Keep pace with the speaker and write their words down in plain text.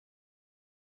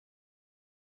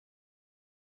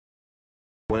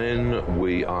When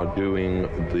we are doing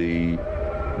the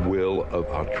will of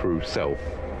our true self,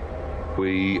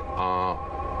 we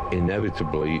are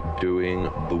inevitably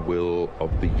doing the will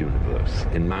of the universe.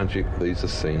 In magic, these are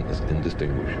seen as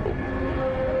indistinguishable.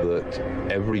 That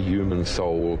every human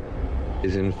soul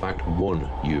is in fact one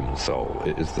human soul.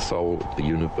 It is the soul of the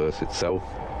universe itself.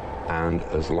 And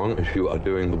as long as you are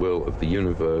doing the will of the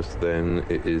universe, then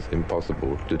it is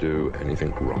impossible to do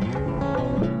anything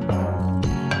wrong.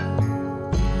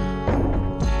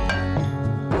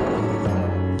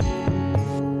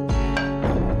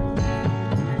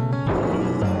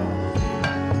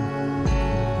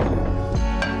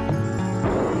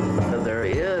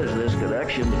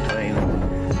 Between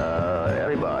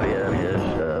everybody and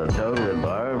his total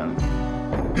environment.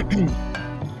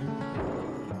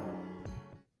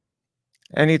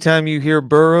 Anytime you hear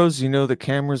burros, you know the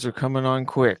cameras are coming on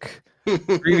quick.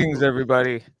 Greetings,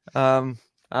 everybody. Hi,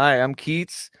 I'm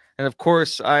Keats, and of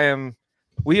course,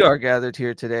 we are gathered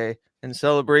here today in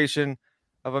celebration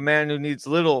of a man who needs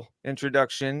little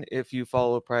introduction if you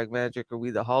follow PragMagick or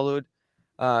We the Hollowed.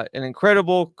 An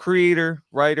incredible creator,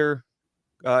 writer,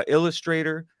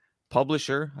 illustrator,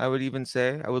 publisher, I would even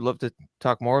say. I would love to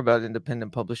talk more about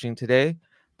independent publishing today,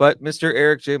 but Mr.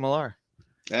 Eric J. MILLAR.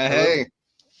 Hey.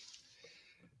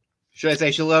 Should I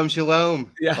say shalom,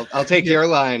 shalom? Yeah. I'll take your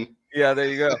line. Yeah, there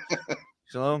you go.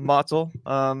 Shalom, Matzel.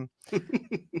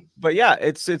 But yeah,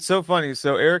 it's so funny.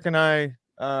 So Eric and I,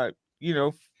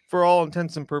 for all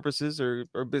intents and purposes,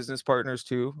 are business partners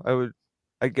too.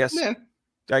 I guess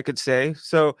I could say.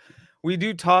 So we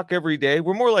do talk every day.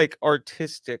 We're more like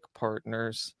artistic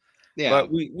partners. Yeah.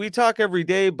 But we talk every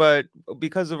day, but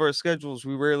because of our schedules,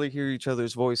 we rarely hear each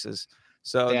other's voices.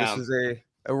 So This is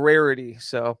a rarity.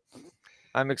 So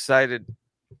I'm excited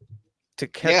to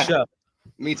catch up.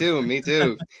 Me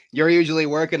too. You're usually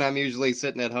working. I'm usually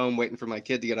sitting at home waiting for my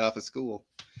kid to get off of school.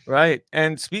 Right.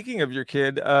 And speaking of your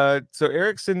kid, so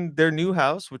Eric's in their new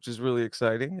house, which is really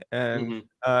exciting. And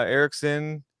Eric's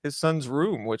in his son's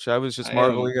room, which I was just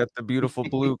marveling at the beautiful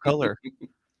blue color.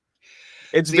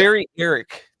 It's very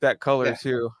Eric, that color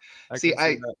too. I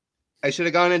should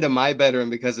have gone into my bedroom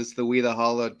because it's the We the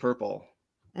Hollowed purple.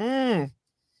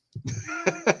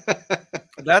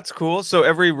 That's cool. So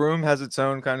every room has its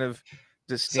own kind of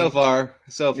distinct.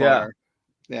 So far.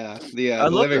 Yeah. The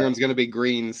living room's going to be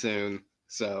green soon.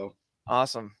 So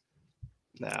awesome.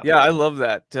 Yeah, I love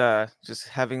that. Just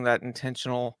having that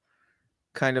intentional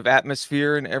kind of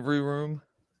atmosphere in every room.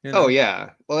 You know? Oh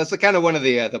yeah. Well, that's kind of one of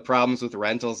the problems with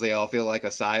rentals. They all feel like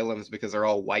asylums because they're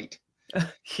all white.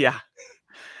 Yeah,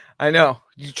 I know.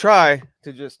 You try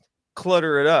to just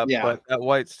clutter it up, but that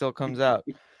white still comes out.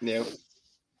 Yeah.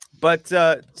 But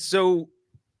so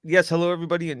yes, hello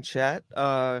everybody in chat.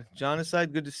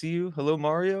 Jonaside, good to see you. Hello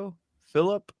Mario,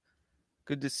 Philip,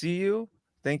 good to see you.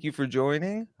 Thank you for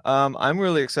joining. I'm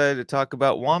really excited to talk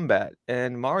about Wombat.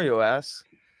 And Mario asks,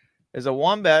 is a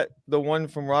wombat the one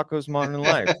from Rocko's Modern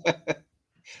Life?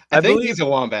 I think he's a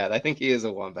wombat. I think he is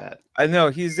a wombat. I know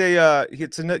he's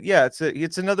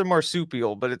it's another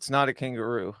marsupial, but it's not a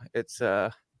kangaroo. It's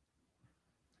I'll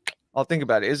think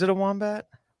about it. Is it a wombat?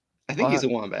 I think he's a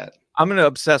wombat. I'm gonna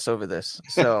obsess over this,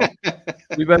 so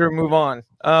we better move on.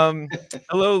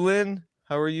 Hello, Lynn.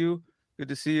 How are you? Good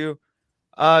to see you.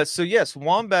 So yes,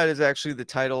 Wombat is actually the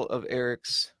title of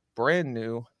Eric's brand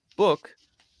new book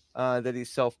that he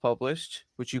self-published,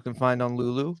 which you can find on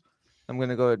Lulu. I'm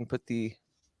gonna go ahead and put the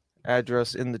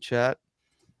address in the chat.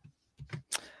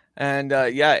 And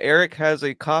Eric has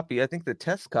a copy. I think the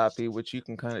test copy, which you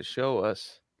can kind of show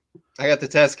us. I got the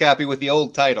test copy with the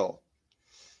old title.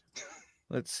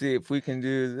 Let's see if we can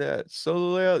do that.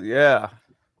 Solo layout, yeah.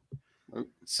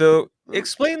 So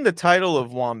explain the title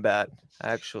of Wombat,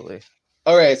 actually.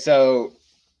 All right, so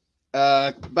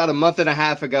about a month and a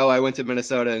half ago, I went to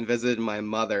Minnesota and visited my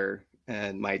mother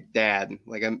and my dad.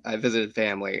 Like I visited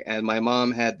family, and my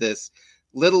mom had this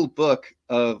little book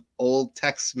of old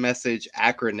text message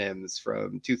acronyms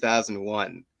from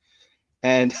 2001.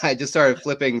 And I just started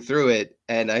flipping through it,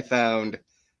 and I found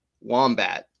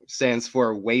WOMBAT. Stands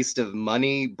for waste of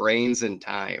money, brains, and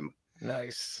time.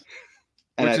 Nice.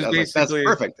 And I was like, that's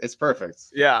perfect. It's perfect.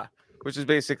 Yeah. Which is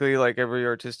basically like every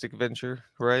artistic venture,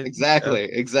 right?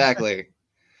 Exactly.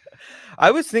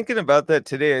 I was thinking about that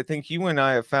today. I think you and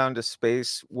I have found a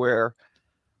space where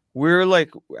we're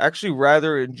like actually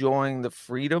rather enjoying the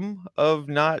freedom of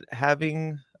not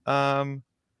having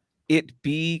it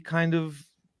be kind of,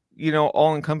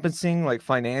 all encompassing, like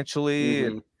financially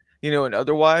and and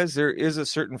otherwise there is a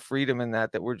certain freedom in that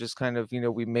we're just kind of,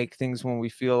 we make things when we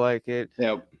feel like it.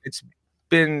 Yep.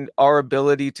 been our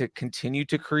ability to continue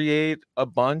to create a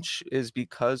bunch is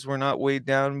because we're not weighed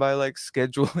down by like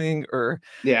scheduling or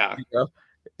Yeah. you know,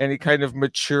 any kind of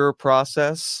mature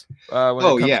process when it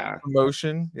Oh comes to yeah.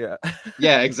 promotion. Yeah.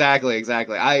 Yeah, exactly.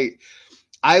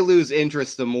 I lose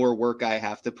interest the more work I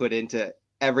have to put into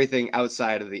everything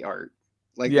outside of the art.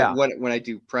 Like Yeah. when I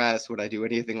do press, when I do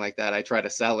anything like that, I try to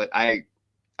sell it. I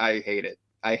hate it.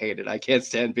 I hate it. I can't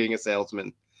stand being a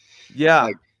salesman. Yeah.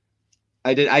 Like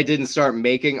I didn't start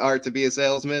making art to be a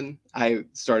salesman. I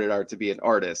started art to be an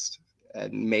artist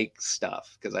and make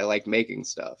stuff because I like making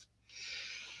stuff.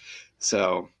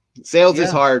 So sales is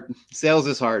Yeah. hard. Sales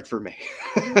is hard for me.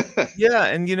 Yeah.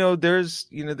 And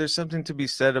there's something to be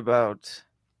said about,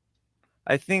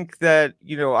 I think that,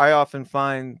 I often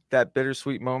find that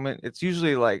bittersweet moment. It's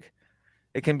usually like,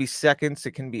 it can be seconds,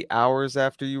 it can be hours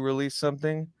after you release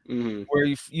something, Hmm. where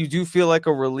you do feel like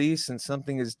a release and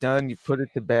something is done, you put it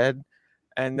to bed,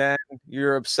 and then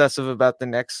you're obsessive about the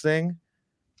next thing.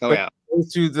 Oh But yeah. to go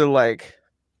through the like,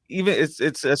 even it's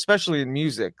especially in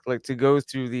music, like to go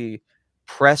through the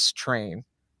press train.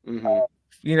 Hmm.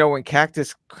 When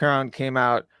Cactus Crown came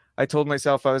out, I told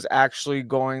myself I was actually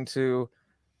going to,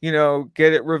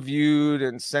 get it reviewed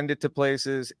and send it to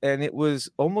places. And it was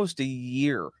almost a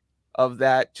year of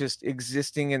that just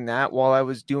existing in that while I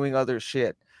was doing other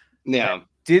shit. I Yeah.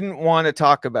 didn't want to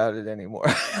talk about it anymore.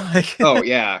 Like, Oh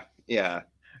yeah. Yeah.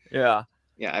 yeah.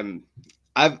 Yeah.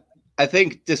 I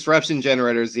think disruption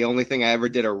generator is the only thing I ever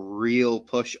did a real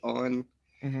push on.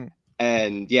 Hmm.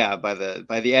 And yeah, by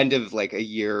the end of like a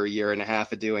year and a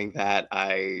half of doing that,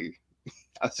 I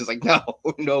was just like, no,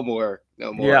 no more,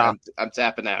 no more. Yeah. I'm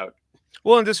tapping out.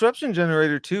 Well, in Disruption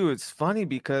Generator too, it's funny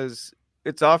because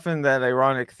it's often that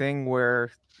ironic thing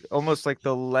where almost like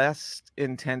the less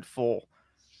intentful,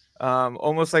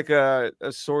 almost like a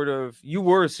sort of, you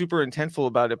were super intentful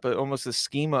about it, but almost the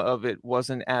schema of it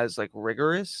wasn't as like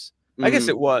rigorous. I guess Hmm.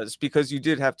 it was because you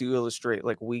did have to illustrate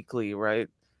like weekly, right? And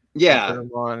put Yeah.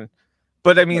 them on.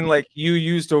 But I mean, like you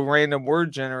used a random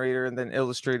word generator and then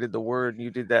illustrated the word, and you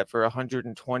did that for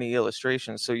 120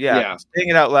 illustrations. So yeah, Yeah. saying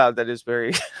it out loud, that is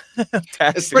very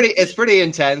taxing. It's pretty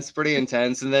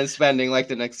intense. And then spending like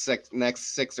the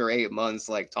next 6 or 8 months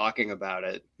like talking about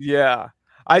it. Yeah.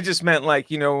 I just meant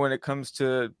like, when it comes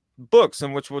to books,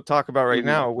 and which we'll talk about right Hmm.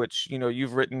 now, which,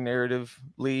 you've written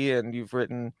narratively and you've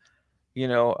written, you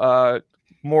know, uh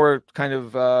more kind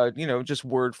of just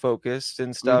word focused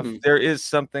and stuff. Hmm. There is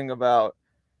something about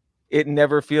it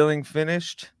never feeling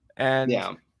finished and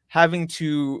Yeah. having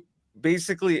to,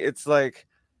 basically it's like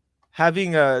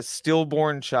having a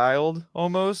stillborn child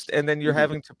almost, and then you're Hmm.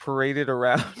 having to parade it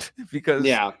around because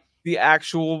Yeah. the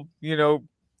actual,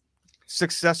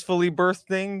 successfully birthed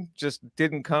thing just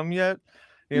didn't come yet.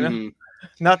 you know Hmm.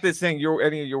 Not that saying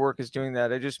any of your work is doing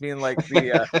that. I just mean like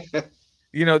the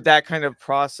that kind of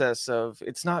process of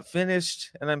it's not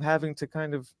finished and I'm having to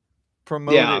kind of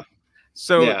promote Yeah. it.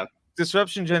 So Yeah.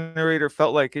 Disruption Generator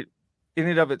felt like it in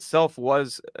and of itself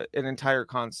was an entire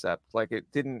concept. Like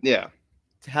it didn't Yeah.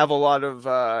 have a lot of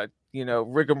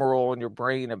rigmarole in your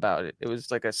brain about it. It was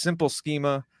like a simple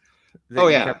schema Oh that you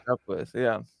yeah. kept up with.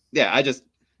 Yeah. Yeah. I just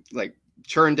like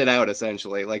churned it out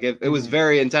essentially. Like it was Mhm.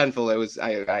 very intentful. It was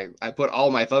I put all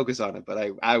my focus on it, but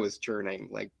I was churning.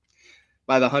 Like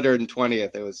by the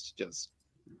 120th,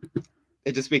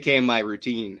 it just became my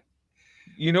routine.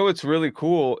 What's really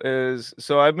cool is,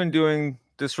 so I've been doing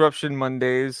Disruption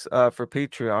Mondays for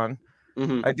Patreon.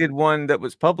 Hmm. I did one that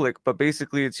was public, but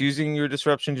basically it's using your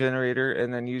disruption generator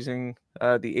and then using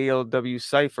the ALW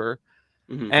cipher.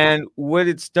 Hmm. And what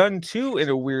it's done too, in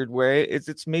a weird way, is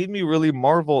it's made me really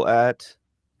marvel at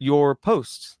your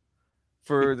posts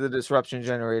for the disruption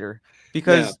generator, Yeah.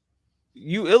 because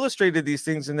you illustrated these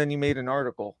things and then you made an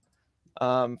article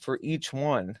for each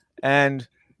one. And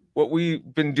what we've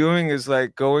been doing is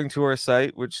like going to our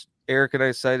site, which Eric and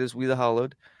I's site is We the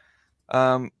Hollowed.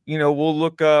 We'll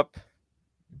look up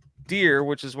Deer,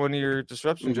 which is one of your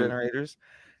disruption Hmm. generators,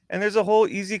 and there's a whole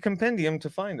easy compendium to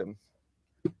find them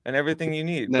and everything you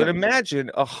need. But No.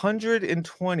 imagine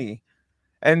 120.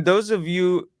 And those of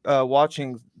you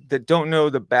watching that don't know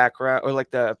the background or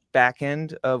like the back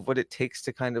end of what it takes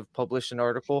to kind of publish an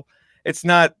article, it's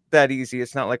not that easy.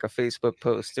 It's not like a Facebook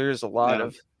post. There's a lot No.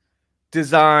 of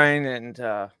design and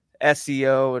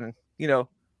SEO and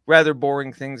rather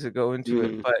boring things that go into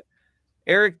it. Hmm. But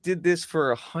Eric did this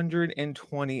for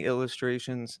 120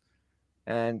 illustrations,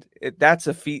 and that's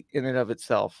a feat in and of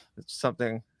itself. It's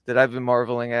something that I've been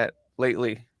marveling at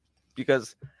lately,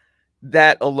 because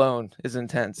that alone is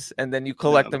intense. And then you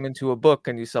collect No. them into a book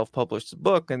and you self-publish the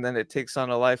book, and then it takes on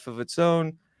a life of its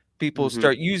own. People Hmm.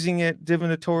 start using it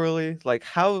divinatorially. Like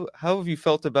how have you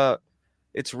felt about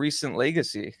its recent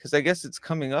legacy, because I guess it's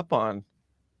coming up on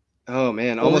Oh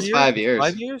man, 4 almost years? 5 years.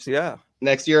 5 years, yeah.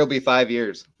 Next year will be 5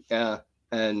 years. Yeah,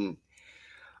 and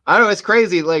I don't know. It's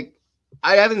crazy. Like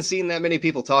I haven't seen that many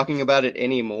people talking about it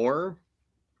anymore,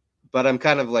 but I'm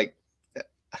kind of like,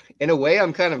 in a way,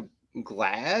 I'm kind of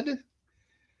glad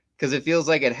because it feels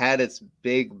like it had its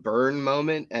big burn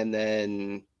moment, and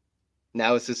then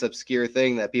now it's this obscure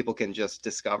thing that people can just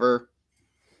discover.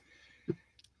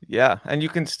 Yeah, and you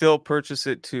can still purchase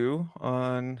it too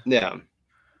on. Yeah.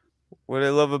 What I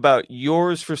love about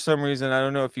yours, for some reason, I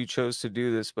don't know if you chose to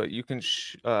do this, but you can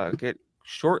get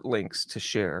short links to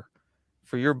share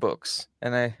for your books,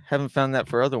 and I haven't found that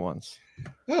for other ones.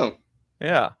 Oh.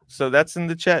 Yeah, so that's in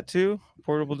the chat too.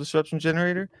 Portable disruption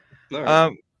generator. All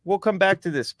right. We'll come back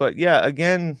to this, but yeah,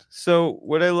 again, so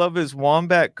what I love is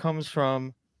Wombat comes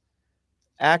from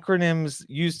acronyms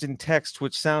used in text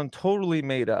which sound totally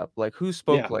made up. Like, who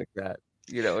spoke like that?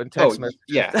 You know, in text messages.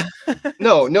 Yeah.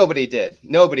 No, nobody did.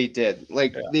 Nobody did.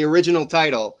 Like the original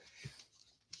title,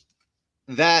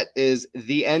 that is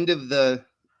the end of the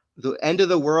end of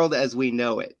the world as we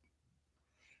know it.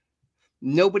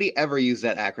 Nobody ever used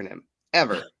that acronym.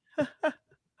 Ever.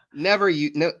 Never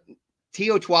no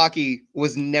Teotihuacan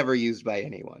was never used by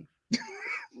anyone.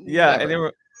 Yeah,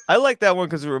 and I like that one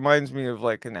because it reminds me of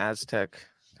like an Aztec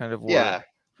kind of word. Yeah.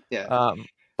 Yeah.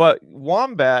 But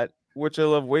Wombat, which I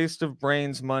love, waste of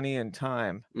brains, money, and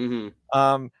time.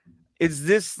 Mm-hmm. Is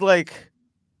this like,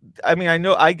 I mean, I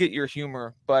know I get your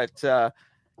humor, but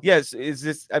yes, is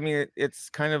this, I mean, it's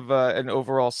kind of an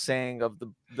overall saying of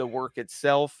the work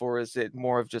itself, or is it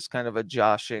more of just kind of a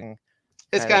joshing?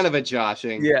 It's kind of a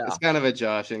joshing. Yeah. It's kind of a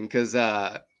joshing because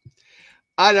I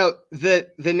know the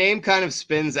name kind of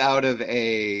spins out of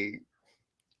a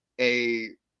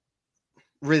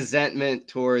resentment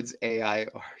towards AI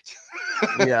art.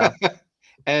 Yeah.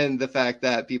 And the fact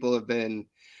that people have been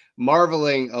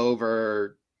marveling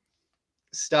over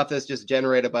stuff that's just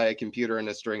generated by a computer in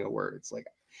a string of words. Like,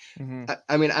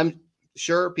 I mean, I'm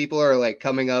sure people are like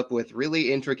coming up with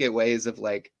really intricate ways of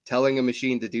like telling a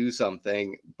machine to do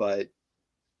something, but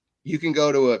you can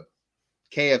go to a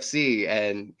KFC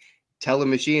and tell a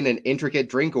machine an intricate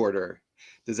drink order.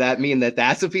 Does that mean that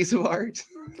that's a piece of art?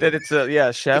 That it's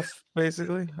a chef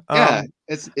basically? Yeah,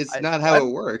 it's not how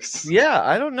it works. Yeah,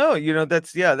 I don't know. You know,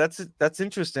 that's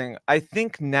interesting. I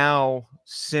think now,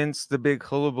 since the big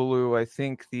hullabaloo, I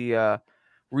think the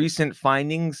recent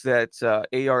findings that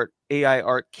AI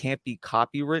art can't be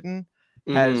copywritten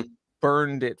has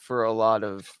burned it for a lot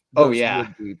of those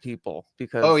would-be people,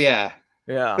 because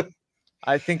yeah.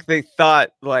 I think they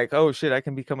thought like, oh shit, I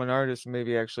can become an artist and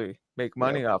maybe actually make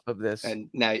money off of this. And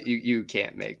now you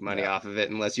can't make money off of it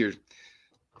unless you're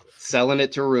selling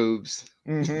it to rubes.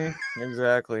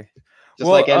 Exactly. Just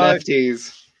like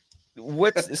NFTs.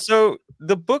 So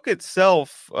the book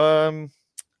itself,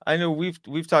 I know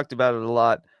we've talked about it a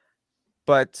lot,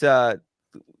 but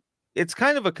it's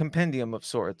kind of a compendium of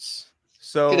sorts.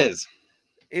 So it is.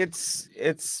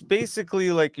 It's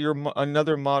basically like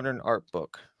another modern art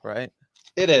book, right?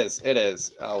 It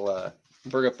is. I'll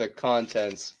bring up the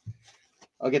contents.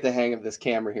 I'll get the hang of this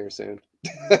camera here soon.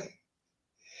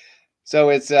 So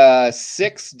it's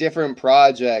 6 different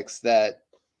projects that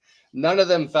none of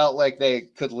them felt like they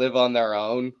could live on their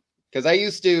own. Because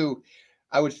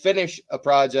I would finish a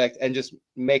project and just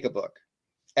make a book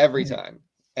every time.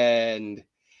 And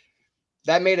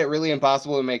that made it really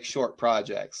impossible to make short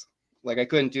projects. Like I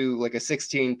couldn't do like a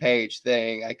 16-page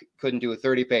thing. I couldn't do a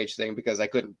 30-page thing because I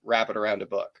couldn't wrap it around a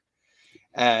book.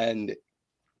 And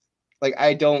like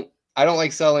I don't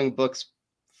like selling books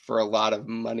for a lot of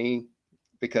money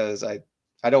because I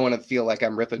don't want to feel like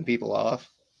I'm ripping people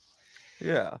off.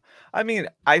 Yeah. I mean,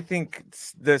 I think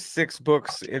the 6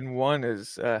 books in one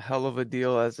is a hell of a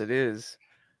deal as it is,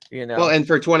 you know. Well, and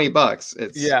for $20,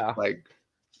 it's like,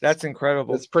 that's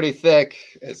incredible. It's pretty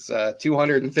thick. It's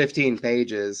 215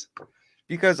 pages.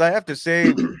 Because I have to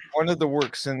say, one of the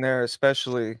works in there,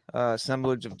 especially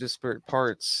Assemblage of Disparate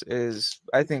Parts, is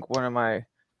I think one of my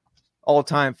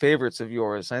all-time favorites of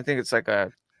yours. I think it's like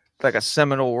a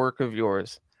seminal work of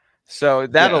yours. So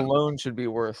that alone should be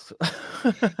worth.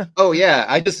 Oh yeah,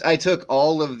 I took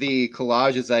all of the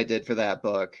collages I did for that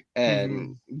book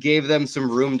and gave them some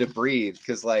room to breathe,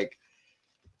 because like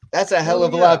that's a hell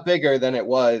of a lot bigger than it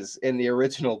was in the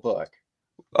original book.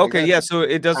 Okay, yeah, so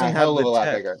it doesn't have the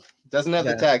text. Bigger. It doesn't have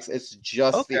the text. It's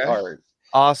just the art.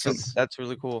 Awesome. That's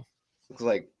really cool. It's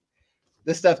like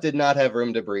this stuff did not have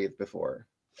room to breathe before.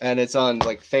 And it's on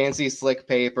like fancy slick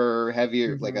paper,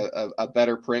 heavier, like a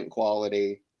better print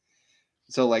quality.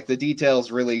 So like the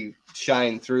details really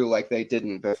shine through like they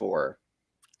didn't before.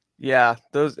 Yeah,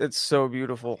 it's so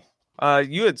beautiful.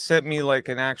 You had sent me like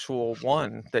an actual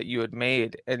one that you had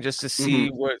made, and just to see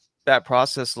Hmm. what that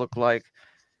process looked like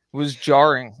was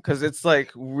jarring because it's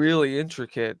like really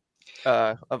intricate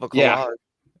of a Yeah, collage.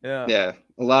 Yeah. yeah,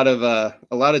 a lot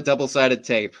of double-sided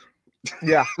tape.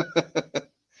 Yeah.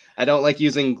 I don't like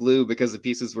using glue because the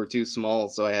pieces were too small,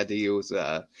 so I had to use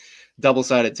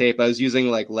double-sided tape. I was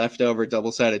using like leftover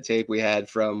double-sided tape we had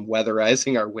from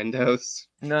weatherizing our windows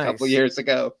a couple Nice. years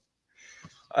ago.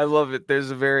 I love it.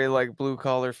 There's a very like blue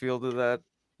collar feel to that,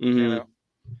 you know.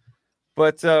 Hmm.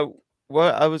 But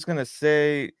what I was gonna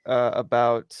say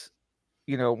about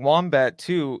Wombat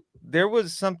too, there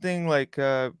was something like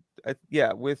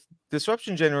yeah, with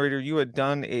Disruption Generator, you had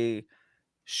done a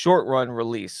short run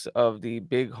release of the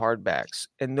big hardbacks,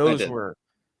 and I those did. were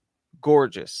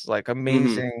gorgeous, like Hmm.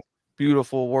 amazing,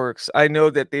 beautiful works. I know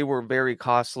that they were very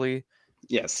costly to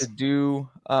Yes. do.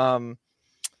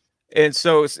 And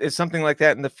so it's something like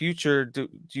that in the future. Do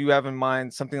you have in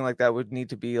mind something like that would need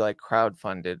to be like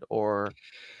crowdfunded or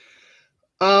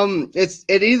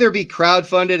It either be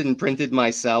crowdfunded and printed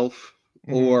myself,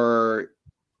 Mhm. or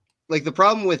like the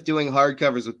problem with doing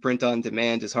hardcovers with print on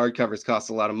demand is hardcovers cost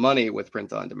a lot of money with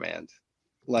print on demand.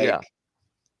 Yeah, Like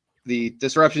the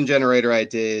disruption generator I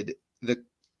did,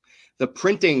 the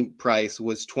printing price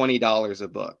was $20 a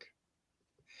book,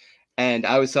 and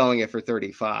I was selling it for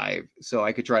 35, so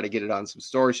I could try to get it on some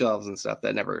store shelves and stuff.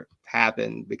 That never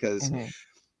happened because mhm.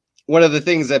 one of the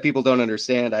things that people don't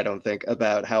understand, I don't think,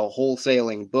 about how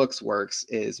wholesaling books works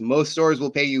is most stores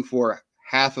will pay you for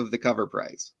half of the cover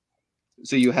price.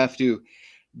 So you have to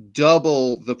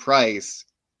double the price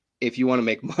if you want to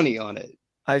make money on it.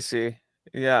 I see.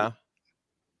 Yeah.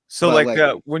 So But like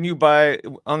like, when you buy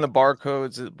on the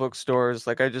barcodes at bookstores,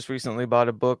 like I just recently bought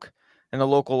a book in a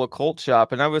local occult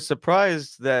shop, and I was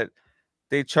surprised that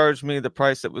they charged me the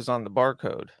price that was on the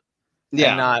barcode and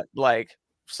yeah, not like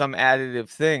some additive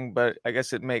thing. But I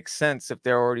guess it makes sense if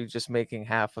they're already just making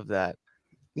half of that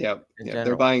yeah, in yeah.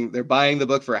 general. They're buying the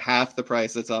book for half the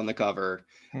price that's on the cover,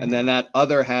 and Mhm. then that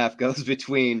other half goes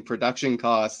between production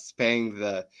costs, paying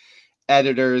the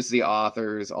editors, the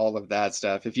authors, all of that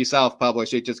stuff. If you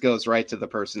self-publish, it just goes right to the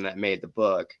person that made the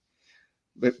book.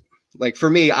 But like for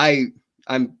me,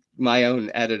 I'm my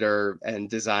own editor and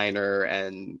designer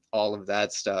and all of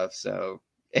that stuff. So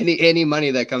any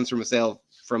money that comes from a sale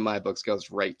from my books goes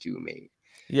right to me.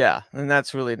 Yeah, and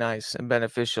that's really nice and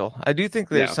beneficial. I do think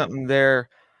there's Yeah, something there.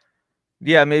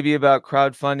 Yeah, maybe about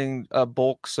crowdfunding a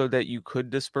bulk so that you could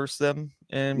disperse them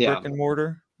in brick yeah, and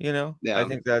mortar, I yeah.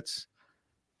 think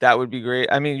that would be great.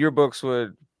 I mean, your books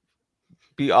would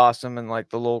be awesome in like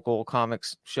the local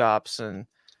comics shops, and Oh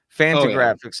yeah,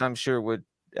 Fantagraphics, I'm sure would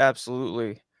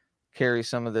absolutely carry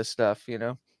some of this stuff,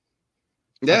 up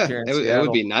yeah. here in It would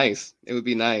Seattle. be nice. It would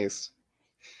be nice,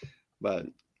 but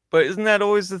But isn't that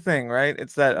always the thing, right?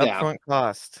 It's that yeah, upfront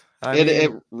cost. I it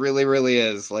mean, really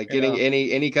is. Like getting yeah,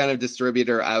 any kind of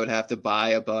distributor, I would have to buy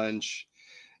a bunch,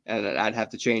 and I'd have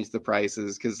to change the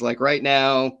prices because like right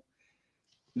now,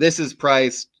 this is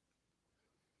priced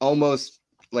almost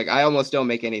like I almost don't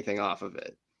make anything off of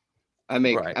it.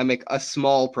 right. I make a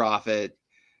small profit.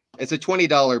 It's a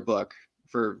 $20 book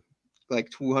for like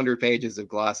 200 pages of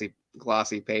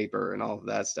glossy paper and all of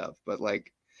that stuff. But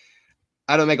like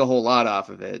I don't make a whole lot off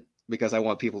of it because I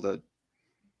want people to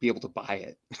be able to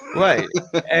buy Right.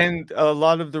 it. And a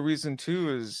lot of the reason too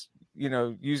is,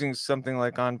 using something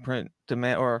like on print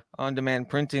demand or on demand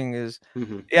printing is,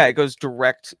 Hmm. yeah, it goes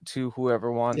direct to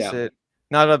whoever wants Yeah. it,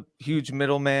 not a huge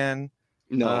middleman.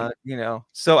 No.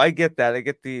 So I get that. I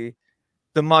get the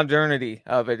modernity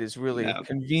of it is really Yeah.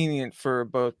 convenient for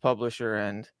both publisher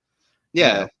and,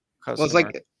 Yeah. Well,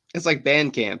 customer. it's like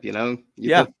Bandcamp, you know. You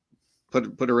Yeah.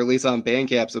 put a release on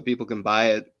Bandcamp so people can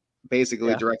buy it basically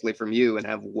Yeah. directly from you and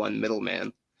have one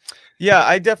middleman. Yeah,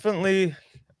 I definitely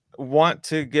want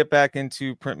to get back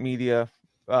into print media,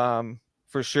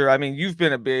 for sure. I mean, you've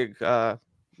been a big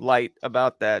light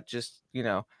about that, just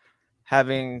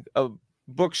having a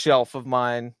bookshelf of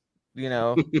mine, you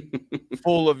know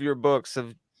full of your books.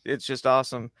 Of It's just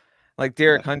awesome. Like Yeah.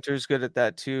 Derek Hunter's good at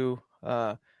that too.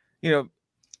 You know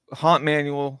Haunt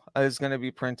Manual is going to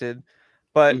be printed,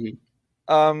 but Mhm.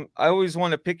 I always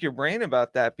want to pick your brain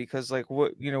about that, because like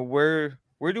where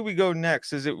do we go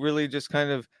next? Is it really just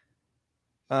kind of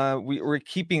we're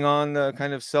keeping on the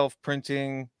kind of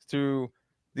self-printing through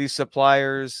these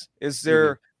suppliers? Is Mhm.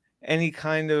 there any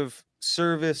kind of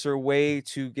service or way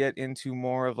to get into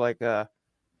more of like a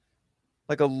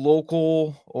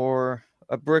local or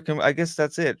a brick and I guess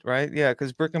that's it, right? Yeah,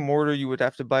 because brick and mortar you would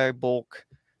have to buy bulk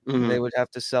and they Mhm. would have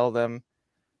to sell them.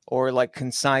 or like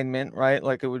consignment, right?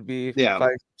 Like it would be if Yeah.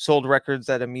 I sold records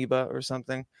at Amoeba or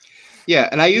something. Yeah,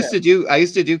 and I used to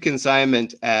do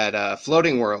consignment at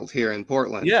Floating World here in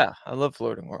Portland. Yeah, I love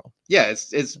Floating World. Yeah,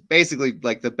 it's basically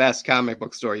like the best comic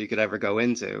book store you could ever go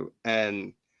into.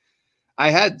 And I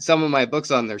had some of my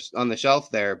books on the shelf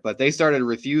there, but they started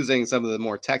refusing some of the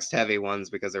more text heavy ones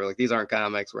because they were like, these aren't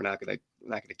comics, we're not gonna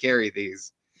carry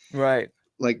these. Right.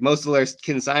 Like most of their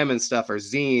consignment stuff are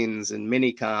zines and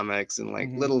mini comics and like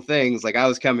little things. Like I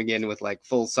was coming in with like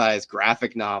full size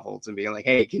graphic novels and being like,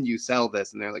 "Hey, can you sell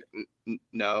this?" And they're like,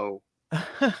 "No."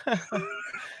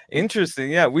 Interesting.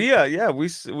 Yeah, we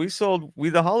sold We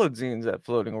the Hollowed zines at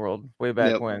Floating World way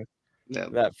back when.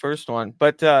 That first one.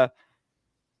 But I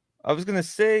was gonna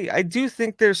say, I do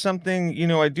think there's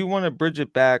something, I do want to bridge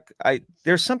it back.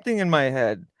 There's something in my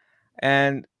head,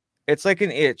 and it's like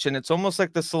an itch, and it's almost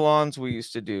like the salons we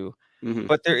used to do.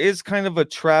 But there is kind of a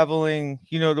traveling,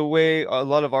 the way a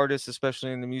lot of artists,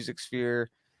 especially in the music sphere,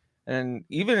 and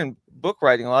even in book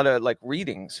writing, a lot of like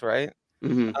readings, right?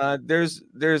 There's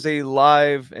a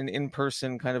live and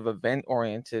in-person kind of event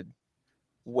oriented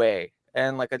way,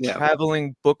 and like a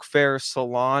traveling book fair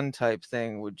salon type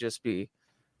thing would just be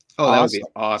awesome. That would be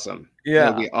awesome. Yeah,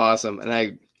 that would be awesome.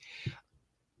 And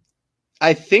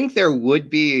I think there would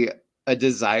be a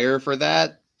desire for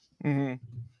that.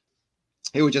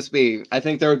 It would just be, I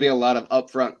think there would be a lot of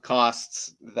upfront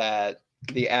costs that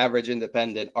the average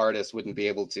independent artist wouldn't be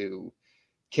able to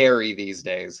carry these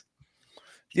days.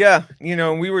 Yeah,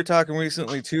 we were talking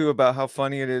recently too about how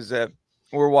funny it is that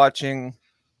we're watching,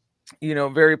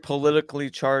 very politically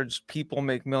charged people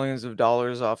make millions of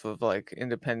dollars off of like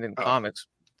independent comics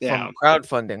from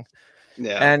crowdfunding.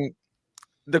 Yeah. And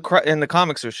the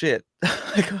comics are shit.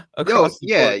 Like,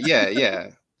 yeah.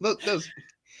 Look,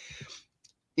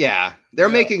 they're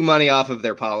making money off of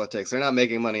their politics. They're not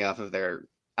making money off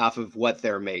of what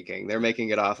they're making. They're making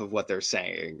it off of what they're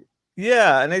saying.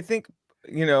 Yeah, and I think,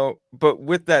 but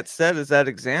with that said, as that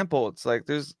example, it's like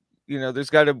there's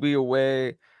got to be a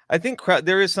way. I think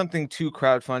there is something to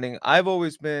crowdfunding. I've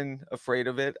always been afraid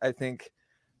of it. I think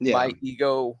my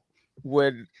ego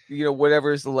would,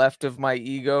 whatever is left of my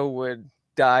ego would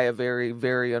die a very,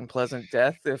 very unpleasant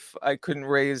death if I couldn't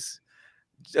raise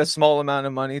a small amount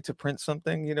of money to print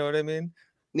something. You know what I mean?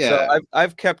 Yeah. So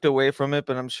I've kept away from it,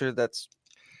 but I'm sure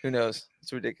who knows?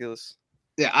 It's ridiculous.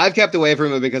 Yeah, I've kept away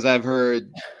from it because I've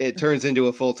heard it turns into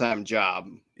a full-time job.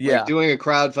 Yeah. Like doing a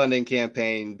crowdfunding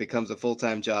campaign becomes a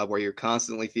full-time job where you're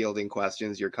constantly fielding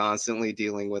questions. You're constantly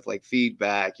dealing with like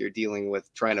feedback. You're dealing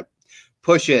with trying to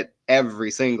push it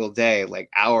every single day, like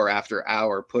hour after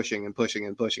hour, pushing and pushing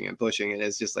and pushing and pushing. And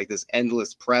it's just like this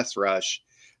endless press rush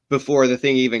before the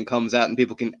thing even comes out and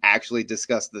people can actually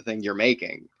discuss the thing you're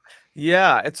making.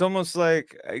 Yeah, it's almost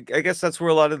like, I guess that's where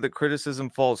a lot of the criticism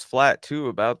falls flat too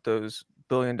about those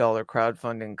billion-dollar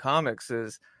crowdfunding comics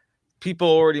is people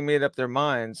already made up their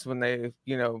minds when they,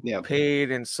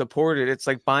 paid and supported. It's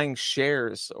like buying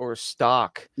shares or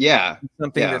stock. Yeah.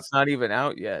 Something that's not even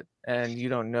out yet, and you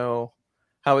don't know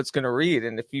how it's going to read.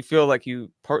 And if you feel like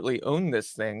you partly own this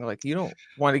thing, like you don't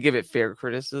want to give it fair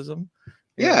criticism.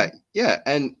 Yeah.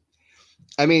 And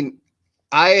I mean,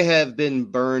 I have been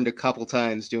burned a couple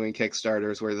times doing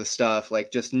Kickstarters where the stuff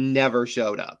like just never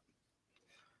showed up.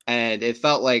 And it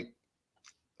felt like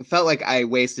I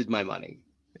wasted my money.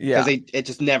 Yeah. Because it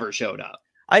just never showed up.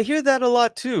 I hear that a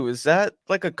lot too. Is that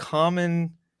like a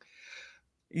common,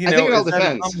 I think it all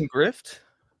depends. A common grift?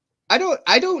 I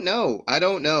don't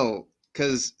know.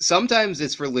 Because sometimes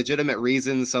it's for legitimate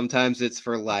reasons. Sometimes it's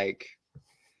for like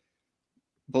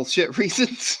bullshit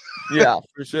reasons. Yeah,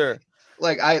 for sure.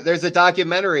 Like there's a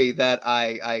documentary that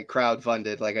I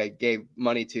crowdfunded, like I gave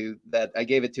money to, that I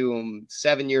gave it to him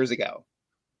 7 years ago.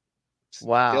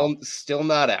 Wow. Still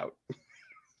not out.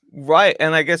 Right.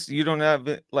 And I guess you don't have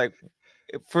it, like,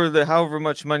 for the however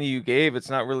much money you gave, it's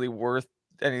not really worth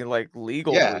any like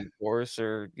legal recourse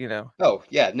or, Oh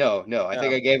yeah, no. I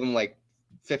think I gave him like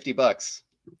 $50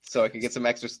 so I could get some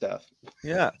extra stuff.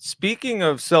 Yeah. Speaking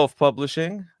of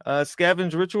self-publishing,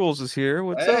 Scavenge Rituals is here.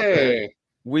 What's up, man?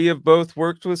 We have both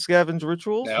worked with Scavenge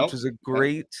Rituals, which is a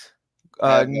great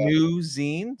new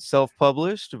zine,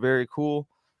 self-published, very cool.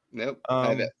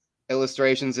 I have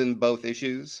illustrations in both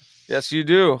issues. Yes, you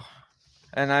do.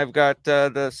 And I've got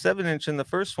the 7-inch in the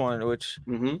first one, which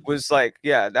was like,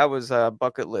 that was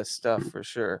bucket list stuff for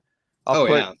sure. I'll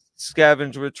put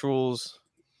Scavenge Rituals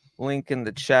link in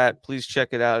the chat. Please check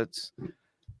it out. It's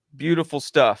beautiful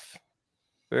stuff.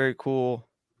 Very cool.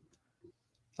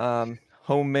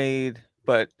 Homemade,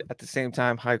 but at the same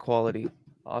time, high quality.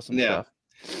 Awesome stuff.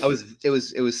 It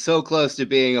was so close to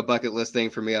being a bucket list thing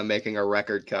for me on making a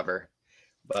record cover.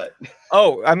 but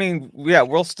Oh, I mean, yeah,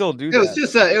 we'll still do it was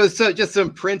that. just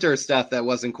some printer stuff that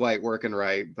wasn't quite working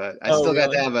right. But I Oh, still got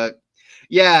really? to have a.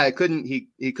 Yeah, I couldn't.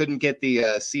 He couldn't get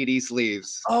the CD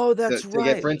sleeves Oh, that's to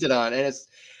get right. printed on, and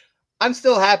I'm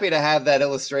still happy to have that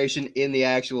illustration in the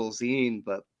actual zine,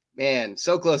 but man,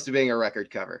 so close to being a record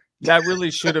cover. That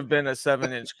really should have been a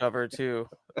 7-inch cover too.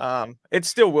 It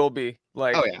still will be. Oh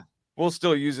Like, yeah. we'll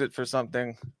still use it for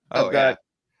something. I've Oh yeah. got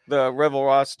the Revel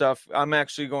Raw stuff. I'm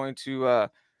actually going to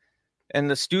in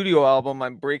the studio album,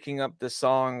 I'm breaking up the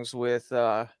songs with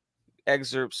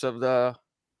excerpts of the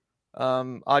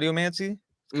Audiomancy.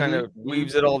 Kind of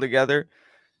weaves it all together.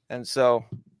 And so,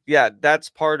 yeah, that's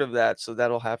part of that. So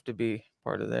that'll have to be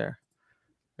part of there.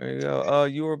 There you go.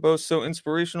 You are both so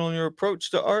inspirational in your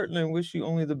approach to art, and I wish you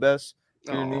only the best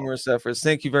for your Aw, numerous efforts.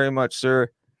 Thank you very much, sir.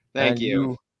 thank And you.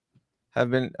 you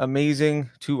have been amazing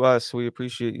to us. We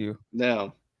appreciate you.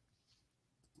 No,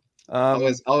 Um,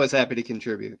 always happy to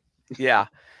contribute. yeah,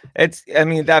 I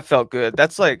mean, that felt good.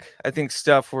 That's like, I think,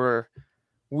 stuff where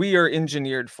we are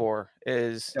engineered for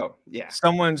is Oh yeah.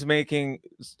 someone's making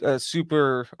a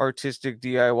super artistic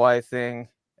DIY thing,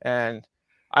 and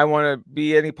I want to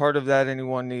be any part of that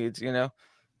anyone needs, you know?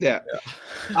 Yeah. Yeah.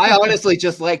 I honestly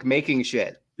just like making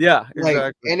shit. Yeah, Like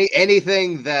exactly.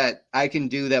 anything that I can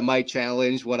do that might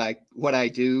challenge what I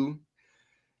do,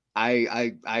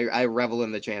 I revel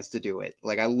in the chance to do it.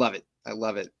 Like I love it. I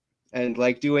love it. And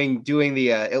like doing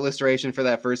the illustration for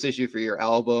that first issue for your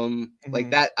album, like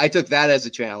Mhm. that, I took that as a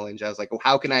challenge. I was like, well,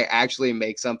 how can I actually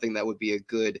make something that would be a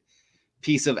good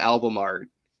piece of album art?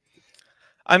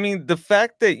 I mean, the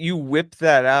fact that you whip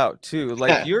that out too,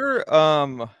 like your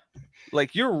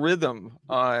rhythm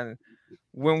on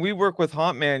when we work with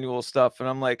Haunt Manual stuff, and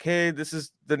I'm like, hey, this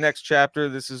is the next chapter,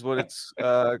 this is what it's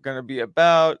gonna be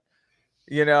about.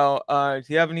 You know, if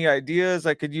you have any ideas,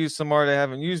 I could use some art I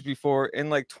haven't used before. In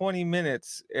like 20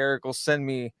 minutes, Eric will send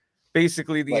me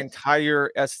basically the Like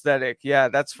entire aesthetic. Yeah,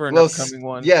 that's for an little upcoming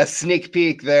one. yeah, sneak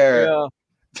peek there. Yeah,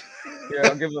 yeah,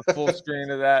 I'll give a full screen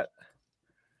of that.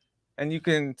 And you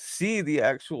can see the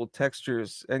actual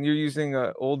textures, and you're using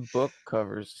old book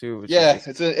covers too, which is Yeah,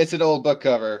 just it's an old book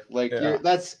cover. Like yeah,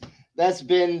 that's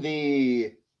been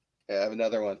the I have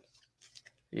another one.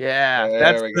 yeah.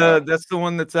 There we go. That's the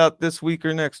one that's out this week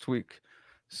or next week.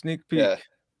 Sneak Yeah. peek.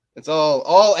 It's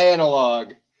all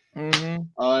analog Mm-hmm.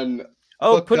 on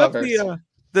Oh, book put up covers.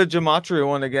 the gematria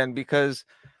one again, because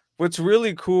what's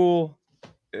really cool,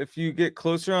 if you get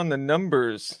closer on the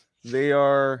numbers, they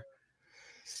are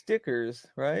stickers,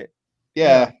 right?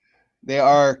 Yeah, they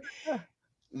are Yeah.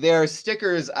 they are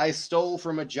stickers I stole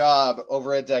from a job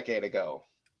over a decade ago.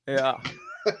 Yeah.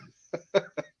 I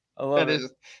I love it.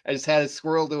 just had it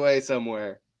squirreled away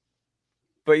somewhere.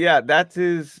 But yeah, that's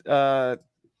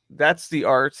the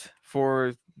art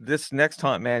for this next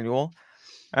Haunt Manual.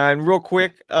 And real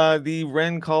quick, the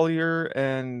Ren Collier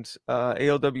and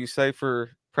ALW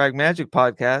Cypher PragMagick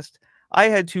podcast, I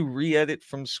had to re-edit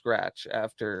from scratch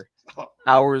after Oh,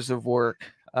 hours of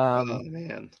work.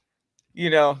 man. You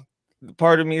know,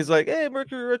 part of me is like, hey,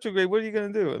 Mercury retrograde, what are you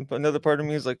gonna do? And another part of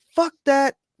me is like, fuck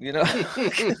that, you know.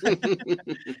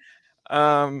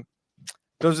 um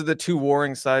those are the two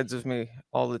warring sides of me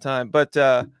all the time. But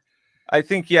I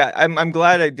think, yeah, I'm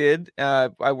glad I did.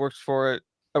 I worked for it.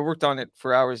 I worked on it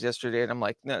for hours yesterday, and I'm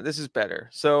like, no, this is better.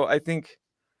 So I think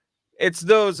it's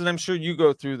those, and I'm sure you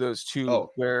go through those too,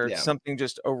 Oh, where yeah. something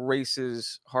just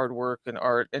erases hard work and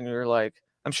art, and you're like,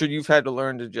 I'm sure you've had to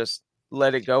learn to just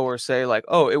let it go or say like,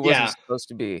 oh, it wasn't Yeah. supposed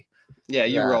to be Yeah,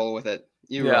 you that. roll with it.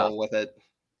 You Yeah. roll with it.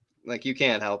 Like you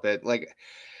can't help it. Like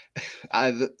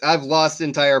I've lost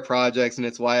entire projects, and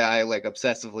it's why I like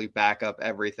obsessively back up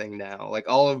everything now. Like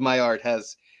all of my art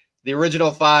has the original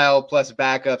file plus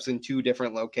backups in 2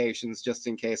 different locations just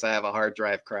in case I have a hard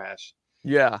drive crash.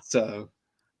 Yeah. So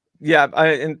Yeah,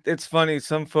 and it's funny,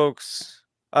 some folks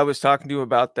I was talking to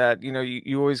about that, you know,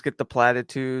 you always get the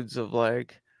platitudes of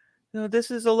like, you know,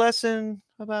 this is a lesson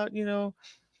about, you know,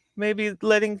 maybe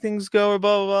letting things go or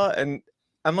blah blah blah. And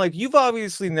I'm like, you've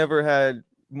obviously never had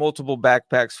multiple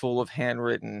backpacks full of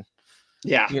handwritten,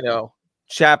 yeah, you know,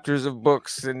 chapters of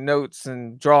books and notes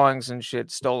and drawings and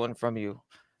shit stolen from you.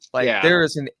 Like yeah. there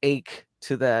is an ache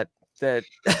to that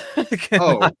Oh,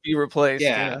 cannot be replaced, you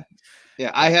yeah. know.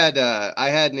 Yeah, I had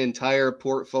an entire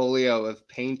portfolio of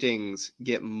paintings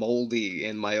get moldy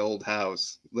in my old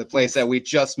house. The place that we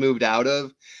just moved out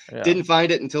of. Yeah. Didn't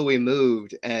find it until we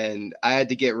moved, and I had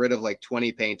to get rid of like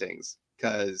 20 paintings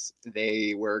because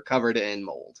they were covered in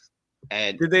mold.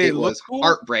 and Did they it look was cool?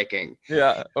 heartbreaking.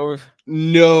 Yeah. Oh,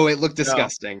 No, it looked no.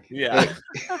 disgusting. Yeah.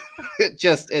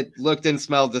 It looked and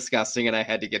smelled disgusting, and I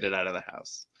had to get it out of the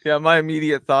house. Yeah. My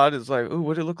immediate thought is like, "Ooh,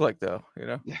 what did it look like, though?"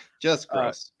 Yeah, just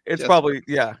gross. It's Just probably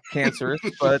cancerous,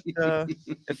 but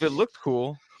if it looked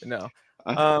cool, no.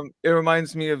 It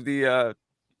reminds me of the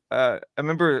I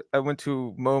remember I went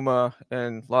to MoMA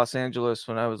in Los Angeles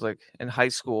when I was like in high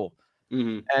school,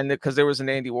 mhm. and because there was an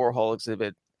Andy Warhol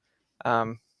exhibit,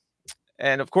 um,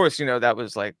 and of course, that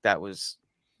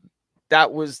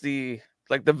was the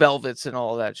like the Velvets and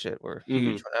all that shit were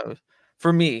huge when I was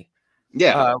for me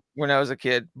Yeah. when I was a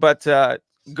kid. But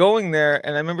going there,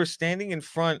 and I remember standing in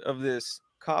front of this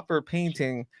copper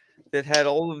painting that had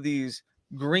all of these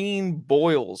green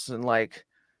boils and like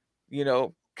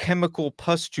chemical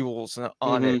pustules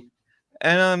on it. Mhm.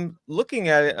 And I'm looking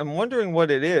at it, I'm wondering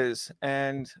what it is,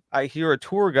 and I hear a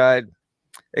tour guide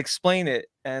explain it,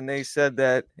 and they said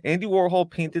that Andy Warhol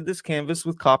painted this canvas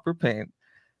with copper paint,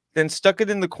 then stuck it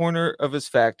in the corner of his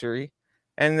factory,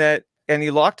 and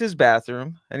he locked his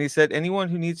bathroom, and he said anyone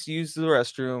who needs to use the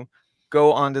restroom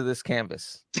go onto this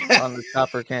canvas, on the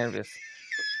copper canvas.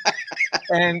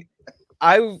 And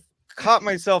I caught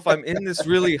myself, I'm in this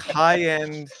really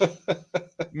high-end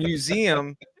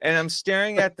museum, and I'm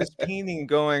staring at this painting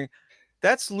going,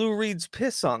 that's Lou Reed's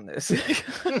piss on this.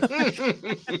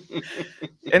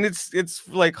 And it's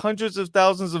like hundreds of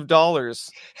thousands of dollars,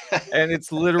 and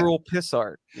it's literal piss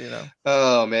art,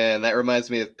 Oh man, that reminds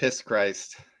me of Piss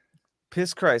Christ.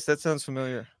 Piss Christ, that sounds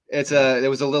familiar. There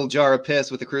was a little jar of piss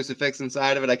with a crucifix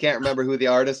inside of it. I can't remember who the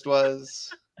artist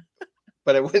was,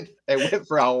 but it went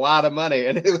for a lot of money,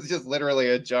 and it was just literally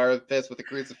a jar of piss with a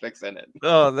crucifix in it.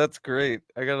 Oh, that's great.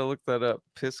 I gotta look that up.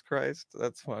 Piss Christ,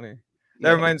 that's funny. That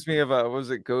Yeah. reminds me of what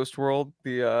was it, Ghost World,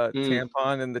 the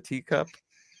tampon in the teacup.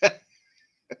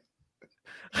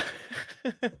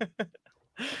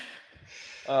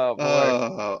 Oh boy.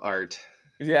 Oh, art.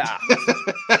 Yeah.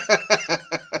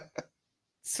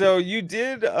 So you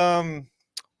did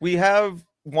we have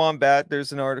Wombat.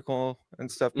 There's an article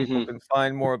and stuff. People can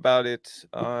find more about it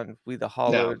on We the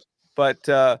Hollowed. No.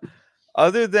 But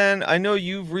other than, I know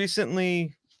you've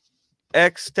recently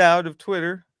X'd out of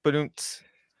Twitter, but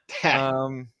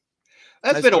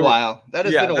that's been a while. That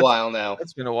has been a while now.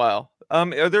 That's been a while.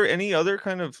 Are there any other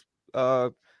kind of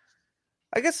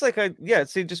I guess like I'd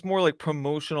say just more like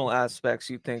promotional aspects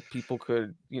you think people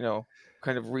could,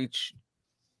 kind of reach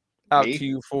out to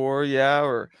you for,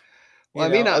 or well, I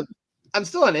mean, I'm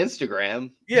still on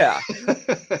Instagram. Yeah.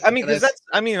 I mean, because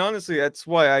honestly, that's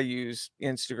why I use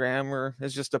Instagram, or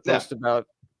it's just a post about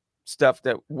stuff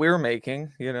that we're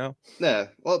making, Yeah.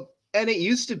 Well, and it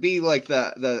used to be like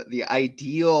the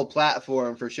ideal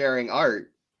platform for sharing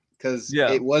art, because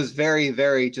it was very,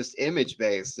 very just image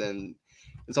based, and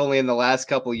it's only in the last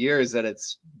couple years that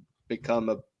it's become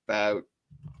about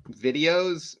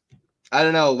videos. I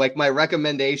don't know, like my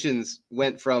recommendations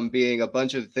went from being a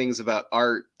bunch of things about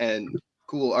art and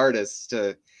cool artists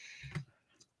to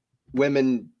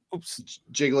women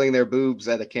jiggling their boobs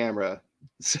at a camera.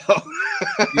 So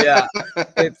yeah,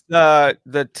 it's the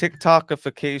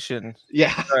TikTokification.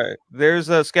 Yeah. All right. There's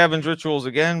Scavenge Rituals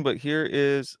again, but here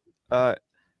is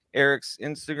Eric's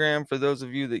Instagram for those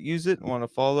of you that use it and want to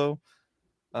follow.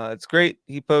 It's great.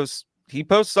 He posts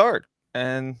art,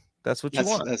 and that's what you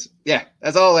want.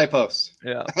 That's all I post.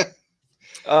 Yeah.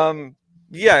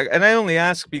 Yeah, and I only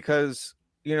ask because,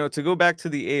 to go back to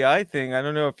the AI thing, I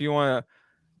don't know if you want to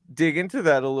dig into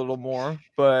that a little more,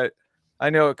 but I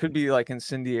know it could be like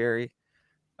incendiary.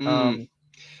 You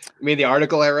mean the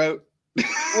article I wrote?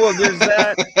 Well, there's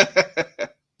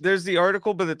that. There's the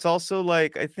article, but it's also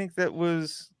like, I think that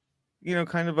was,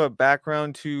 kind of a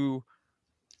background to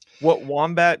what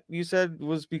W.O.M.B.A.T you said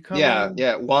was becoming. Yeah.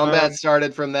 W.O.M.B.A.T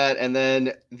started from that, and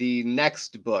then the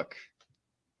next book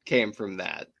came from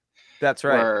that. That's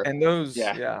right. And those,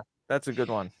 that's a good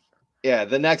one. Yeah,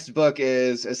 the next book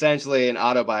is essentially an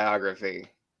autobiography.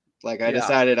 Like I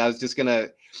decided I was just gonna,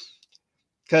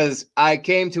 because I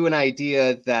came to an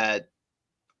idea that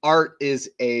art is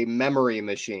a memory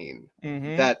machine.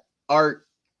 That art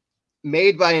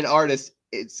made by an artist,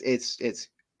 it's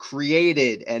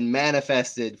created and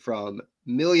manifested from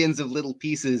millions of little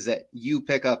pieces that you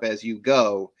pick up as you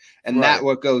go, and that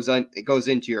what goes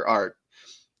into your art.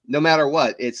 No matter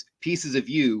what, it's pieces of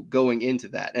you going into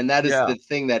that, and that is the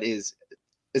thing that is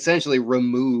essentially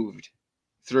removed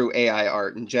through AI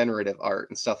art and generative art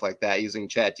and stuff like that, using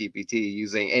ChatGPT,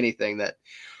 using anything that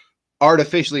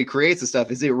artificially creates the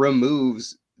stuff, is it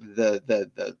removes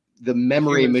the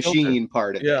memory machine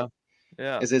part of it.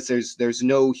 Yeah. Is there's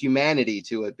no humanity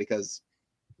to it, because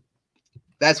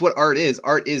That's what art is.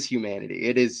 Art is humanity.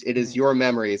 It is your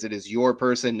memories. It is your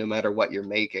person, no matter what you're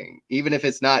making. Even if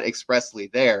it's not expressly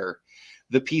there,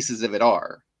 the pieces of it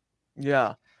are.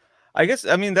 Yeah. I guess,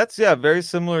 I mean, that's, yeah, very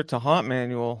similar to Haunt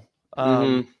Manual.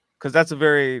 Because that's a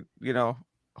very,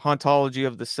 hauntology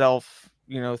of the self,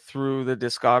 through the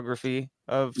discography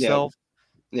of Yeah. self,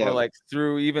 Yeah. or like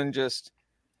through even just,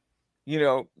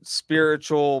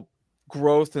 spiritual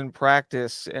growth and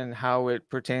practice and how it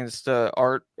pertains to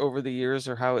art over the years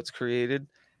or how it's created.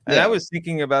 And I Yeah. was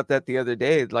thinking about that the other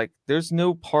day. Like, there's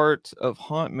no part of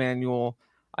Haunt Manual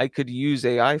I could use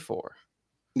AI for.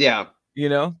 Yeah.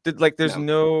 Like, there's No.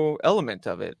 no element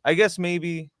of it. I guess,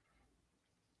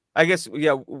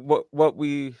 yeah,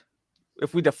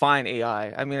 if we define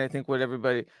AI, I mean, I think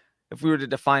if we were to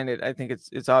define it, I think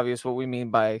it's obvious what we mean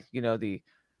by, the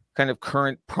kind of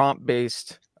current prompt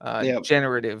based Yeah.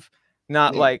 generative,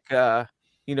 not Yeah. like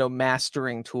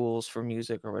mastering tools for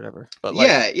music or whatever. But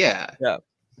yeah. Yeah.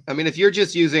 I mean, if you're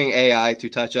just using AI to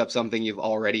touch up something you've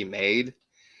already made,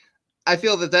 I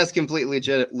feel that that's completely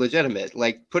legitimate.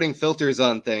 Like putting filters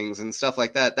on things and stuff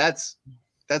like that, that's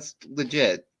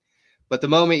legit. But the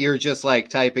moment you're just like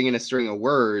typing in a string of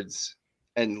words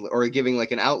or giving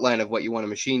like an outline of what you want a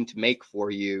machine to make for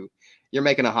you, you're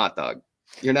making a hot dog.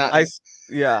 You're not.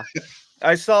 Yeah.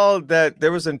 I saw that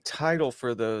there was a title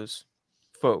for those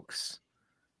folks,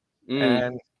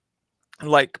 and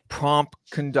like prompt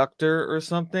conductor or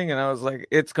something, and I was like,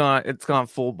 it's gone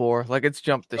full bore. Like, it's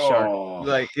jumped the shark.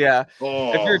 Like, yeah.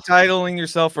 If you're titling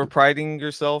yourself or priding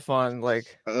yourself on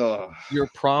like your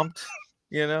prompt,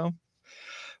 Well,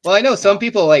 I know some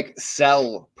people like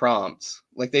sell prompts.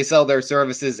 Like they sell their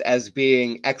services as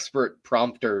being expert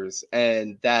prompters,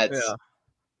 and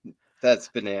that's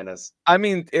bananas. I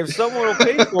mean, if someone will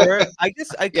pay for it, I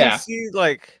guess I can Yeah. see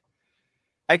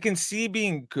I can see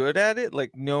being good at it,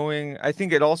 like knowing. I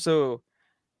think it also,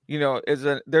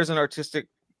 there's an artistic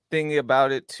thing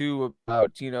about it too,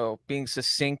 about being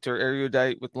succinct or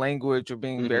erudite with language, or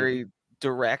being very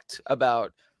direct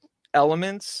about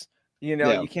elements.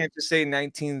 Yeah. You can't just say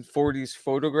 1940s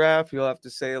photograph. You'll have to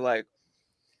say like,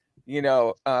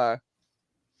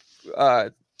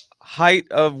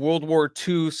 height of World War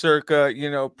II circa,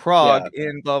 Prague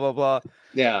in blah blah blah.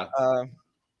 Yeah.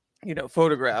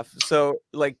 Photograph. So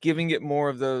like giving it more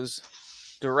of those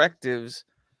directives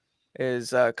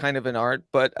is kind of an art,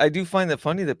 but I do find that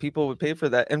funny that people would pay for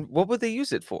that. And what would they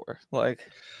use it for? Like,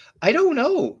 I don't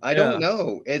know. I don't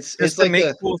know. It's just to like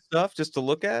make cool stuff, just to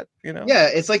look at, Yeah,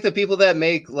 it's like the people that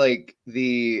make like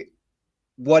the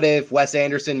what if Wes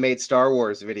Anderson made Star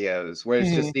Wars videos, where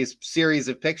it's just these series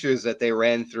of pictures that they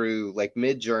ran through like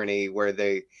Mid-Journey, where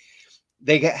they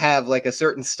have like a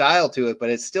certain style to it, but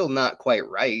it's still not quite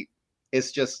right.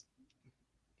 It's just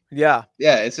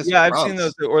it's just I've seen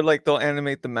those, or like they'll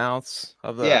animate the mouths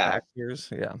of the actors.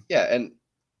 And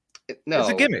it's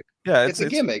a gimmick. It's a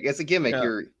gimmick. It's a gimmick.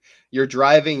 You're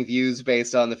driving views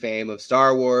based on the fame of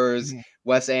Star Wars,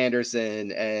 Wes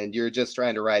Anderson, and you're just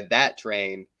trying to ride that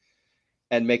train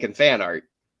and making fan art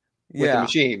with the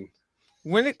machine.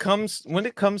 When it comes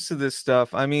to this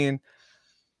stuff, I mean,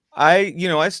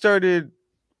 I started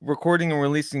recording and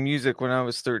releasing music when I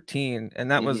was 13,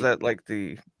 and that was at like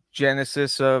the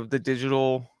genesis of the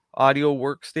digital audio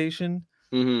workstation.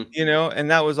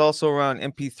 And that was also around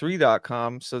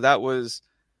mp3.com. So that was,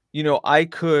 I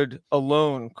could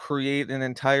alone create an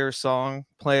entire song,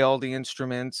 play all the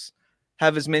instruments,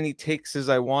 have as many takes as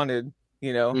I wanted,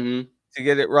 to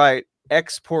get it right,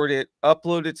 export it,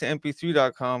 upload it to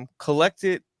mp3.com, collect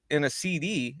it in a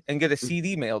CD, and get a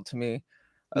CD mailed to me,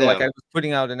 like I was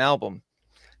putting out an album.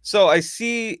 So I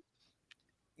see,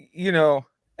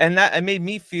 and that it made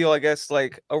me feel, I guess,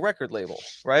 like a record label,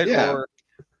 right?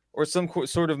 Or some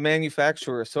sort of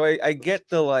manufacturer. So I get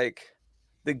the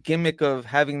gimmick of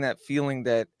having that feeling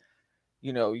that,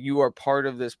 you are part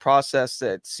of this process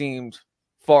that seemed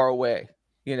far away,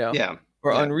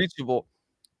 or unreachable.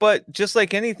 But just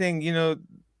like anything,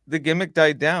 the gimmick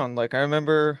died down. Like I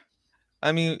remember,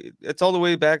 I mean, it's all the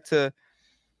way back to,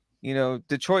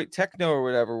 Detroit techno or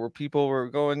whatever, where people were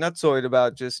going nutsoid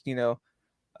about just,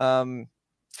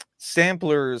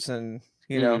 samplers and,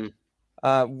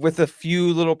 with a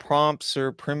few little prompts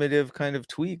or primitive kind of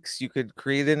tweaks, you could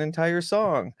create an entire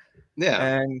song.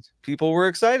 And people were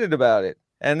excited about it.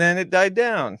 And then it died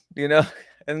down,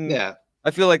 and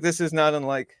I feel like this is not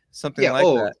unlike something like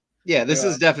that. Yeah, this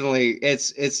is definitely,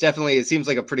 it's definitely, it seems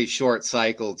like a pretty short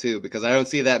cycle too, because I don't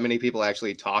see that many people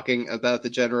actually talking about the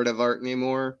generative art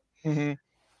anymore.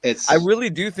 I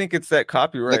really do think it's that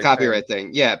copyright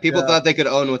thing. Yeah, people thought they could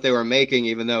own what they were making,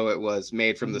 even though it was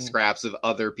made from the scraps of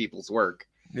other people's work.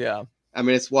 Yeah. I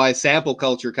mean, it's why sample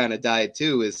culture kind of died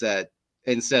too, is that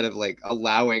instead of like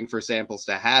allowing for samples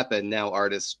to happen, now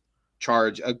artists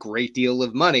charge a great deal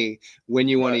of money when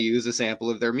you want to use a sample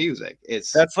of their music.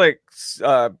 That's like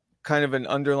kind of an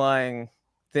underlying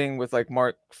thing with like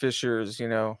Mark Fisher's,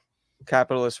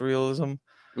 capitalist realism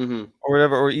mm-hmm. or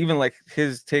whatever, or even like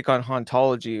his take on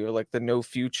hauntology or like the no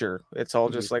future. It's all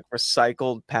just like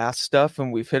recycled past stuff.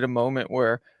 And we've hit a moment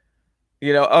where,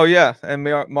 oh yeah. And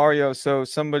Mario. So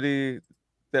somebody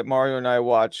that Mario and I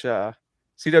watch,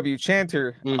 CW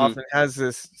Chanter often has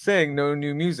this saying, no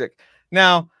new music.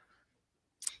 Now,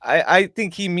 I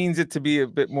think he means it to be a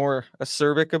bit more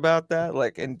acerbic about that,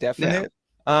 like indefinite.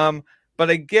 Yeah. But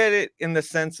I get it in the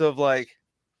sense of like,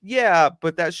 yeah,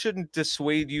 but that shouldn't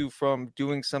dissuade you from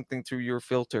doing something through your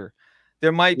filter.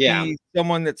 There might be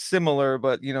someone that's similar,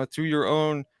 but through your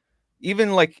own,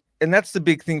 even like, and that's the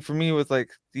big thing for me with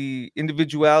like the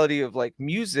individuality of like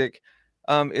music,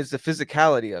 is the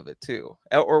physicality of it too,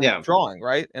 or drawing,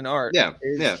 right? And art.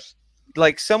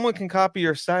 Like someone can copy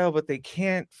your style, but they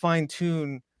can't fine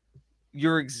tune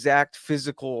your exact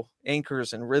physical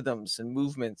anchors and rhythms and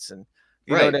movements, and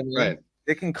you know what I mean? Right.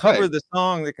 They can cover the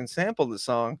song, they can sample the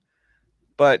song,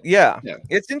 but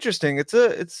it's interesting.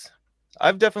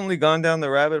 I've definitely gone down the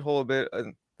rabbit hole a bit,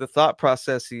 the thought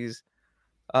processes,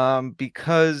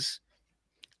 because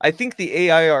I think the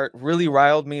AI art really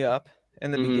riled me up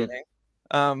in the beginning,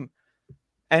 and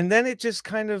then it just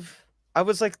kind of, I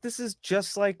was like, this is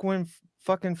just like when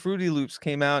fucking Fruity Loops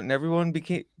came out and everyone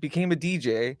became a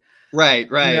DJ. Right.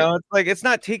 It's like, it's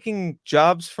not taking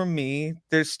jobs from me.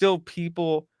 There's still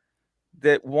people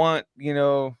that want,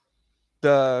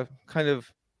 the kind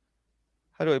of,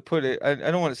 how do I put it? I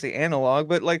don't want to say analog,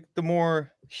 but like the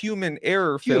more human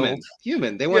error filled.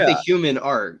 Human. They want the human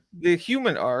art. The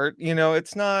human art,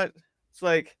 it's not, it's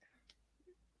like,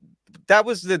 that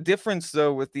was the difference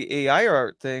though with the AI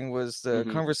art thing, was the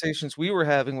conversations we were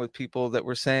having with people that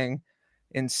were saying,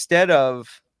 instead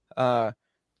of, I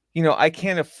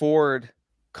can't afford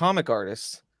comic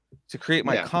artists to create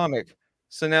my comic.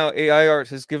 So now AI art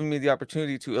has given me the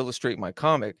opportunity to illustrate my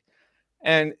comic.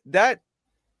 And that,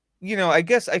 I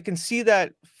guess I can see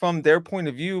that from their point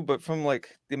of view, but from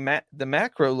like the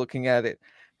macro looking at it,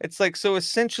 it's like, so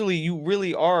essentially you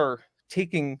really are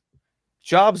taking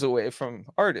jobs away from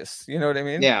artists. You know what I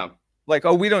mean? Yeah. Like,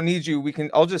 oh, we don't need you.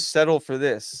 I'll just settle for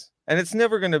this. And it's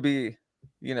never going to be,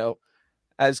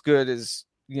 as good as,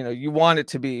 you want it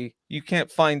to be. You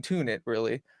can't fine tune it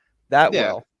really that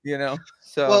well,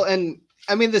 so. Well, and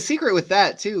I mean, the secret with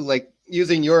that too, like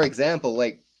using your example,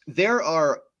 like there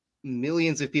are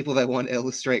millions of people that want to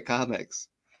illustrate comics.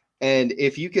 And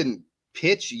if you can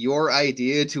pitch your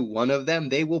idea to one of them,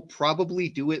 they will probably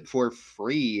do it for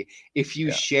free if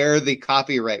you share the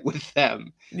copyright with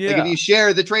them. Like if you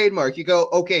share the trademark, you go,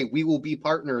 okay, we will be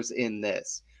partners in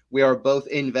this. We are both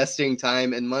investing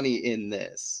time and money in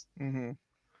this.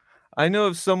 I know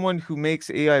of someone who makes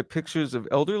AI pictures of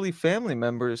elderly family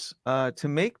members to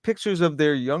make pictures of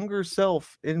their younger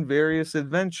self in various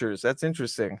adventures. That's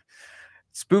interesting.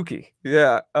 Spooky.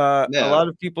 A lot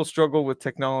of people struggle with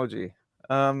technology.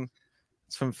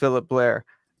 It's from Philip Blair.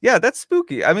 Yeah, that's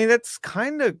spooky. I mean, that's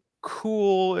kind of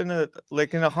cool in a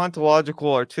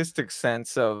hauntological artistic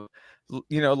sense of,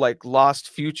 like lost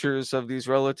futures of these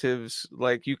relatives.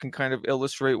 Like you can kind of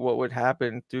illustrate what would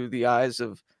happen through the eyes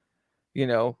of,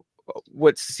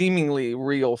 what's seemingly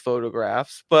real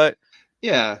photographs. But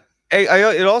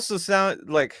it also sounds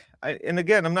like, and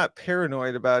again, I'm not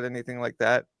paranoid about anything like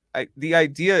that. The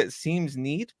idea, it seems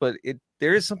neat, but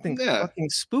there is something fucking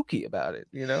spooky about it,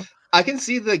 I can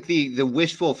see like the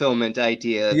wish fulfillment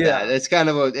idea of that. It's kind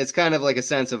of like a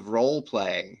sense of role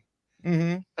play.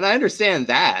 And I understand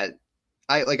that.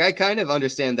 I kind of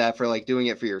understand that for like doing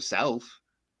it for yourself.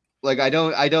 Like I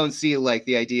don't see like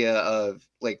the idea of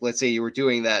like, let's say you were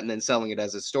doing that and then selling it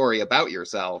as a story about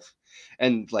yourself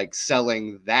and like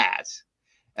selling that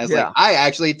as like, I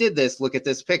actually did this. Look at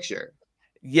this picture.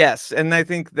 Yes. And I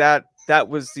think that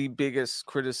was the biggest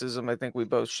criticism I think we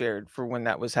both shared for when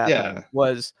that was happening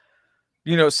was,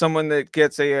 someone that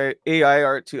gets AI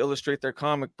art to illustrate their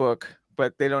comic book,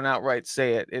 but they don't outright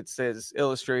say it. It says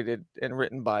illustrated and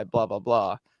written by blah, blah,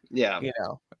 blah. Yeah.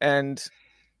 And,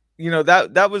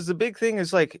 that was the big thing,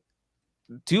 is like,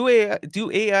 do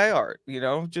AI art,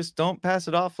 just don't pass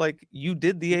it off like you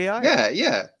did the AI.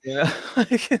 Yeah.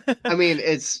 I mean,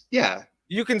 it's,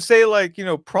 you can say like,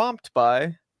 prompt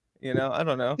by, I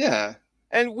don't know. Yeah.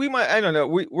 And we might, I don't know.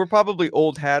 We're probably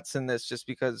old hats in this just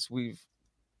because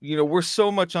we're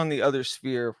so much on the other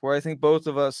sphere where I think both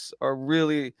of us are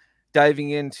really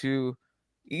diving into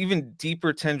even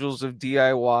deeper tendrils of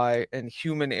DIY and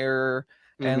human error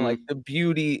and like Mhm. the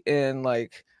beauty in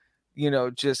like,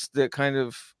 just the kind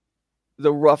of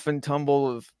the rough and tumble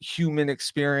of human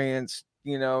experience,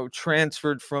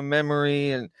 transferred from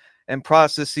memory and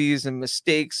processes and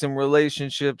mistakes and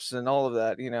relationships and all of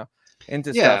that,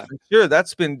 into stuff. Yeah. And sure,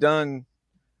 that's been done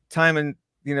time and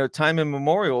time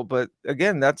immemorial, but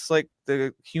again, that's like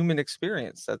the human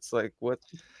experience. That's like what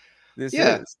this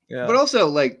Yeah. is. But Yeah. also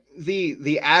like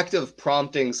the act of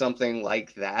prompting something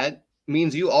like that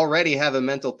means you already have a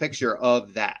mental picture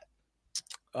of that.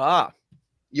 Ah,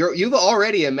 You've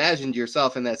already imagined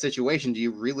yourself in that situation. Do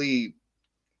you really,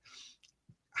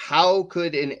 how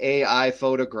could an AI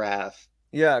photograph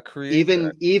yeah, create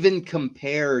that. even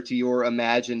compare to your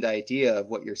imagined idea of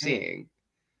what you're Mm. seeing?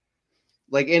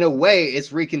 Like in a way, it's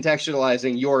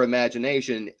recontextualizing your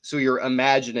imagination, so you're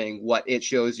imagining what it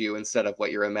shows you instead of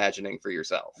what you're imagining for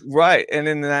yourself. Right. And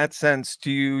in that sense,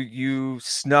 do you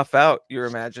snuff out your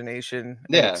imagination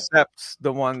and Yeah, accept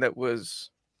the one that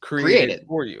was created created.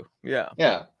 for you? Yeah.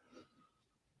 Yeah,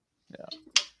 Yeah.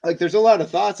 like there's a lot of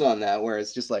thoughts on that where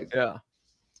it's just like Yeah.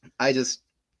 I just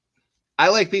I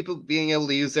like people being able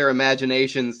to use their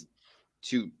imaginations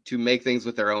to make things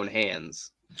with their own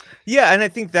hands. Yeah, and I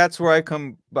think that's where I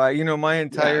come by. My Yeah,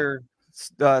 entire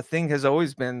thing has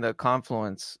always been the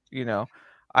confluence. I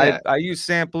yeah, I use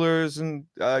samplers and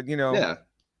yeah.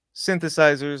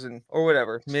 synthesizers and or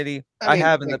whatever MIDI. I I mean,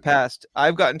 have in the like, past.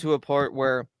 I've gotten to a part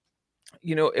where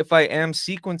if I am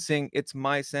sequencing, it's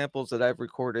my samples that I've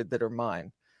recorded that are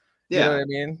mine. You know what yeah, I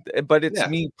mean? But it's yeah,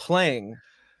 me playing.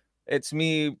 It's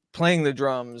me playing the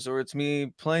drums, or it's me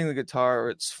playing the guitar, or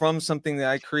it's from something that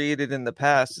I created in the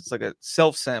past. It's like a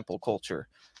self-sample culture.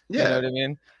 You know yeah, what I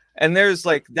mean? And there's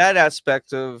like that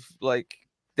aspect of like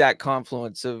that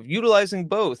confluence of utilizing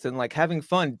both and like having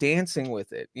fun dancing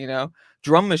with it,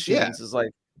 Drum yeah, machines is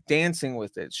like dancing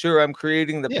with it. Sure, I'm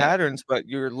creating the yeah. patterns, but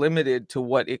you're limited to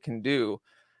what it can do,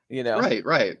 you know? Right,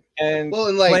 right. And Well,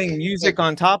 and playing like, music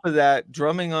on top of that,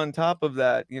 drumming on top of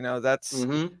that, that's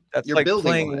you're like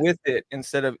building on playing it. with it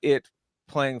instead of it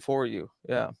playing for you.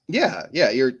 Yeah. Yeah, yeah.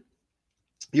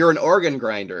 You're an organ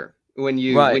grinder when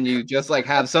you Right. when you just like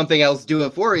have something else do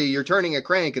it for you. You're turning a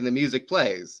crank and the music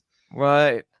plays.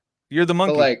 Right. You're the But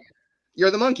monkey. like,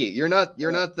 you're the monkey. You're Yeah. not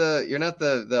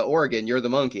the organ. You're the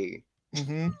monkey.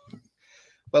 Mhm.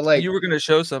 But You like, were gonna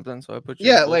show something, so I put you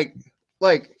in yeah, full.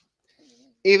 like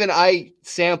even I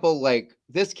sample like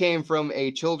this came from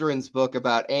a children's book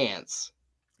about ants,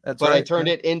 That's but I right. turned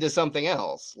Yeah. it into something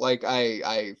else. Like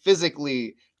I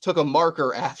physically took a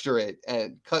marker after it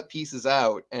and cut pieces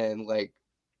out and like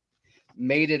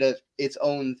made it its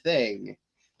own thing.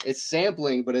 It's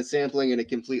sampling, but it's sampling in a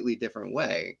completely different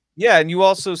way. Yeah, and you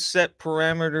also set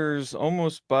parameters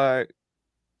almost by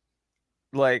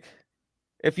like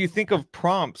if you think of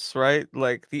prompts, right?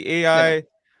 Like the Yeah. AI,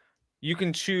 you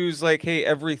can choose like, hey,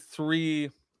 every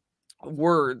 3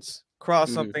 words cross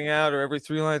Hmm. something out, or every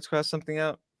 3 lines cross something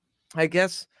out. I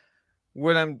guess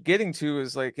what I'm getting to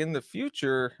is like in the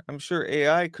future, I'm sure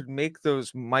AI could make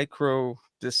those micro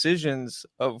decisions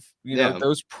of, Yeah.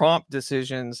 those prompt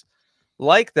decisions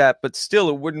like that, but still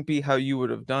it wouldn't be how you would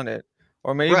have done it.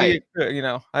 Or maybe Right. it could,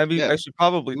 I Yeah. should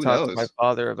probably Who talk to my knows?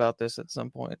 father about this at some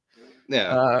point.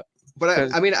 Yeah. Uh, But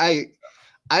because I mean,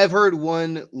 I've heard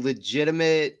one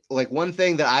legitimate, like one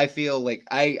thing that I feel like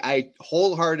I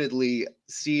wholeheartedly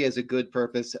see as a good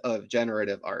purpose of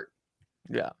generative art.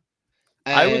 yeah,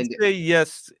 I would And say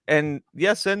yes and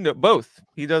no, both.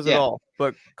 He does it yeah, all,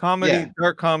 but yeah,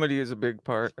 dark comedy is a big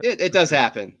part it for does sure.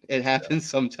 happen. It happens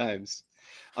sometimes.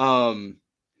 Um,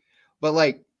 but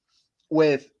like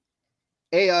with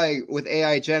with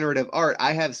AI generative art,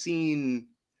 I have seen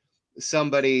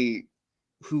somebody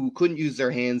who couldn't use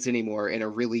their hands anymore in a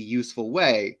really useful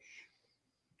way.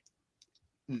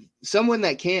 Someone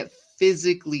that can't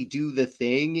physically do the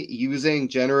thing using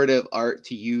generative art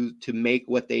to make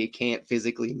what they can't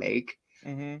physically make.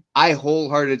 Hmm. I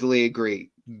wholeheartedly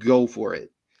agree. Go for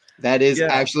it. That is Yeah,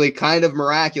 actually kind of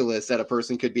miraculous that a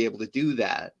person could be able to do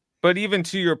that. but even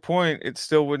to your point, it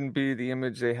still wouldn't be the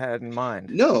image they had in mind.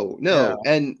 No, Yeah, no.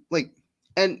 And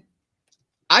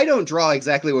I don't draw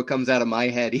exactly what comes out of my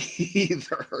head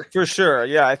either. for sure.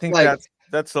 Yeah, I think Like,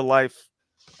 that's a life.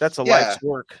 That's a yeah, life's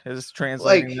work is like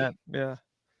translating that. Yeah.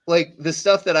 the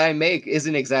stuff that I make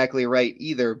isn't exactly right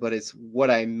either, but it's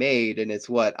what I made and it's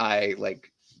what I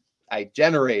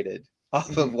generated off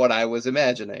Mhm. of what I was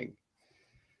imagining.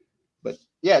 But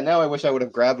yeah, now I wish I would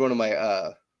have grabbed one of my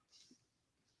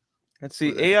Let's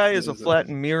see. AI is a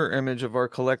flattened mirror image of our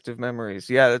collective memories.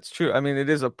 Yeah, that's true. I mean, it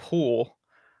is a pool,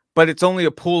 but it's only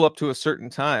a pool up to a certain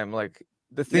time. Like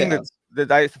the thing yeah,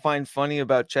 that I find funny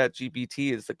about Chat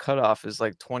GPT is the cutoff is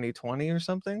like 2020 or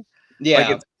something. Like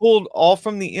Yeah. it's pulled all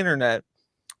from the internet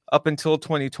up until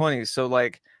 2020. So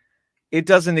like it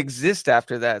doesn't exist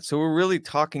after that. So we're really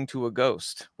talking to a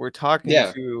ghost. We're talking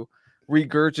Yeah. to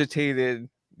regurgitated,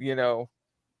 you know,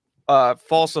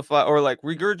 falsify or like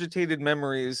regurgitated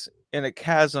memories in a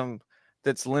chasm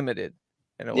that's limited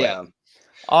in a way. Yeah.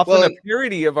 Often Well, a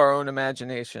parody of our own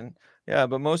imagination. Yeah,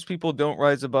 but most people don't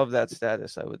rise above that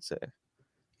status, I would say.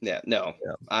 yeah, no,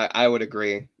 Yeah. I would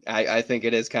agree. I think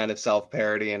it is kind of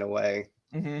self-parody in a way.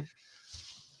 Mm-hmm.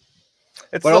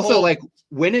 It's But the also, whole like,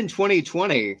 when in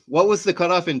 2020, what was the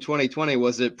cutoff in 2020?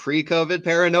 Was it pre-COVID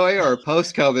paranoia or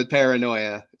post-COVID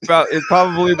paranoia? it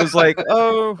probably was like,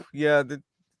 oh yeah,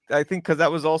 I think because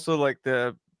that was also like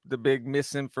the big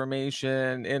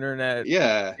misinformation internet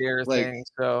Yeah, scare like thing.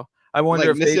 So I wonder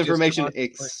if they just misinformation constantly...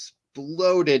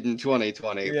 exploded in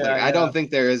 2020. Like, Yeah, I yeah. don't think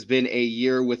there has been a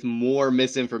year with more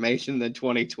misinformation than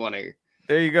 2020.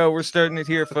 There you go. We're starting it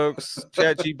here, folks.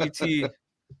 ChatGPT,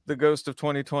 the ghost of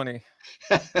 2020.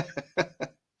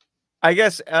 I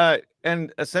guess,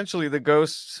 and essentially the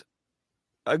ghost,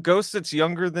 a ghost that's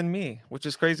younger than me, which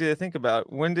is crazy to think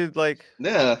about. When did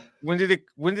Yeah. when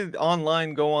did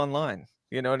online go online?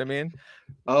 You know what I mean?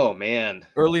 Oh man.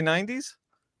 Early 90s?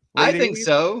 I Late think 80s?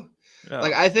 so.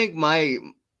 Like, Yeah. I think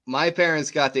my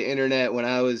parents got the internet when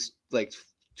I was like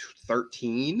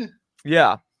 13,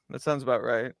 Yeah, that sounds about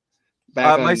right.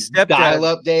 back My on stepdad,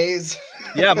 dial-up days.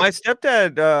 yeah, my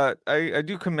stepdad, I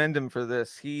do commend him for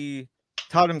this. He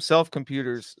taught himself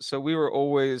computers, so we were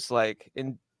always like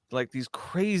in like these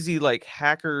crazy like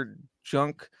hacker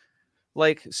junk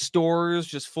like stores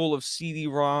just full of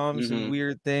CD-ROMs and Hmm.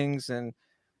 weird things. And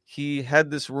he had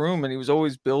this room and he was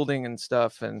always building and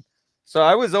stuff. And so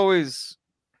I was always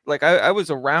like, I was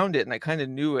around it and I kind of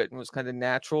knew it and was kind of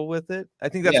natural with it. I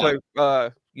think that's Yeah.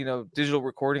 why, you know, digital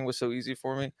recording was so easy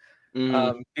for me.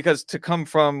 Hmm. Because to come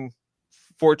from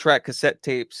 4-track cassette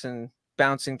tapes and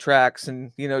bouncing tracks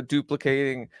and, you know,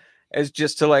 duplicating as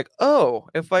just to like, oh,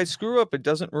 if I screw up, it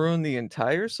doesn't ruin the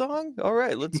entire song. All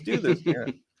right, let's do this. Yeah.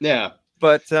 Yeah.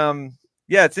 But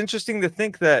yeah, it's interesting to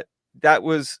think that that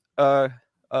was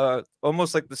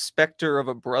almost like the specter of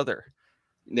a brother.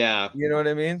 Yeah. You know what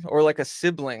I mean? Or like a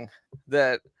sibling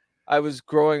that I was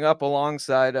growing up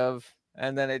alongside of,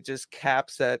 and then it just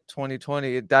caps at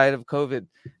 2020. It died of COVID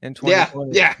in Yeah.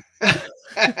 2020. Yeah.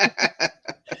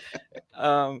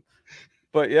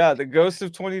 But yeah, the ghost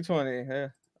of 2020. Yeah.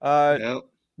 No,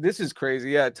 This is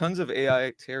crazy. Yeah, tons of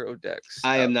AI tarot decks.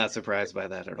 I am not surprised by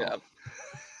that at Yeah.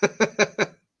 all.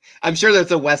 I'm sure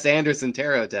that's a Wes Anderson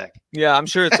tarot deck. Yeah, I'm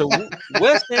sure it's a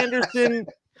Wes Anderson,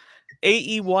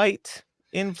 A.E. White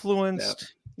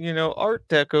influenced, you know, Art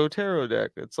Deco tarot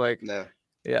deck. It's like, No.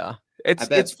 yeah, I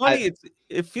bet it's funny.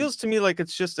 It feels to me like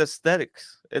it's just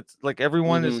aesthetics. It's like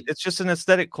everyone is. Mhm. It's just an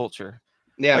aesthetic culture.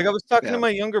 Yeah. Like I was talking Yeah. to my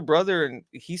younger brother, and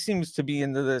he seems to be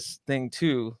into this thing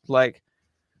too. Like,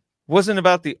 wasn't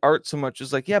about the art so much. It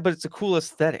was like, yeah, but it's a cool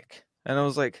aesthetic. And I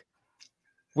was like,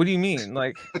 what do you mean?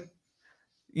 Like,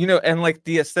 you know, and like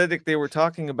the aesthetic they were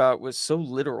talking about was so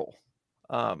literal.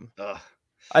 Ugh.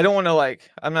 I don't want to like,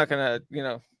 I'm not gonna, you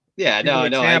know, Yeah. give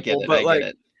an No. I get example, it. but I get like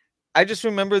it. I just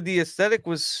remember the aesthetic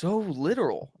was so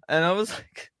literal. And I was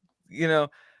like, you know,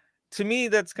 to me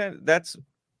that's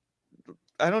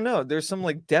I don't know, there's some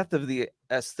like death of the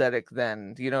aesthetic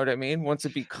then, you know what I mean? Once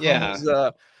it becomes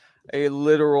a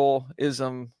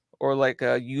literalism or like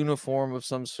a uniform of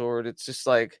some sort, it's just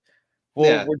like, well,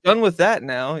 Yeah. we're done with that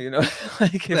now, you know.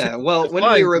 Like if Yeah. it Well,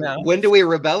 defines now. when do we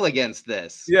rebel against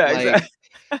this? Yeah, Like,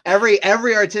 exactly.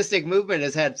 every artistic movement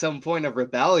has had some point of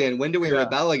rebellion. When do we Yeah.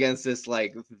 rebel against this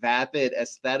like vapid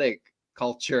aesthetic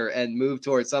culture and move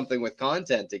towards something with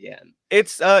content again?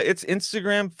 It's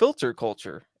Instagram filter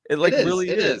culture. It like really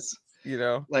It is, is. you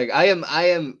know. Like, I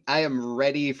am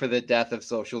ready for the death of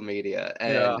social media,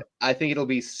 Yeah. and I think it'll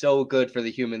be so good for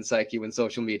the human psyche when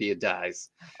social media dies.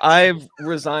 I've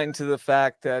resigned to the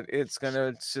fact that it's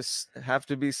gonna just have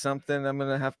to be something I'm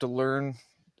gonna have to learn,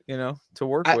 you know, to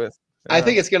work with. I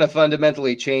think it's going to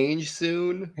fundamentally change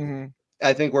soon. Mhm.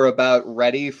 I think we're about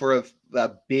ready for a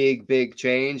big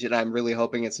change, and I'm really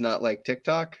hoping it's not like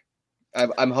TikTok.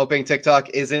 I'm hoping TikTok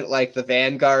isn't like the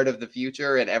vanguard of the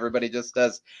future, and everybody just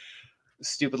does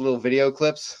stupid little video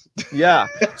clips. Yeah.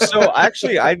 So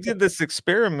actually, I did this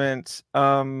experiment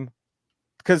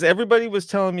because everybody was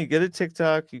telling me get a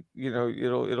TikTok. You know,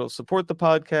 it'll support the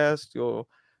podcast. You'll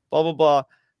blah blah blah,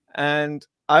 and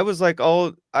I was like,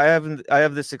 oh, I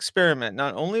have this experiment.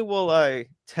 Not only will I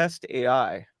test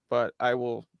AI, but I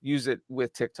will use it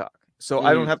with TikTok. So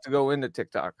I don't have to go into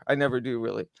TikTok. I never do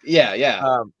really. Yeah.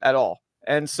 At all.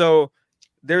 And so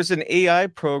there's an AI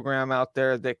program out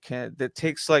there that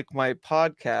takes like my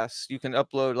podcasts. You can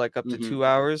upload like up to 2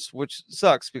 hours, which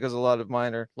sucks because a lot of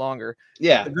mine are longer.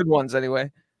 Yeah. The good ones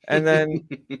anyway. And then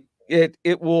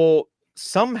it will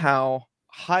somehow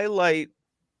highlight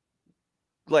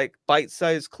like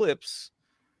bite-sized clips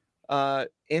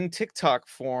in TikTok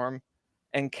form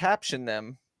and caption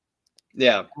them.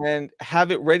 Yeah. And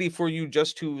have it ready for you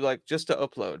just to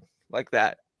upload like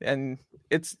that. And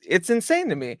it's insane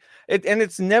to me.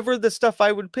 It's never the stuff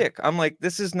I would pick. I'm like,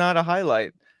 this is not a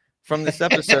highlight from this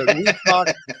episode.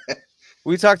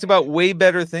 We talked about way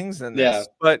better things than this, Yeah.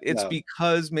 but it's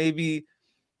because maybe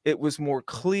it was more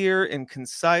clear and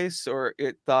concise, or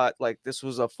it thought like this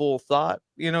was a full thought,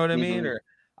 you know what I mean? Or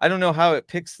I don't know how it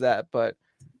picks that, but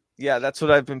yeah, that's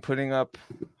what I've been putting up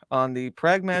on the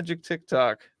PragMagick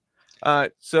TikTok.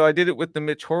 So I did it with the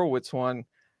Mitch Horowitz one,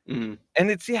 and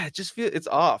it's it just it's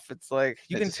off. It's like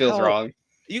feels wrong.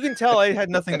 You can tell I had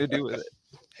nothing to do with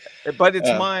it, but it's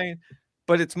mine.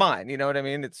 But it's mine. You know what I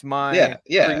mean? It's my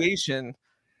creation,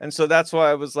 and so that's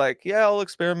why I was like, yeah, I'll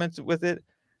experiment with it.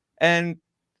 And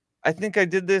I think I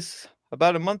did this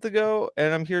about a month ago,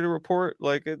 and I'm here to report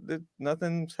like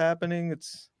nothing's happening.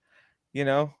 It's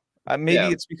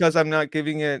maybe it's because I'm not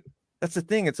giving it. That's the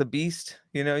thing. It's a beast.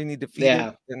 You need to feed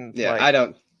it. And I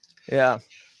don't. Yeah.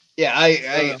 Yeah.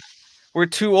 I we're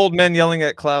two old men yelling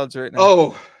at clouds right now.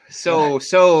 Oh,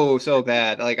 so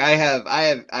bad. Like I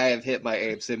have hit my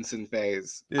Abe Simpson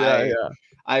phase. Yeah.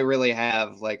 I really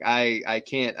have. Like I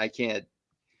can't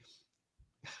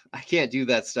do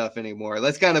that stuff anymore.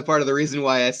 That's kind of part of the reason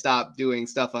why I stopped doing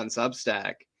stuff on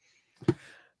Substack.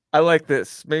 I like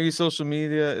this. Maybe social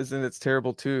media is in its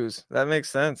terrible twos. That makes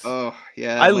sense. Oh,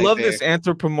 yeah. I love this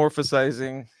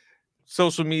anthropomorphizing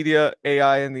social media,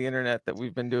 AI, and the internet that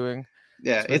we've been doing.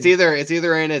 Yeah, it's either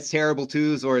in its terrible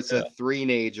twos or it's a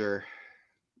three-nager.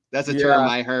 That's a term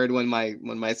I heard when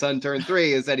my son turned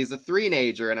 3, is that he's a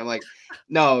three-nager, and I'm like,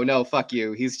 no, fuck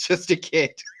you. He's just a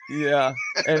kid. Yeah,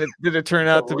 and did it turn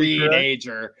out to be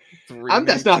three-nager? I'm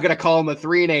just not gonna call him a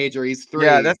three-nager. He's 3.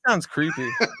 Yeah, that sounds creepy.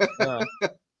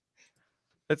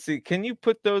 Let's see. Can you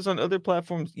put those on other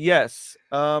platforms? Yes.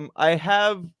 I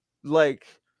have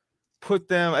put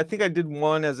them. I think I did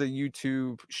one as a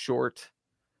YouTube short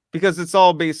because it's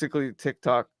all basically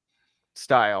TikTok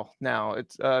style now.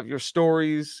 It's your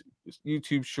stories,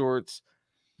 YouTube shorts.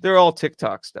 They're all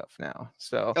TikTok stuff now.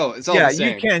 So it's all the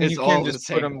same. You can just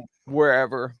put them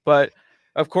wherever. But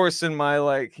of course, in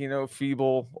my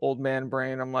feeble old man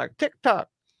brain, I'm like TikTok.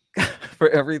 For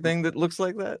everything that looks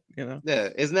like that, Yeah,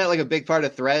 isn't that like a big part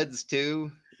of Threads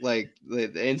too? Like the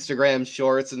Instagram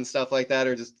shorts and stuff like that,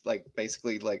 or just like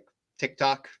basically like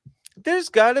TikTok? There's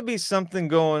got to be something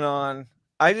going on.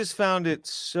 I just found it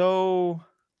so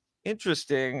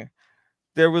interesting.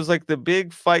 There was like the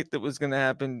big fight that was going to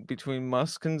happen between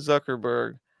Musk and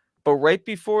Zuckerberg, but right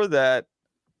before that,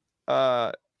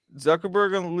 Zuckerberg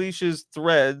unleashes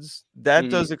Threads. That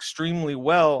does extremely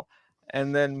well,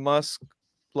 and then Musk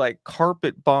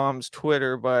carpet bombs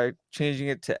Twitter by changing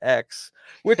it to X,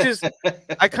 which is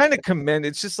I kind of commend.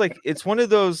 It's just it's one of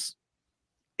those,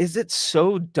 is it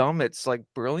so dumb it's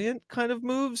brilliant kind of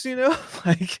moves, I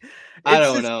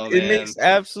don't know, man. It makes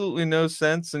absolutely no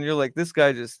sense, and you're like, this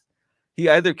guy he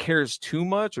either cares too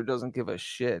much or doesn't give a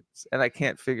shit, and I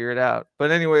can't figure it out.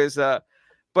 But anyways,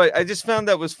 but I just found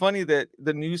that was funny that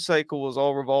the news cycle was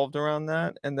all revolved around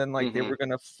that, and then they were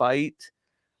gonna fight.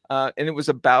 And it was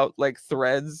about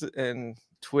Threads and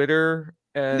Twitter,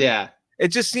 and it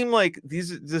just seemed like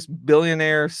this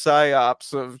billionaire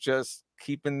psyops of just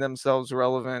keeping themselves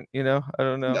relevant. I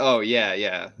don't know. Oh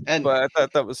yeah, but I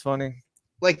thought that was funny.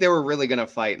 They were really gonna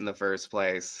fight in the first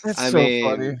place. That's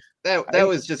funny. That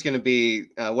was just gonna be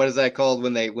what is that called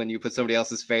when you put somebody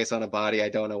else's face on a body? I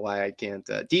don't know why I can't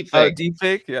deep fake. Deep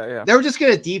fake, yeah. They were just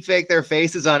gonna deep fake their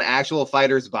faces on actual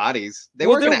fighters' bodies. They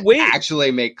weren't gonna actually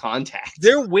make contact.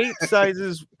 Their weight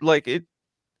sizes, it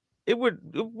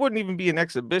wouldn't even be an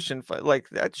exhibition fight.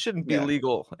 That shouldn't be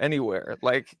legal anywhere.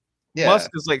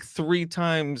 Musk is 3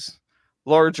 times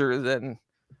larger than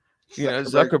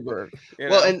Zuckerberg.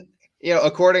 Well, and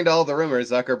according to all the rumors,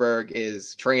 Zuckerberg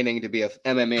is training to be a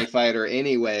MMA fighter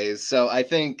anyways. So I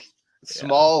think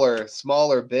small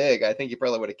or big, I think he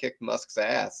probably would have kicked Musk's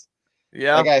ass.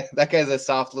 Yeah. That guy's a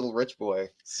soft little rich boy.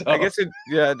 So I guess it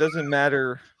doesn't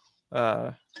matter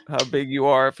how big you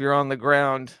are if you're on the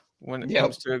ground when it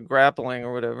comes to grappling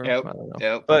or whatever. I don't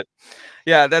know. But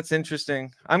yeah, that's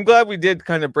interesting. I'm glad we did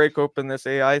kind of break open this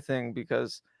AI thing,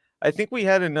 because I think we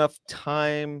had enough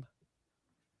time.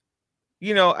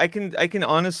 I can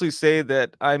honestly say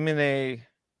that I'm in a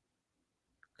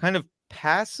kind of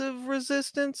passive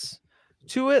resistance,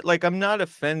 to it. Like I'm not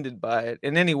offended by it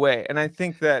in any way. And I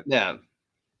think that Yeah.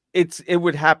 it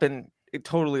would happen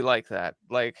totally like that.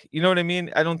 Like, you know what I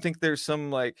mean? I don't think there's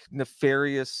some like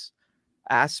nefarious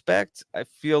aspect. I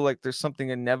feel like there's something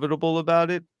inevitable about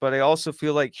it, but I also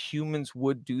feel like humans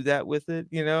would do that with it,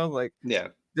 you know? Like Yeah.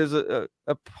 there's a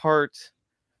part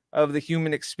of the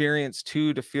human experience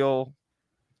too to feel,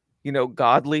 you know,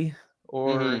 godly,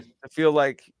 or Hmm. I feel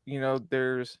like, you know,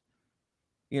 there's,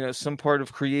 you know, some part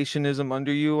of creationism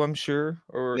under you, I'm sure,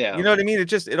 or you Yeah. know what I mean?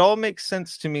 It all makes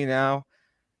sense to me now.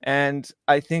 And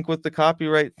I think with the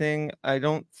copyright thing, I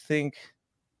don't think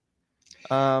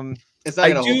um It's not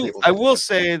gonna hold people I back. will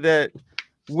say that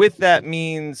with that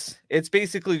means it's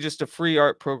basically just a free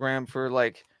art program for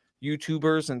like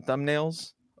YouTubers and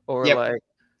thumbnails, or Yep. like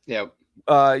Yep.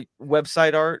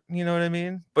 website art, you know what I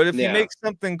mean? But if you Yeah. make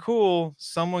something cool,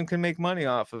 someone can make money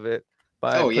off of it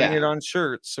by Oh putting it yeah. on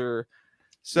shirts, or Yeah.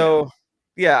 so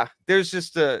yeah, there's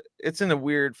just it's in a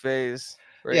weird phase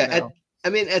right Yeah. now. I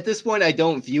mean, at this point, I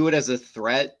don't view it as a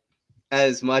threat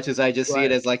as much as I just see it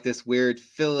Right. as like this weird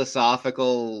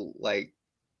philosophical like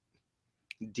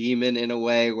demon in a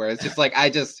way, where it's just like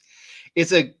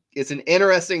it's an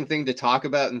interesting thing to talk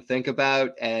about and think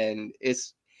about, and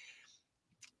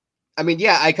I mean,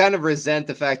 yeah, I kind of resent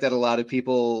the fact that a lot of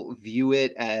people view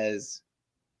it as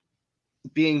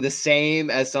being the same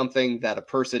as something that a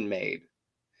person made.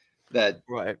 That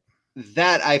Right.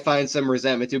 that I find some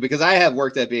resentment to, because I have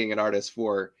worked at being an artist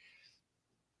for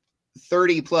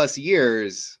 30 plus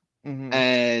years, Hmm.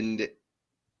 and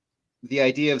the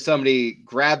idea of somebody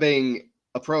grabbing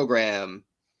a program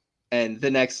and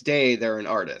the next day they're an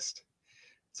artist.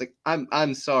 It's like,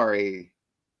 I'm sorry,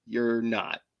 you're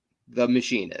not. The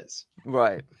machine is.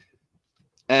 Right.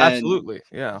 And Absolutely.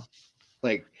 Yeah.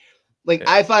 like Yeah.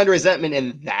 I find resentment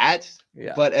in that,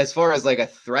 Yeah. but as far as like a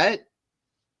threat,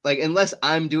 like unless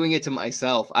I'm doing it to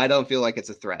myself, I don't feel like it's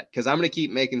a threat, because I'm going to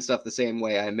keep making stuff the same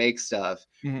way I make stuff,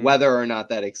 Mhm. whether or not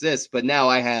that exists. But now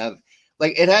I have,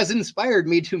 like, it has inspired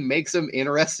me to make some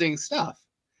interesting stuff.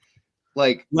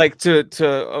 Like, Like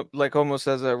to like almost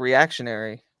as a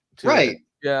reactionary to it. right.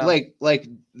 Yeah. Like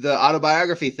the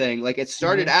autobiography thing, like it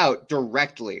started Mhm. out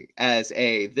directly as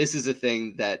this is a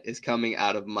thing that is coming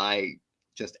out of my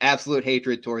just absolute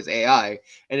hatred towards AI,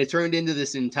 and it turned into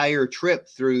this entire trip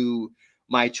through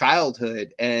my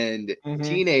childhood and Mhm.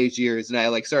 teenage years, and I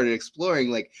like started exploring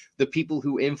like the people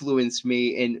who influenced me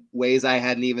in ways I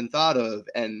hadn't even thought of,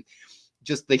 and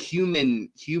just the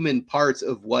human parts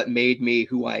of what made me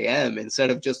who I am, instead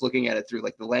of just looking at it through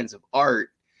like the lens of art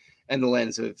and the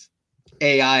lens of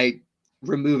AI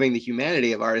removing the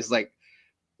humanity of art. Is like,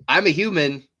 I'm a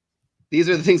human. These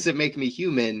are the things that make me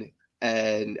human,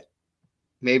 and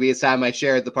maybe it's time I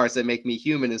shared the parts that make me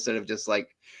human instead of just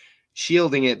like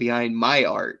shielding it behind my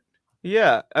art.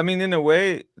 Yeah, I mean, in a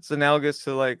way, it's analogous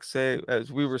to like, say,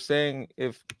 as we were saying,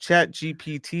 if Chat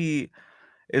GPT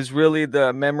is really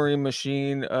the memory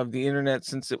machine of the internet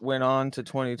since it went on to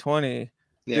 2020,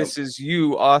 You know, this is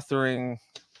you authoring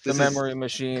the this is memory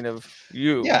machine of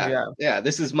you. yeah, Yeah. yeah.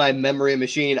 This is my memory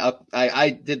machine. I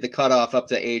did the cutoff up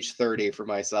to age 30 for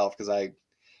myself, because I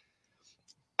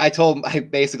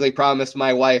basically promised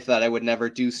my wife that I would never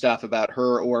do stuff about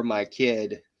her or my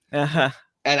kid, and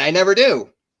I never do.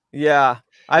 Yeah.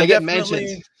 They I've get mentioned.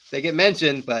 definitely, They get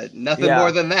mentioned, but nothing yeah,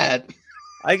 more than that.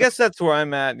 I guess that's where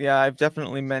I'm at. Yeah, I've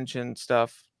definitely mentioned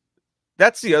stuff.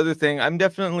 That's the other thing. I'm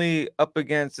definitely up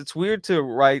against. It's weird to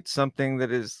write something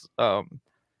that is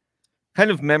kind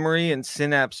of memory and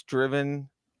synapse driven,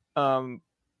 um,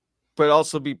 but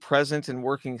also be present and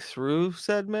working through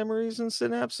said memories and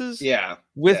synapses Yeah,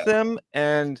 with yeah, them,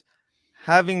 and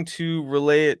having to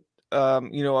relay it,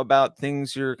 you know, about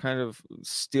things you're kind of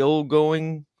still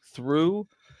going through.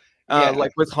 yeah,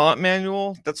 Like with Haunt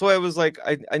Manual, that's why I was like,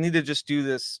 I need to just do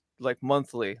this like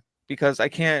monthly, because I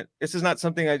can't, this is not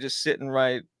something I just sit and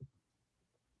write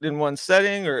in one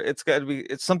setting, or it's got to be,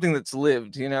 it's something that's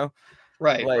lived, you know,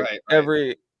 right, like right, right.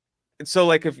 every, so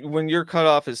like if when your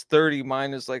cutoff is 30,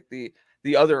 mine is like the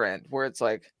other end where it's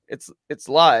like it's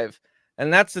live.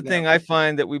 And that's the Yeah, thing I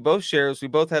find that we both share, is we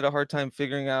both had a hard time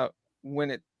figuring out when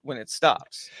it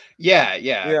stops. yeah,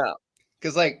 yeah. Yeah.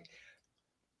 Because like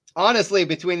honestly,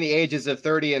 between the ages of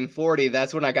 30 and 40,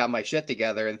 that's when I got my shit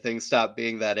together and things stopped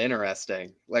being that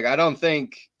interesting. Like I don't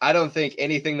think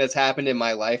anything that's happened in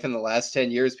my life in the last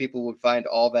 10 years people would find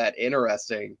all that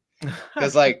interesting.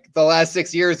 Because like the last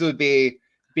 6 years would be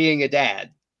being a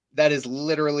dad. That is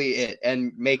literally it,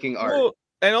 and making art. Well,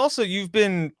 and also you've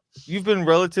been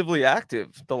relatively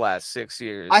active the last 6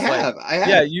 years. Like, I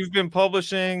yeah, have. you've been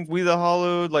publishing We the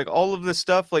Hollowed, like all of this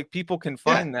stuff. Like people can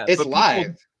Yeah, find that, it's but people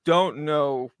live. don't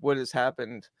know what has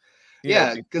happened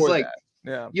Yeah, because before like that.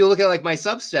 Yeah. you look at like my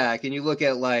Substack and you look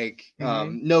at like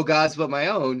No Gods But My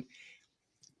Own,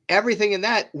 everything in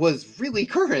that was really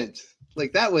current.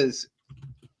 Like that was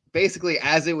basically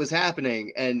as it was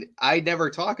happening, and I never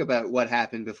talk about what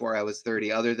happened before I was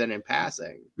 30 other than in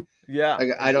passing. Yeah.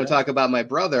 Like, I don't talk about my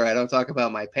brother, I don't talk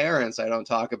about my parents, I don't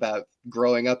talk about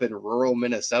growing up in rural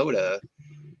Minnesota.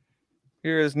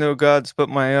 Here is No Gods But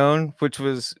My Own, which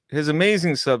was his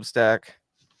amazing Substack,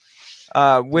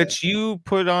 which you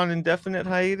put on indefinite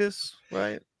hiatus,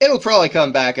 right? It'll probably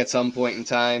come back at some point in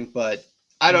time, but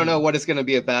I don't know what it's going to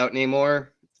be about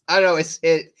anymore. I don't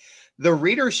know. The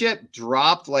readership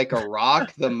dropped like a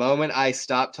rock the moment I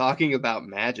stopped talking about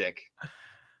magic.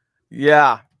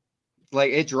 Yeah.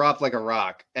 Like it dropped like a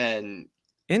rock, and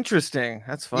interesting.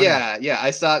 That's funny. Yeah. I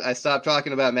stopped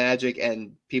talking about magic,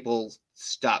 and people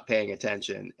stopped paying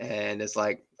attention, and it's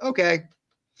like, okay.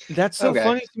 That's so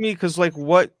funny to me because like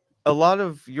what a lot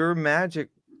of your magic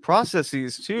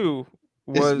processes too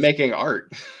was making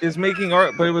art,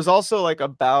 but it was also like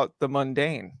about the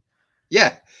mundane.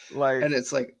 Yeah, like, and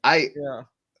it's like yeah.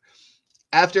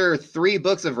 After 3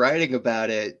 books of writing about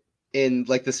it in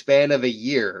like the span of a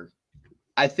year,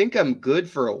 I think I'm good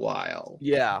for a while.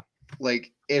 Yeah.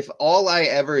 Like if all I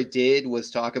ever did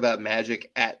was talk about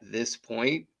magic at this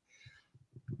point,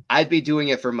 I'd be doing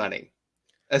it for money.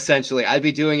 Essentially, I'd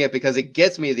be doing it because it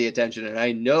gets me the attention, and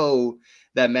I know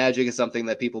that magic is something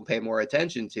that people pay more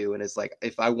attention to. And it's like,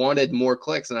 if I wanted more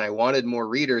clicks and I wanted more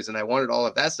readers and I wanted all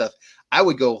of that stuff, I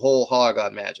would go whole hog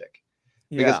on magic.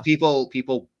 Because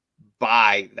people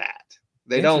buy that.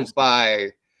 They don't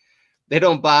buy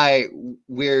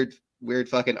weird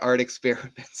fucking art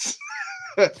experiments.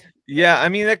 Yeah, I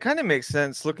mean that kind of makes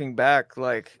sense looking back.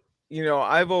 Like,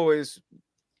 I've always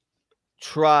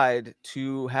tried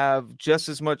to have just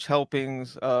as much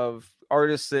helpings of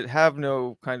artists that have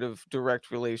no kind of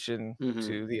direct relation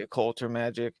to the occult or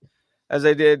magic as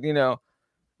I did,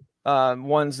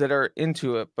 ones that are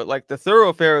into it. But like the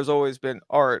thoroughfare has always been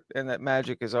art, and that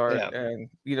magic is art. Yeah. And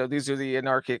these are the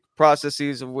anarchic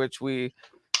processes of which we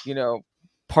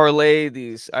parlay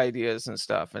these ideas and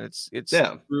stuff, and it's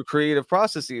through creative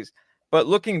processes. But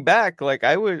looking back, like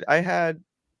I had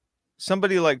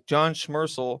somebody like John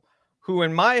Schmersel, who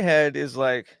in my head is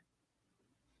like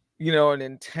an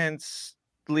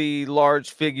intensely large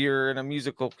figure in a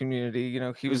musical community.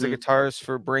 He was the guitarist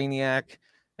for Brainiac,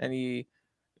 and he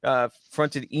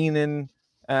fronted Enon,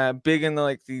 big in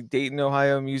the Dayton,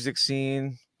 Ohio music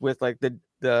scene with like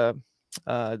the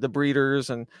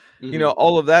Breeders and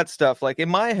all of that stuff, like in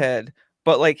my head.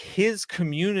 But like his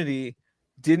community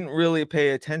didn't really pay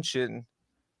attention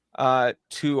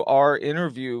to our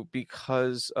interview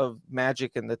because of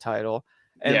magic in the title,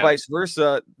 and vice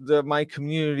versa. My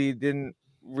community didn't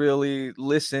really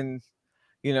listen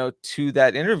to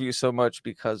that interview so much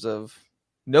because of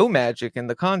no magic in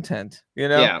the content,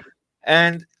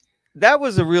 and that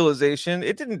was a realization.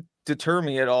 It didn't deter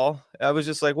me at all. I was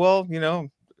just like, well,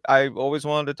 I always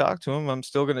wanted to talk to him. I'm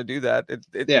still going to do that.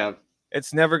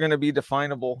 It's never going to be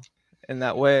definable in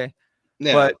that way.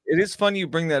 Yeah. But it is funny you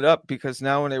bring that up, because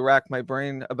now when I rack my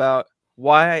brain about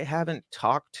why I haven't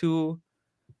talked to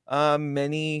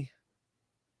many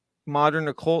modern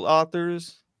occult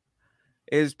authors,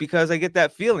 is because I get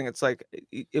that feeling. It's like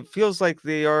it feels like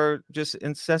they are just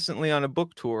incessantly on a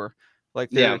book tour.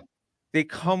 Like they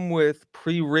come with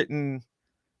pre-written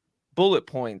bullet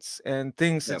points and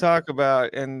things to talk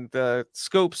about, and the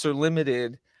scopes are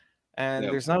limited, and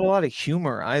there's not a lot of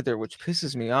humor either, which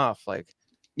pisses me off. Like,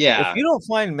 if you don't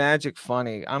find magic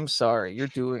funny, I'm sorry, you're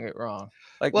doing it wrong.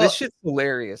 Like, this shit's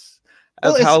hilarious.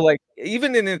 Of how, like,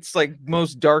 even in its like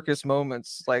most darkest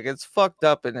moments, like it's fucked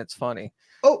up and it's funny.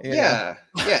 Yeah,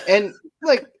 and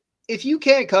like if you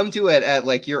can't come to it at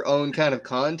like your own kind of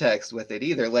context with it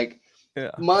either, like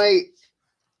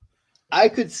I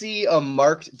could see a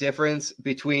marked difference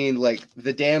between like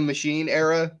the Damn Machine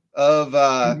era of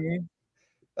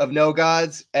No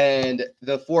Gods and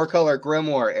the 4-color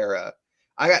Grimoire era.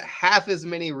 I got half as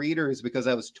many readers because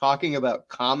I was talking about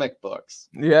comic books.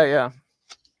 Yeah.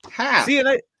 Half. See,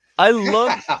 and I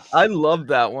love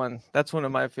that one. That's one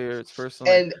of my favorites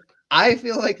personally. And I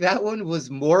feel like that one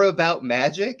was more about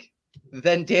magic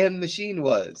than Damn Machine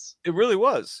was. It really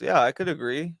was. Yeah, I could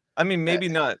agree. I mean, maybe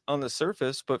not on the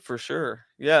surface, but for sure.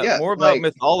 Yeah, more about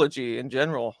mythology in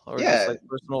general, or just like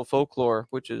personal folklore,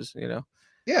 which is,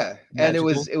 Yeah, and it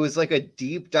was like a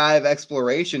deep dive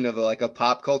exploration of like a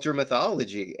pop culture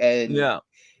mythology, and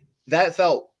that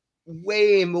felt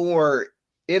way more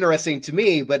interesting to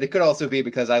me. But it could also be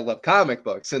because I love comic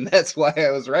books, and that's why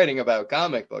I was writing about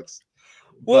comic books.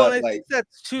 Well, and But I like, think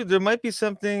that's too. There might be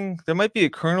something. There might be a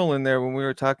kernel in there when we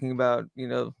were talking about,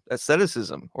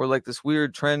 aestheticism, or like this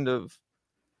weird trend of,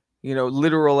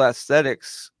 literal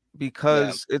aesthetics, yeah,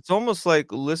 because it's almost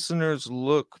like listeners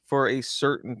look for a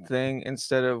certain thing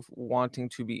instead of wanting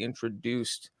to be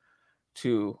introduced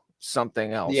to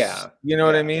something else. yeah, You know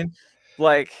what I yeah, mean?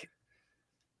 Like,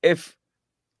 if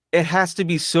it has to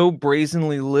be so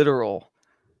brazenly literal.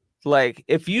 Like,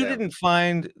 if you yeah, didn't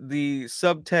find the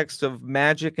subtext of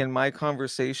magic in my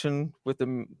conversation with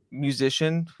a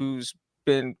musician who's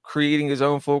been creating his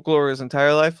own folklore his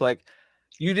entire life, like,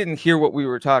 you didn't hear what we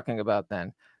were talking about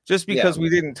then. Just yeah, because we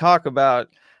didn't talk about,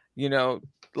 you know,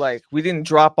 like, we didn't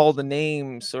drop all the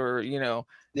names, or, had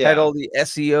yeah, all the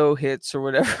SEO hits or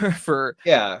whatever for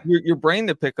yeah, your brain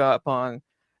to pick up on.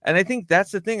 And I think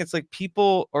that's the thing. It's like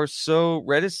people are so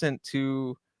reticent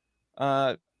to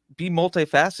uh be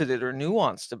multifaceted or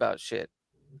nuanced about shit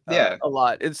yeah, a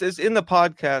lot. It's in the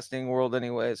podcasting world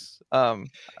anyways. I'm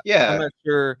yeah. not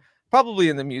sure, probably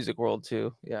in the music world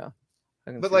too. Yeah,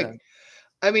 I can But see that. like,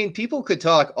 I mean, people could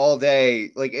talk all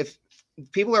day. Like, if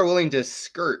people are willing to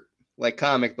skirt like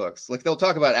comic books, like they'll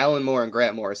talk about Alan Moore and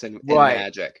Grant Morrison and Right,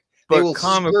 magic. They but will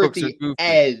comic skirt books are the goofy.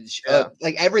 edge Yeah. of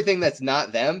like everything that's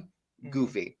not them. Mhm.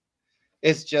 Goofy.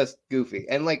 It's just goofy.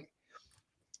 And like,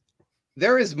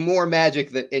 there is more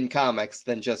magic that in comics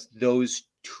than just those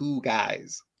two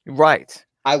guys. Right.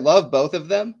 I love both of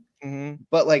them, Hmm.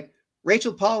 but like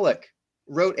Rachel Pollack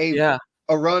wrote Yeah.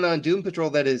 a run on Doom Patrol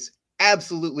that is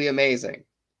absolutely amazing.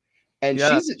 And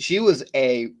Yeah. she was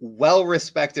a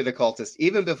well-respected occultist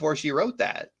even before she wrote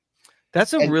that.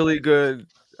 That's a And really good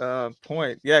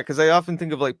point. Yeah, because I often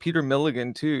think of like Peter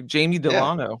Milligan too, Jamie yeah,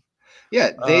 Delano.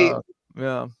 yeah, Uh,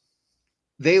 yeah.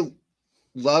 they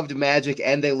loved magic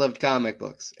and they loved comic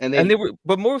books. And And they they were,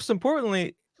 but most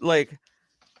importantly, like,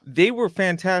 they were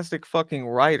fantastic fucking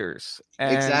writers.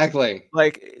 And exactly,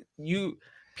 like,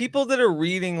 people that are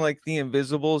reading like the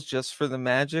Invisibles just for the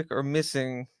magic are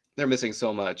missing they're missing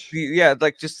so much.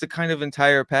 like just the kind of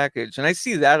entire package. And I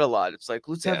see that a lot. It's like,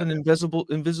 let's have Yeah, an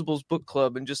Invisibles book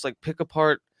club and just like pick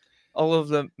apart all of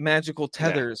the magical yeah,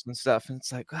 tethers and stuff. And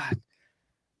it's like, God,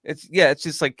 it's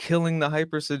just like killing the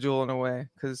hyper sigil in a way,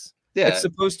 because it's yeah.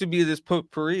 supposed to be this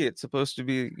potpourri. It's supposed to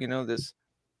be, this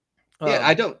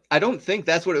Yeah, um I don't think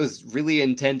that's what it was really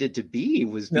intended to be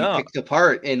no. picked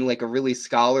apart in like a really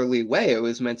scholarly way. It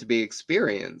was meant to be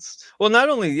experienced. Well, not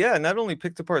only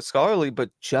picked apart scholarly, but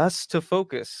just to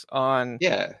focus on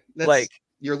Yeah, that's like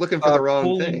you're looking for the wrong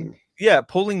pulling, thing.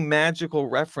 pulling magical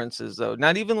references, though.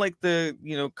 Not even like the,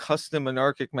 custom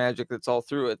anarchic magic that's all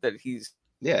through it that he's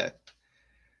Yeah.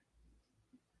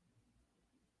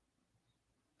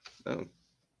 Oh.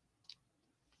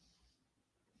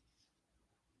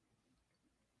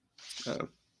 Oh.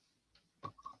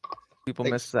 people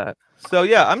Like, miss that. So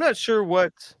yeah, I'm not sure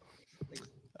what.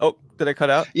 Oh, did I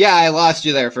cut out? yeah, I lost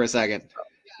you there for a second.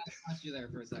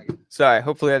 Sorry,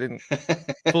 hopefully I didn't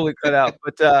fully cut out.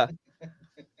 But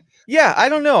yeah, I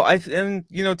don't know. And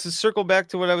to circle back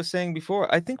to what I was saying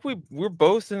before, I think we're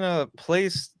both in a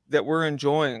place that we're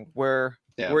enjoying, where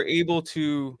Yeah. we're able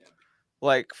to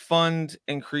like fund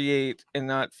and create and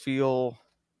not feel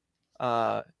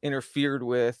interfered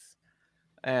with,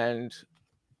 and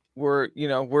we're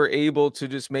able to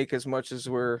just make as much as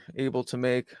we're able to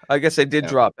make. I guess I did Yeah.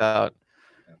 drop out.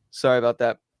 Sorry about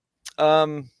that.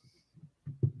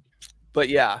 But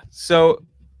yeah, so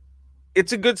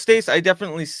it's a good space. I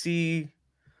definitely see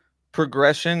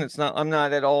progression. I'm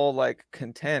not at all like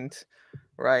content,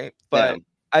 right? Yeah. But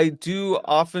I do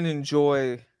often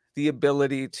enjoy the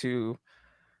ability to,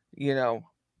 you know,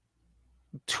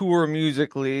 tour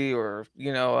musically, or,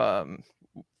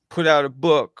 put out a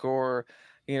book, or,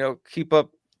 keep up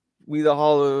We the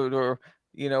Hollowed, or,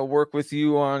 work with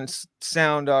you on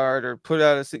sound art, or put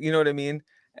out you know what I mean?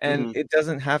 And Mhm. it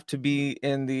doesn't have to be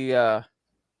in the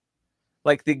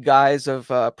like the guise of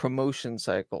promotion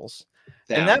cycles.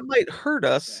 And Yeah. that might hurt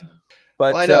us,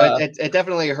 Well, I but know it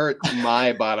definitely hurt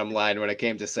my bottom line when it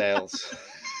came to sales.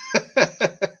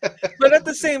 but at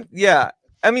the same, yeah,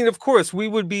 I mean, of course we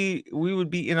would be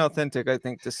inauthentic, I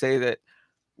think, to say that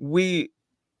we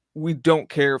we don't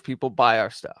care if people buy our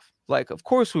stuff. Like, of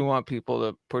course we want people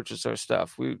to purchase our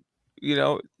stuff. You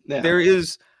know Yeah.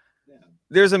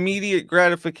 there's immediate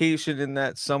gratification in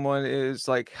that someone is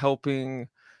like helping,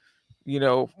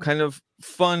 kind of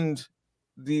fund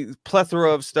the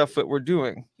plethora of stuff that we're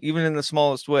doing, even in the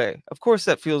smallest way. Of course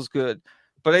that feels good,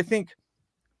 but I think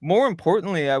more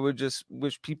importantly, I would just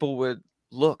wish people would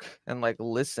look and like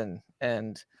listen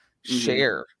and Mhm.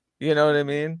 share. You know what I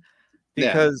mean?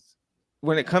 Yeah. Because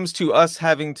when it comes to us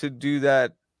having to do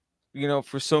that,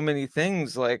 for so many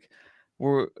things, like,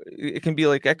 where it can be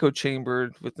like echo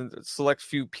chambered with a select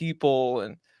few people,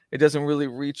 and it doesn't really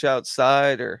reach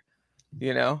outside, or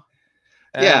and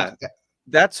Yeah.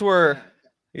 that's where,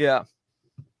 yeah.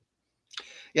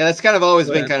 Yeah, that's kind of always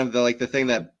Go been ahead. kind of the thing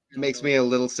that makes me a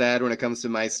little sad when it comes to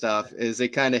my stuff is it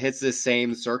kind of hits this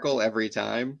same circle every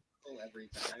time.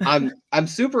 I'm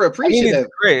super I mean, it's appreciative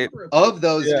great. of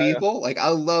those Yeah. people. Like I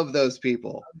love those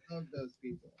people.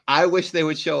 I wish they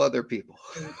would show other people.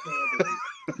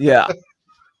 Yeah.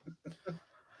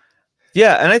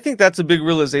 Yeah, and I think that's a big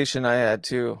realization I had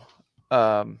too.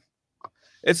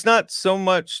 It's not so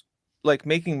much like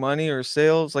making money or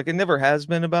sales. Like, it never has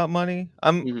been about money.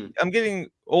 Mhm. I'm getting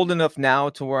old enough now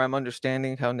to where I'm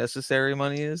understanding how necessary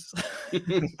money is.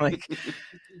 Like,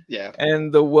 Yeah.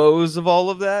 and the woes of all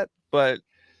of that. But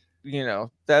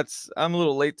I'm a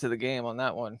little late to the game on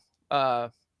that one. Yeah.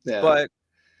 But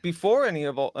before any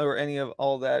of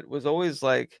all that was always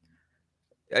like,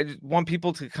 I just want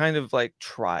people to kind of like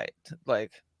try it,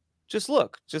 like just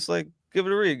look, just like give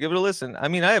it a read, give it a listen. I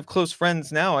mean, I have close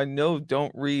friends now I know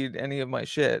don't read any of my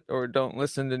shit or don't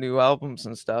listen to new albums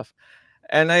and stuff,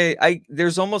 and I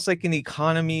there's almost like an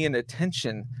economy and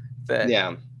attention that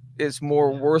Yeah. is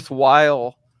more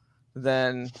worthwhile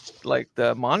than like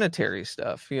the monetary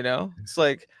stuff. It's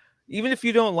like, even if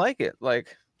you don't like it,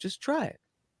 like just try it.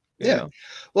 Yeah.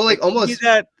 Well, like It could be almost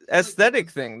that aesthetic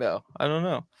thing, though. I don't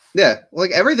know. yeah,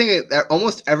 like everything,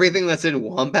 almost everything that's in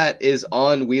Wombat is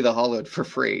on We the Hollowed for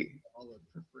free.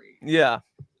 Yeah.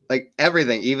 Like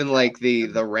everything, even like the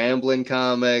Ramblin'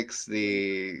 comics,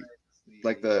 the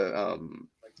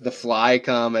Fly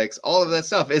comics, all of that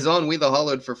stuff is on We the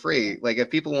Hollowed for free. Like if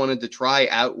people wanted to try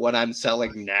out what I'm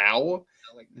selling now,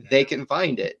 they can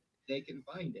find it.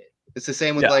 It's the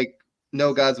same with Yeah. like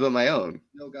No Gods But My Own.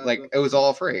 Like it was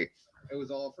all free.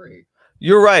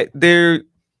 You're right. They're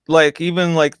like,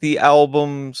 even like the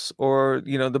albums or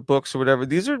the books or whatever,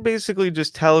 these are basically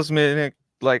just talismanic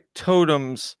like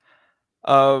totems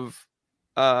of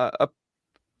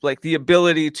like the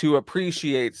ability to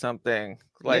appreciate something,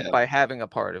 like Yeah. by having a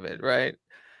part of it, right?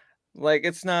 Like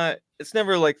it's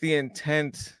never like the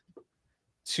intent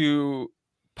to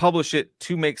publish it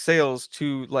to make sales,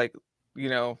 to like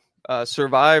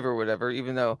survive or whatever,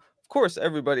 even though of course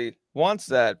everybody wants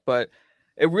that. But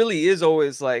it really is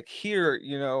always like, here,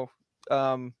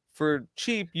 for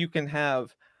cheap you can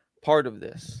have part of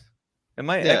this. Am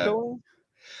I Yeah. echoing?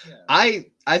 I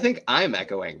think I'm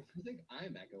echoing.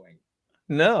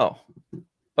 No.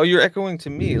 Oh, you're echoing to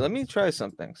me. Let me try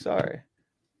something. Sorry,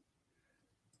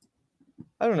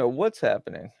 I don't know what's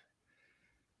happening.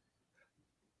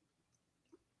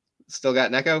 Still got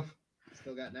an echo?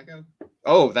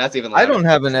 Oh, that's even louder. I don't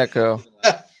have an echo.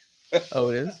 Oh,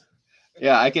 it is?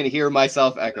 Yeah, I can hear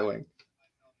myself echoing.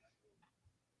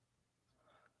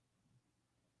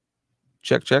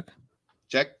 Check. Check.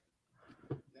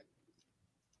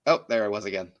 Oh, there it was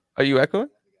again. Are you echoing?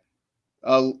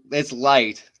 Oh, it's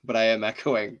light, but I am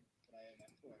echoing.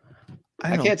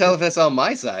 I don't can't tell if that's on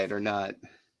my side or not.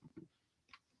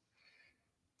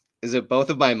 Is it both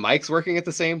of my mics working at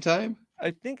the same time?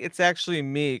 I think it's actually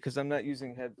me because I'm not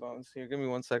using headphones. Here, give me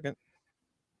 1 second.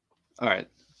 All right.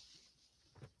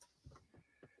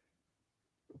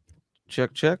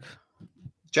 Check. Check.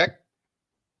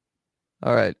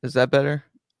 All right. Is that better?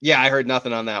 Yeah, I heard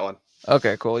nothing on that one.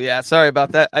 Okay, cool. Yeah, sorry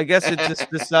about that. I guess it just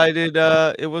decided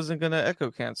it wasn't going to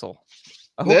echo cancel.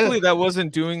 Hopefully that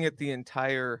wasn't doing it the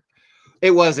entire...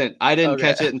 It wasn't. I didn't Okay.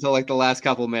 catch it until like the last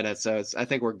couple minutes, so I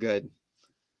think we're good.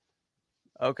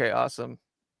 Okay, awesome.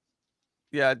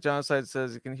 Yeah, John Side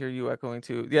says he can hear you echoing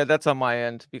too. Yeah, that's on my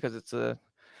end because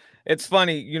it's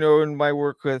funny, in my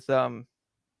work with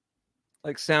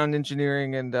like sound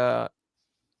engineering and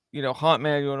haunt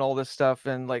manual and all this stuff,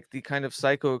 and like the kind of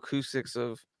psychoacoustics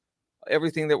of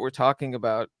everything that we're talking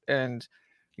about, and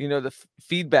the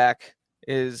feedback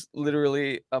is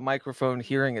literally a microphone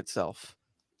hearing itself.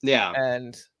 Yeah.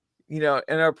 And in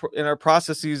our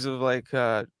processes of like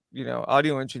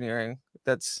audio engineering,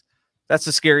 that's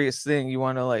the scariest thing. You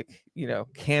want to like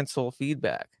cancel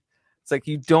feedback. It's like,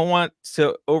 you don't want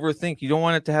to overthink. You don't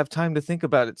want it to have time to think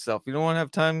about itself. You don't want to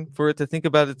have time for it to think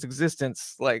about its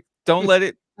existence. Like, don't let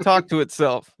it talk to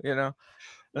itself. Well,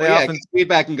 yeah, often...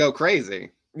 feedback can go crazy.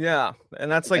 Yeah,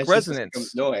 and that's like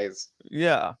resonance noise.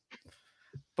 Yeah,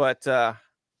 but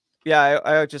yeah,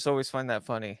 I just always find that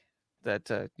funny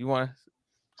that you want to,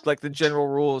 like, the general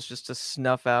rule is just to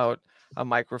snuff out a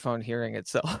microphone hearing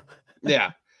itself.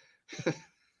 Yeah.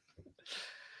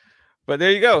 But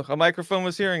there you go. A microphone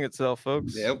was hearing itself,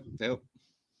 folks. Yep.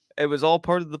 It was all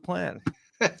part of the plan.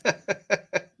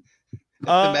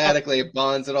 Thematically, it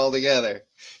bonds it all together.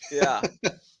 Yeah.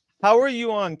 How are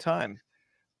you on time?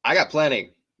 I got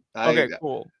plenty. Okay,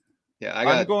 cool. Yeah,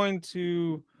 I'm going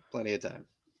to plenty of time.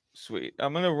 Sweet.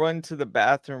 I'm gonna run to the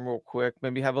bathroom real quick.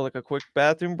 Maybe have a quick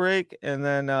bathroom break, and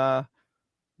then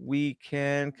we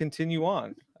can continue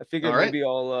on. I figured maybe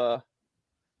I'll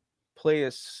play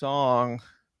a song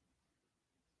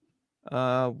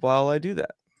while I do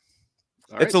that.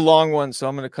 It's a long one, so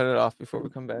I'm gonna cut it off before we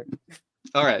come back.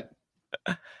 All right.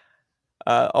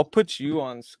 I'll put you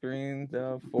on screen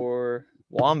though for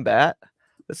Wombat.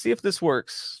 Let's see if this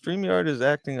works. StreamYard is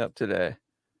acting up today.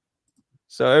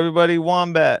 So everybody,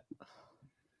 Wombat.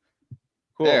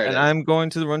 Cool. And I'm going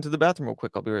to run to the bathroom real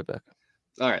quick. I'll be right back.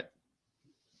 All right.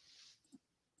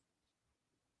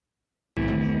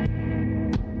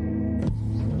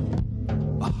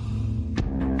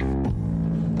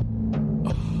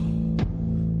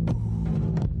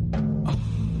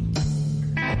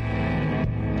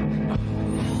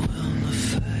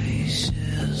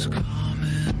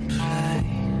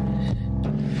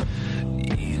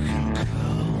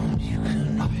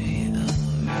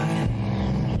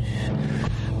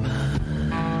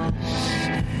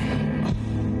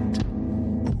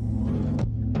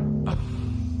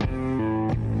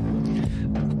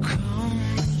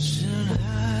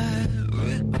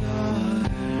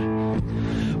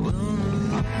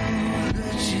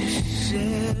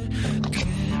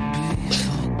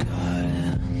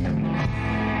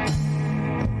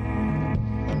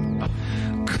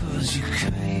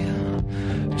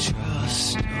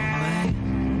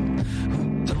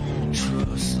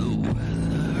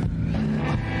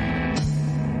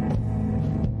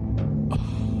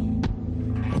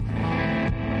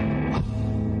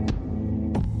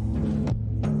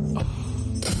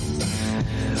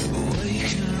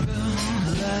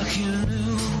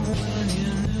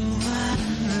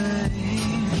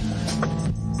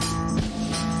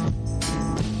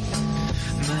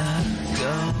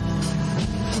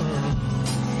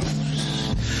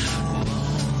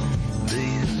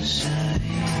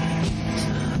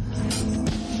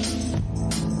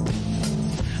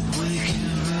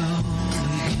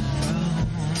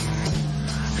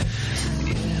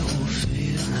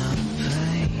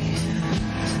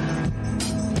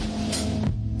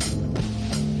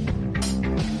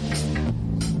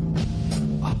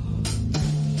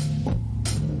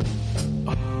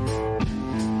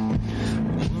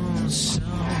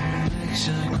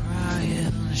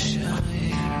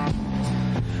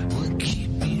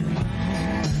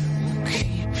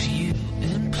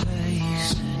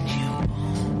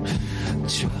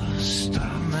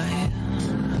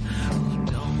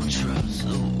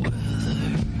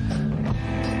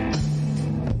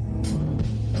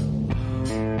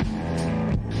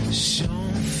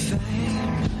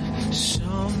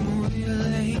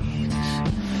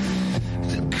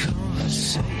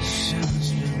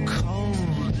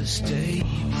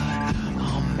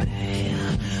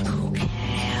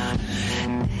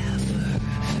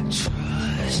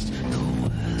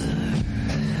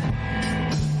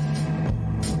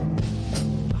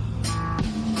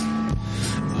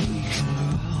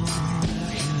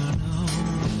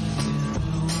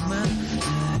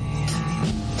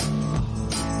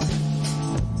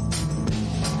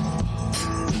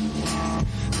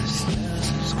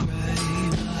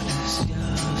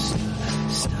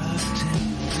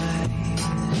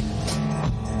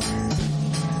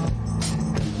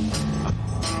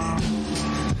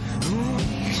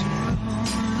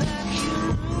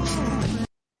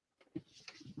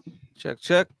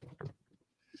 Check.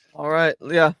 All right.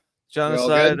 Yeah.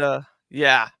 Genocide.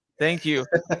 Yeah. Thank you.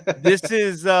 This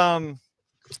is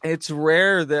it's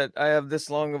rare that I have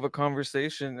this long of a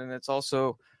conversation, and it's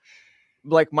also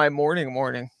like my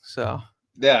morning. So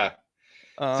yeah.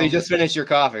 So you just finished your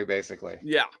coffee, basically.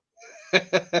 Yeah.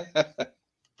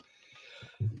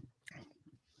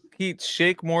 Pete,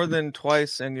 shake more than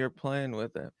twice and you're playing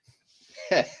with it.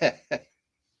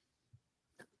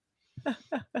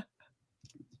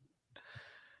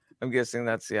 I'm guessing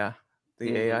that's the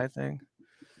AI thing.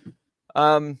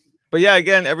 But yeah,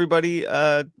 again, everybody,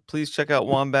 please check out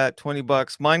Wombat,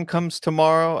 $20. Mine comes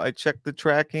tomorrow. I checked the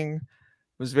tracking.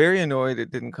 Was very annoyed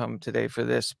it didn't come today for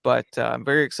this, but I'm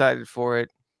very excited for it.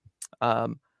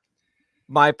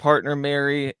 My partner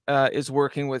Mary is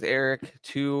working with Eric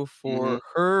too for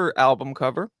her album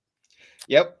cover.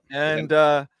 Yep.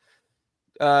 And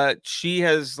she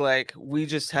has we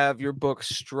just have your book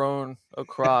strewn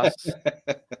across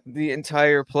the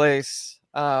entire place.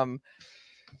 And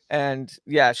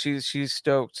yeah, she's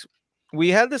stoked. We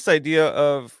had this idea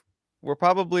of we're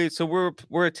going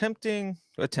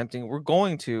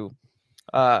to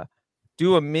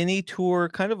do a mini tour,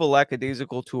 kind of a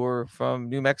lackadaisical tour from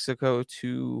New Mexico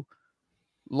to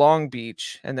Long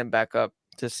Beach and then back up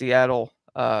to Seattle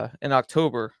in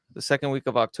October, the second week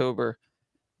of October.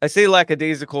 I say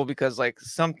lackadaisical because like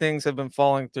some things have been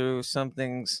falling through, some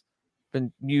things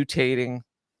been mutating,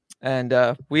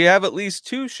 and we have at least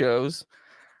 2 shows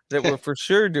that we're for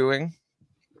sure doing.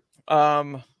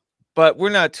 But we're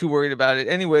not too worried about it.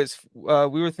 Anyways,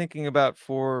 we were thinking about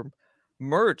for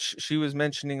merch. She was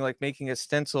mentioning like making a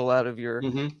stencil out of your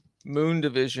Moon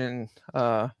Division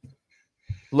logo.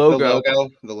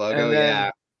 The logo, and then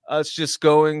yeah. Us just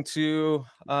going to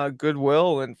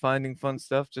Goodwill and finding fun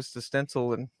stuff just to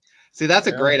stencil. And see, that's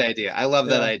a great idea. I love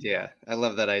that idea. I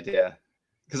love that idea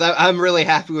because I'm really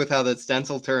happy with how the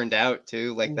stencil turned out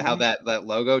too. Like how that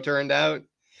logo turned out.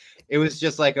 It was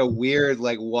just like a weird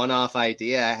like one-off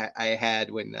idea I had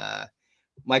when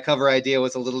my cover idea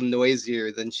was a little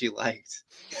noisier than she liked.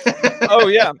 Oh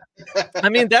yeah, I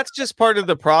mean that's just part of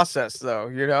the process, though.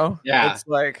 You know, it's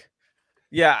like,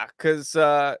 yeah, because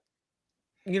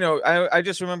you know, I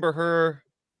just remember her,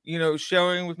 you know,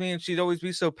 showing with me, and she'd always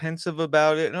be so pensive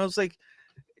about it, and I was like,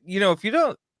 you know, if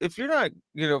you're not,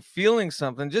 you know, feeling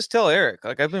something, just tell Eric.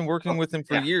 Like I've been working with him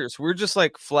for years. We're just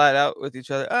like flat out with each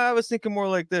other. I was thinking more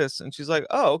like this, and she's like,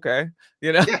 oh, okay,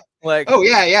 you know, like, oh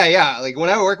yeah. Like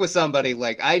when I work with somebody,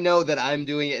 like I know that I'm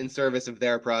doing it in service of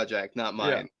their project, not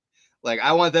mine. Yeah. Like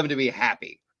I want them to be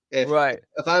happy. If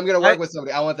I'm gonna work with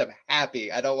somebody, I want them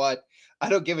happy. I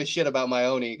don't give a shit about my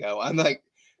own ego. I'm like,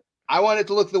 I want it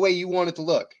to look the way you want it to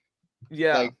look.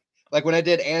 Yeah. Like when I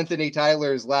did Anthony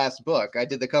Tyler's last book, I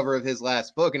did the cover of his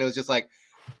last book, and it was just like,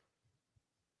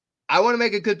 I want to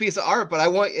make a good piece of art, but I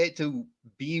want it to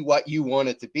be what you want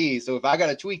it to be. So if I got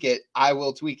to tweak it, I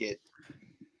will tweak it.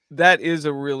 That is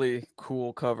a really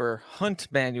cool cover. Hunt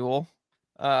Manual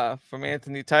from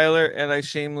Anthony Tyler, and I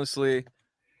shamelessly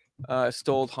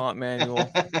stole Hunt Manual.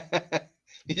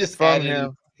 You just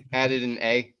added an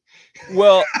A.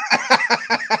 Well,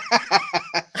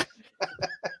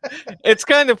 it's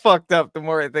kind of fucked up the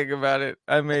more I think about it.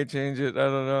 I may change it. I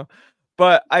don't know.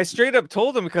 But I straight up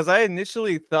told him because I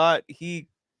initially thought he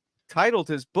titled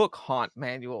his book Haunt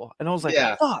Manual. And I was like,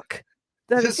 fuck.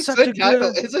 That is such a good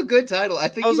title. It's a good title. I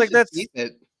think I was like,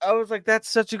 that's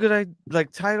such a good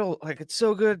title. Like it's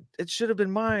so good. It should have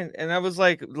been mine. And I was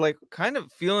like kind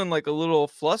of feeling like a little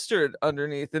flustered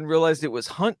underneath and realized it was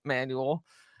Hunt Manual.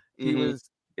 He was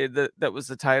that was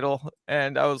the title,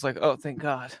 and I was like, oh, thank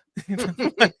God.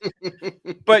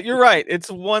 But you're right, it's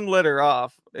one letter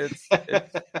off. It's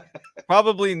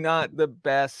probably not the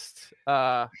best,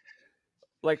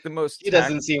 like the most. He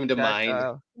doesn't seem to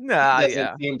mind. Nah, he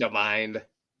doesn't seem to mind.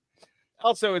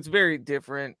 Also, it's very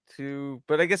different too,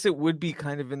 but I guess it would be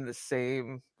kind of in the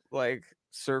same like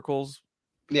circles,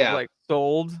 like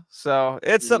sold. So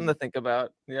it's something to think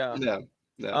about. Yeah.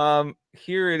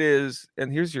 Here it is,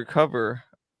 and here's your cover.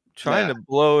 Trying to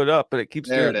blow it up, but it keeps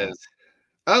doing it.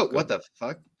 Oh, what the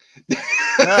fuck?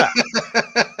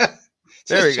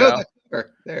 There we go.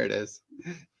 There it is.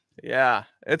 Yeah,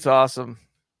 it's awesome.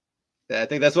 Yeah, I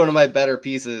think that's one of my better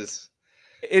pieces.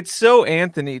 It's so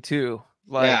Anthony too.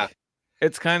 Like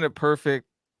it's kind of perfect,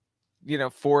 you know,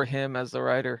 for him as the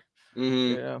writer.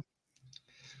 I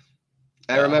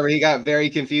remember he got very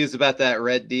confused about that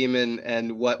red demon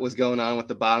and what was going on with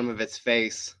the bottom of its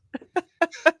face.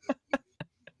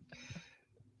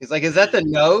 He's like, is that the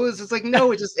nose? It's like,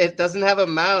 no, it doesn't have a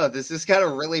mouth. It's just got a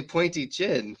really pointy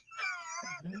chin.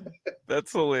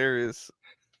 That's hilarious.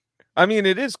 I mean,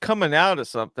 it is coming out of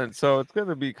something, so it's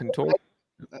gonna be contorted.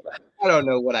 I don't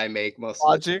know what I make most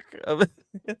logic of it.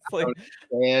 It's like,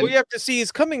 well, you have to see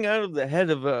he's coming out of the head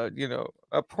of a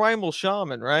primal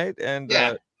shaman, right? And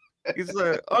he's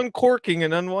uncorking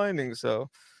and unwinding. So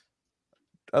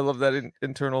I love that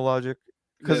internal logic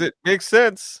because it makes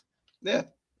sense.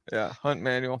 Yeah, Hunt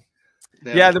Manual.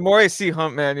 Yeah, the more I see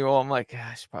Hunt Manual, I'm like,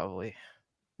 gosh, probably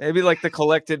maybe like the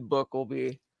collected book will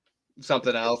be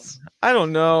something else. I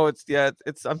don't know. It's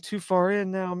I'm too far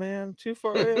in now, man. Too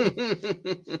far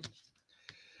in.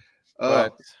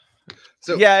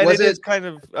 So yeah, and it is kind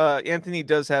of Anthony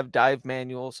does have dive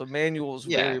manual, so manual is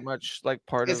very much like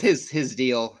part of his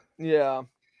deal. Yeah,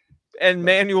 and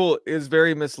manual is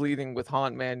very misleading with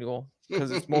Haunt Manual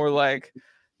because it's more like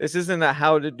this isn't a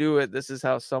how to do it. This is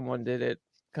how someone did it,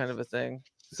 kind of a thing.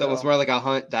 So it's more like a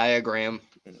hunt diagram.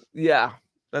 Yeah,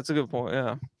 that's a good point.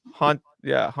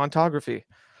 Yeah, hauntography.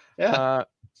 Yeah.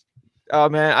 Oh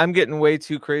man, I'm getting way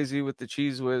too crazy with the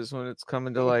Cheese Whiz when it's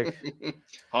coming to like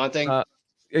haunting.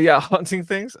 Haunting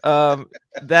things.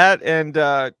 That and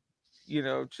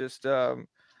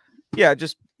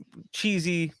just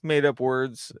cheesy made up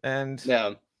words and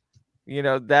you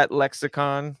know, that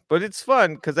lexicon. But it's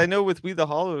fun because I know with We the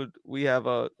Hollowed, we have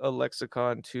a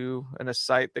lexicon too, and a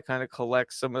site that kind of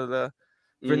collects some of the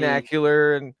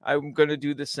vernacular, and I'm going to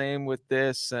do the same with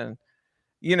this. And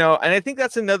you know, and I think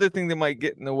that's another thing that might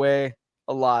get in the way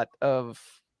a lot of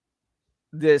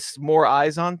this more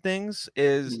eyes on things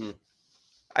is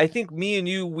I think me and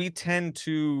you, we tend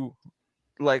to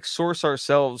like source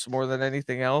ourselves more than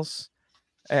anything else.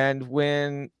 And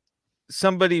when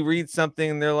somebody reads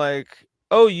something, they're like,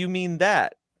 oh, you mean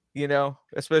that, you know,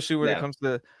 especially when it comes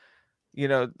to, you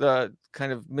know, the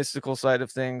kind of mystical side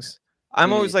of things.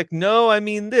 I'm always like, no, I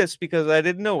mean this because I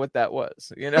didn't know what that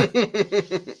was, you know?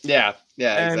 Yeah,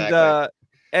 And exactly.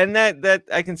 and that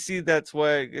I can see that's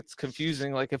why it's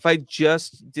confusing. Like if I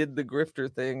just did the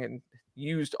grifter thing and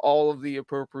used all of the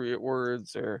appropriate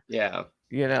words, or Yeah,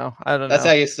 you know, I don't that's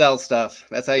know. how you sell stuff.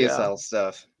 That's how you Yeah. sell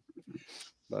stuff.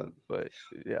 But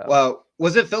yeah. Well,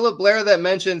 was it Philip Blair that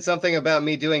mentioned something about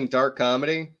me doing dark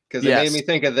comedy? Because it made me Yes.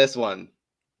 think of this one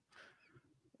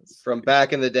from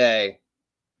back in the day.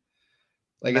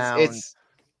 Like Mound.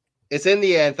 it's in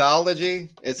the anthology.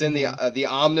 It's in the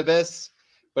omnibus,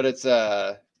 but it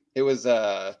was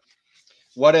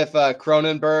what if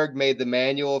Cronenberg made the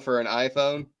manual for an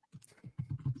iPhone?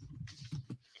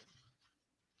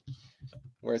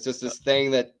 Where it's just this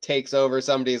thing that takes over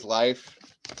somebody's life,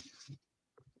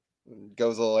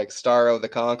 goes a little like Starro the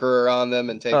Conqueror on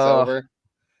them and takes over.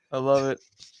 I love it.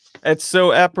 It's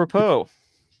so apropos.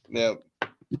 Yeah.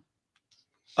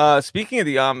 Speaking of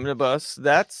the omnibus,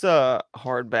 that's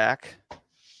hardback.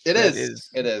 It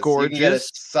is. Gorgeous. You can get a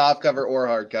soft cover or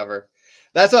hardcover.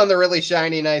 That's on the really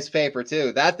shiny, nice paper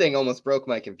too. That thing almost broke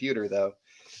my computer though.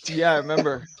 Yeah, I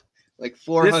remember. Like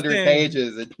 400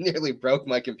 pages. It nearly broke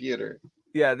my computer.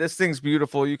 Yeah, this thing's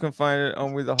beautiful. You can find it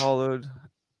on We the Hollowed.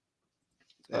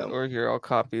 Or here, I'll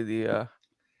copy the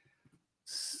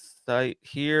site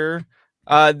here.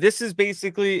 This is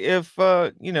basically if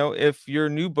you know, if your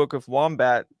new book of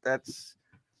Wombat, that's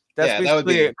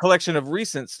basically a collection of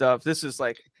recent stuff. This is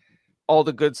like all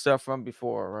the good stuff from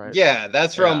before, right? Yeah,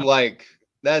 that's from like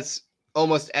that's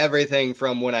almost everything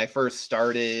from when I first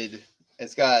started.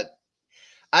 It's got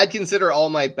I'd consider all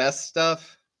my best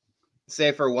stuff,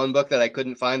 save for one book that I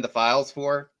couldn't find the files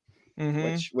for,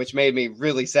 which made me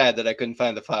really sad that I couldn't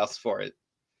find the files for it.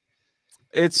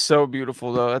 It's so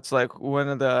beautiful though. It's like one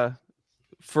of the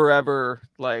forever,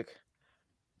 like,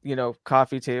 you know,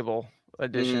 coffee table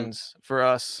editions for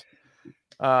us.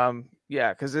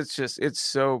 Yeah, because it's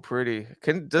so pretty.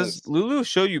 Does Lulu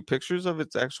show you pictures of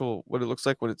its actual what it looks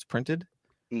like when it's printed?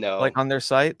 No. Like on their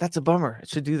site? That's a bummer. It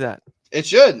should do that. It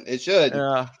should.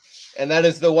 Yeah. And that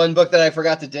is the one book that I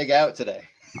forgot to dig out today.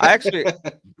 I could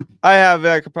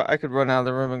run out of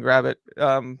the room and grab it.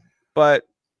 But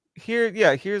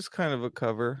here's kind of a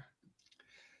cover.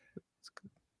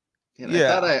 And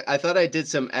yeah. I thought I did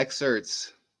some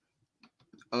excerpts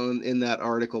in that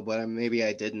article, but maybe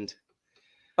I didn't.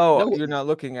 Oh, no. You're not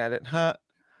looking at it, huh?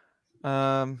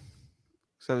 So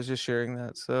I was just sharing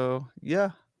that. So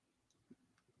yeah.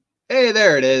 Hey,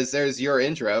 there it is. There's your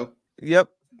intro. Yep,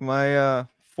 my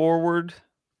forward.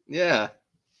 Yeah.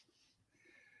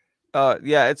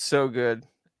 Yeah, it's so good.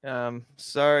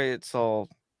 Sorry, it's all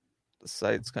the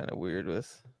site's kind of weird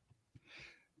with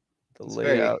the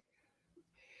layout.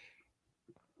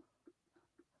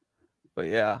 But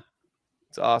yeah,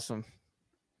 it's awesome.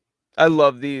 I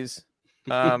love these.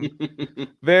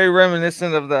 Very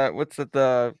reminiscent of that. What's it?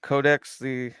 The Codex.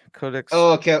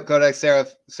 Oh, Codex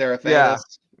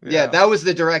Seraphanus. Yeah, that was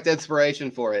the direct inspiration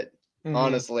for it.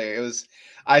 Honestly, it was.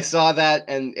 I saw that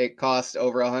and it cost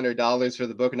over $100 for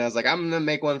the book, and I was like, I'm gonna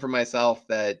make one for myself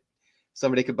that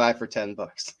somebody could buy for $10.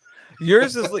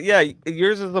 Yours is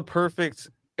yours is the perfect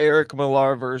Eric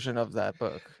Millar version of that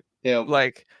book. Yeah,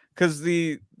 like because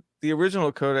the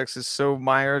original Codex is so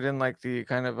mired in like the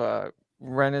kind of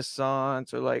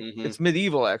Renaissance or like it's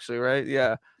medieval actually, right?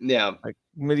 Yeah, like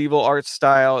medieval art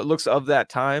style. It looks of that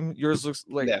time. Yours looks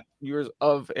like yours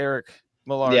of Eric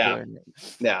Millar doing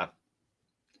it. Yeah.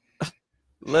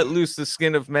 Let loose the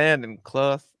skin of man and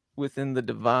cloth within the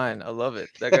divine. I love it.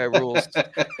 That guy rules.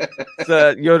 It's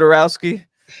Jodorowsky.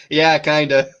 Yeah,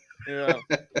 kind of. Yeah.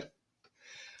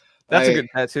 That's a good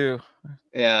tattoo.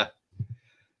 Yeah.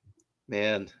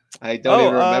 Man, I don't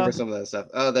even remember some of that stuff.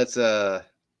 Oh, that's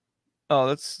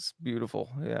that's beautiful.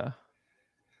 Yeah.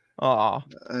 Aw.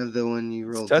 I have the one you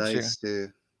rolled dice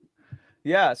to.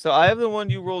 Yeah, so I have the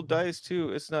one you rolled dice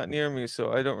too. It's not near me,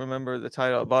 so I don't remember the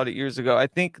title. I bought it years ago. I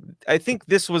think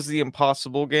this was the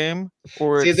Impossible Game,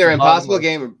 or it's either Impossible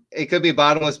Game. It could be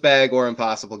Bottomless Bag or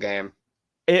Impossible Game.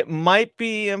 It might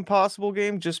be Impossible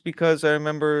Game, just because I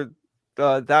remember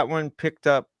that one picked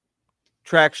up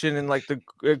traction in like the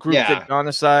group Yeah. that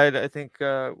Genocide, I think,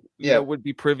 you Yeah. know, would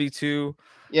be privy to.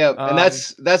 Yeah, and Um,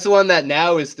 that's the one that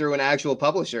now is through an actual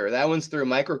publisher. That one's through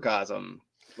Microcosm,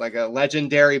 like a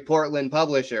legendary Portland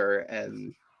publisher,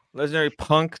 and Legendary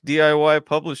punk DIY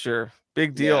publisher.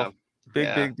 Big deal.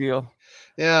 yeah. Big deal.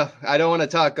 Yeah, I don't want to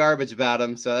talk garbage about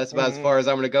him, so that's about as far as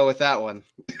I'm going to go with that one.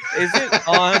 Is it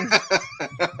on?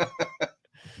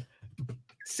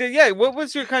 So yeah, what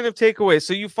was your kind of takeaway?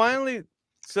 So you finally,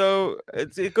 so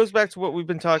it goes back to what we've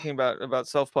been talking about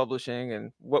self-publishing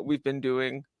and what we've been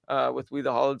doing with We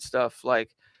the Hollowed stuff. Like,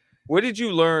 what did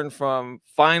you learn from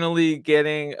finally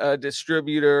getting a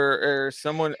distributor or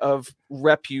someone of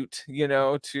repute, you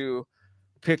know, to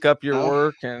pick up your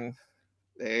work? And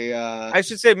they I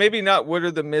should say maybe not what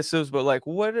are the missives, but like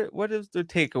what is the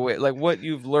takeaway? Like what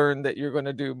you've learned that you're going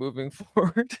to do moving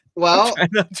forward. Well, I'm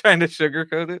trying to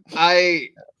sugarcoat it.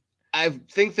 I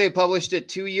think they published it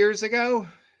 2 years ago.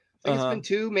 I think it's been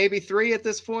 2, maybe 3 at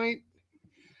this point.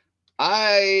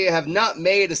 I have not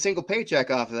made a single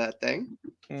paycheck off of that thing.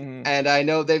 And I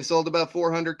know they've sold about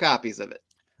 400 copies of it.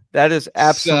 That is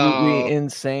absolutely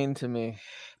insane to me.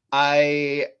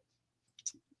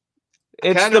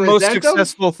 It's the most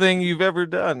successful thing you've ever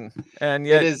done. And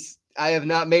yet it is. I have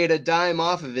not made a dime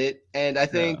off of it. And I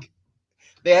think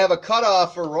they have a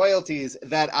cutoff for royalties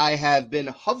that I have been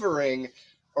hovering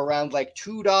around like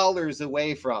 $2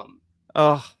 away from.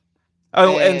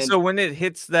 And so when it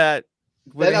hits that,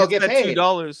 then I'll get paid.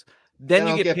 $2, then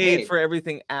you get paid for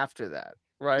everything after that,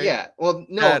 right? Yeah. Well,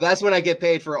 no, that's when I get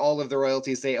paid for all of the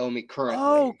royalties they owe me currently.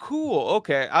 Oh, cool.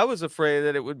 Okay. I was afraid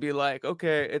that it would be like,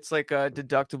 okay, it's like a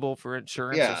deductible for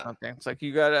insurance or something. It's like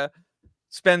you gotta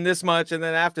spend this much, and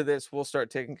then after this, we'll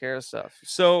start taking care of stuff.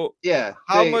 So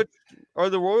how much are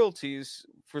the royalties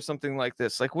for something like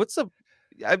this? Like,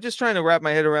 I'm just trying to wrap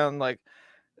my head around like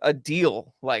a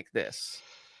deal like this.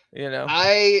 You know,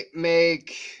 I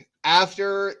make,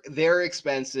 after their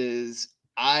expenses,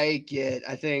 I get,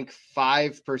 I think,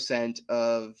 5%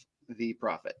 of the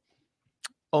profit.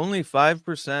 Only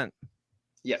 5%.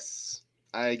 Yes,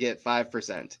 I get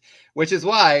 5%, which is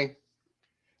why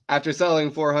after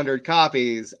selling 400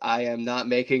 copies, I am not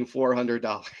making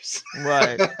 $400.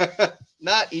 Right.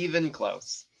 Not even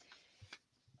close.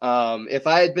 If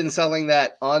I had been selling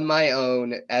that on my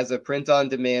own as a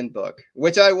print-on-demand book,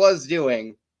 which I was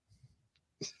doing,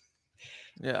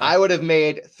 I would have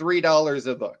made $3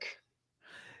 a book.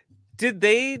 Did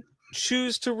they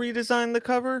choose to redesign the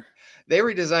cover? They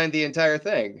redesigned the entire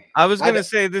thing. I was going to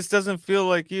say, this doesn't feel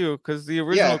like you, because the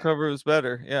original cover was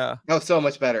better. Yeah. Oh, so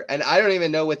much better. And I don't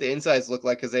even know what the insides look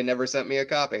like because they never sent me a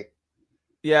copy.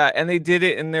 Yeah, and they did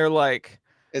it in their like...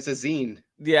 It's a zine.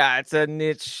 Yeah, it's a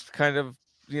niche kind of,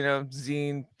 you know,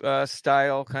 zine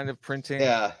style kind of printing.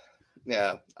 Yeah.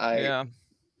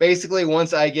 Basically,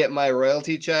 once I get my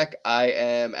royalty check, I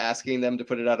am asking them to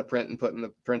put it out of print and putting the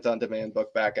print-on-demand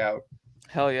book back out.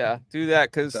 Hell yeah, do that,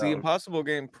 because the Impossible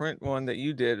Game print one that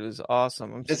you did was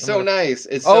awesome. It's so nice.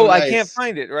 It's so nice. I can't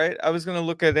find it, right? I was going to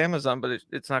look at Amazon, but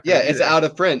it's not. It's out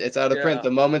of print. It's out of print.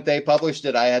 The moment they published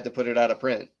it, I had to put it out of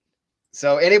print.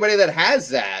 So anybody that has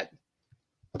that,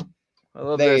 I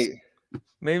love this.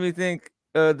 Made me think.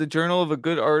 The Journal of a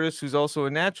Good Artist Who's Also a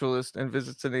Naturalist and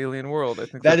Visits an Alien World. I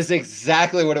think that is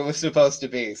exactly what it was supposed to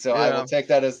be. So I will take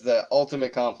that as the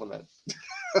ultimate compliment.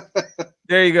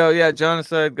 There you go. Yeah,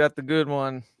 Genocide got the good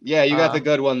one. Yeah, you got the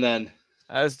good one then.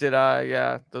 As did I.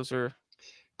 Yeah, those are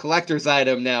collector's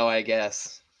item now, I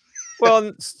guess.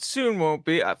 Well, soon won't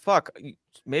be. Fuck.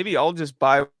 Maybe I'll just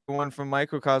buy one from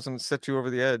Microcosm and set you over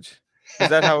the edge. Is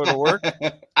that how it'll work?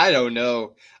 I don't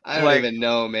know. I don't even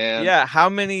know, man. Yeah, how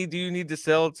many do you need to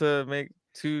sell to make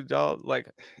 $2?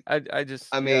 Like, I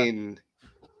mean,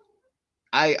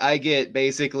 I get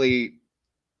basically.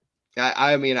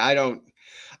 I mean, I don't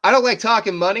like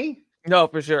talking money. No,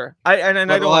 for sure. I don't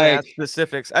want to ask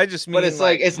specifics. I just mean, but it's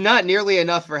like it's not nearly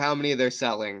enough for how many they're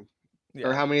selling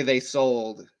or how many they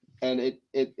sold, and it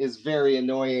is very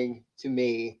annoying to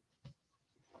me.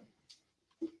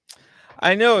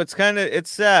 I know it's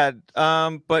sad,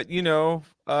 but you know,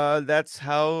 that's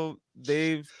how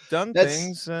they've done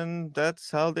things, and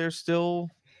that's how they're still.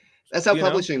 That's how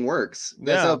publishing works.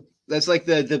 That's like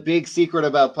the big secret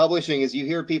about publishing is you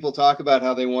hear people talk about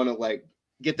how they want to like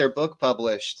get their book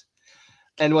published,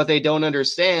 and what they don't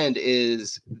understand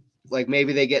is like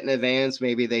maybe they get an advance,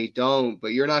 maybe they don't, but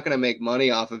you're not going to make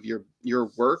money off of your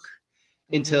work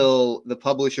until the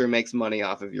publisher makes money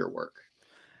off of your work.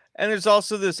 And there's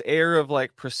also this air of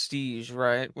like prestige,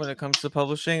 right? When it comes to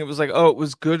publishing, it was like, oh, it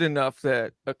was good enough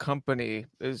that a company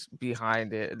is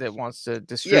behind it that wants to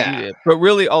distribute Yeah. it. But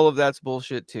really, all of that's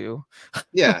bullshit too.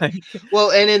 Yeah. Like,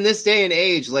 Well, and in this day and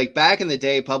age, like back in the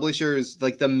day, publishers,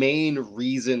 like the main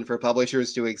reason for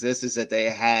publishers to exist is that they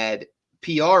had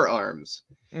PR arms.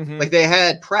 mhm. Like they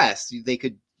had press. They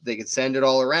could send it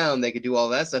all around. They could do all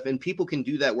that stuff, and people can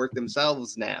do that work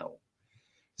themselves now.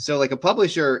 So like a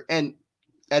publisher, and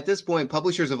at this point,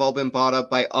 publishers have all been bought up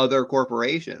by other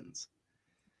corporations.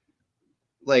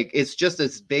 Like it's just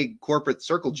this big corporate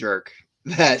circle jerk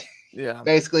that Yeah.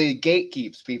 basically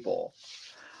gatekeeps people.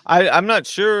 I'm not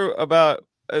sure about.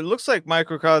 It looks like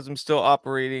Microcosm's still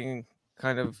operating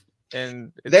kind of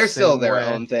in its They're still same their way.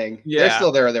 own thing. Yeah. They're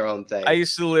still their own thing. I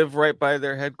used to live right by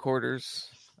their headquarters,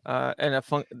 and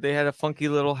they had a funky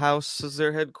little house as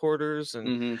their headquarters, and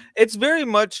Mhm. it's very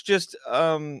much just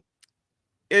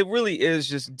it really is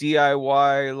just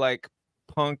DIY like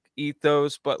punk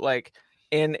ethos, but like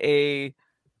in a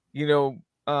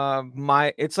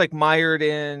it's like mired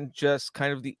in just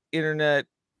kind of the internet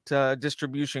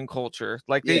distribution culture.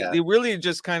 Like Yeah. they really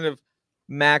just kind of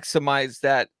maximize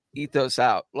that ethos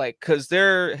out, like because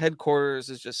their headquarters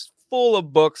is just full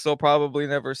of books they'll probably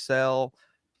never sell,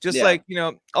 just Yeah. like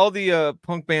all the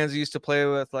punk bands I used to play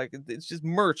with, like it's just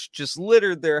merch just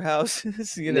littered their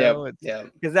houses, Yep. Yeah.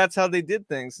 because that's how they did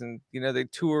things. And they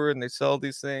tour and they sell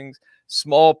these things,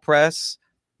 small press,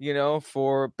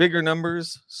 for bigger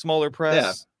numbers, smaller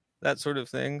press, that sort of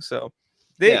thing. So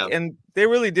they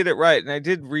really did it right. And I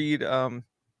did read a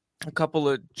couple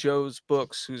of Joe's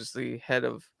books, who's the head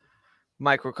of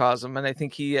Microcosm, and I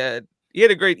think he had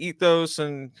a great ethos,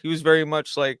 and he was very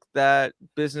much like that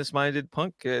business-minded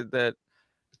punk kid that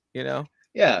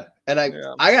Yeah. And I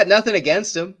got nothing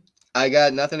against him.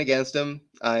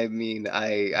 I mean,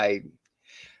 I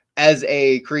as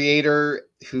a creator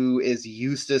who is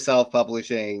used to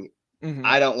self-publishing, Mhm.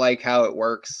 I don't like how it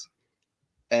works.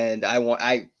 And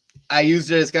I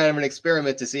used it as kind of an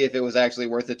experiment to see if it was actually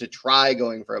worth it to try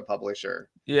going for a publisher.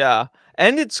 Yeah.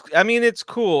 And it's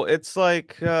cool. It's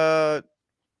like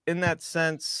in that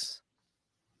sense,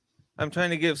 I'm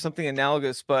trying to give something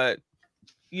analogous, but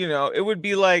it would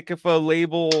be like if a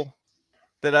label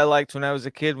that I liked when I was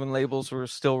a kid, when labels were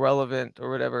still relevant or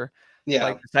whatever, Yeah.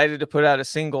 like decided to put out a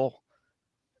single,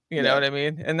 you know Yeah. what I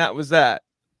mean? And that was that.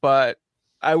 But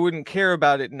I wouldn't care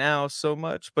about it now so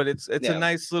much, but it's a Yeah.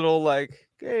 nice little like,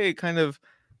 hey, kind of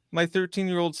my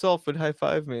 13-year-old self would high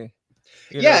five me.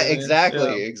 You know Yeah, what I mean?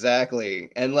 exactly, Yeah.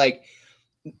 exactly. And like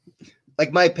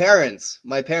my parents,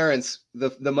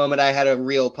 the moment I had a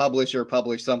real publisher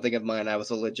publish something of mine, I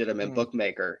was a legitimate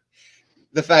bookmaker.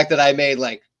 The fact that I made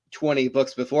like 20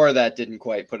 books before that didn't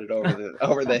quite put it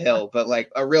over the hill, but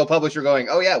like a real publisher going,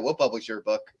 "Oh yeah, we'll publish your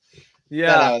book."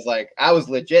 Yeah. Then I was like, I was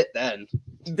legit then.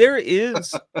 There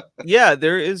is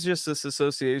just this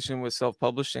association with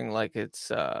self-publishing, like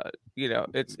it's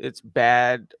it's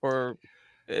bad, or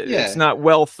it's not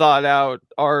well thought out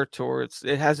art, or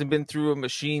it hasn't been through a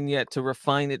machine yet to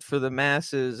refine it for the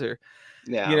masses, or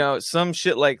some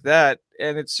shit like that.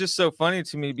 And it's just so funny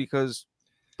to me because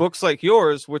books like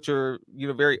yours, which are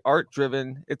very art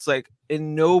driven, it's like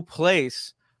in no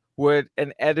place would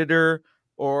an editor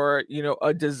or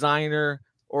a designer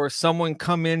or someone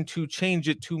come in to change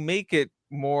it to make it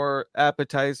more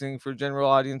appetizing for general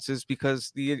audiences,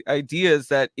 because the idea is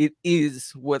that it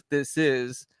is what this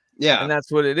is. Yeah. And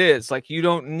that's what it is. Like you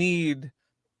don't need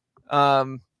a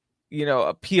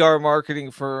PR marketing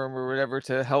firm or whatever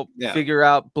to help figure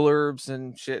out blurbs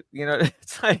and shit.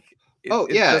 It's like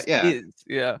it just is.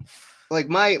 Yeah. Like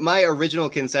my original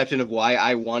conception of why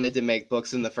I wanted to make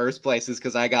books in the first place is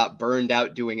because I got burned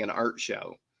out doing an art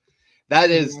show. That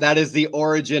is the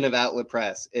origin of Outlet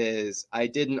Press. Is I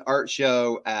did an art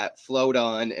show at Float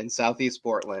On in Southeast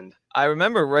Portland. I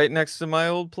remember, right next to my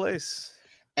old place.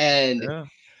 And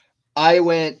I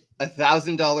went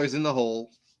 $1,000 in the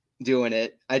hole doing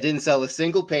it. I didn't sell a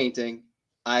single painting.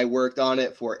 I worked on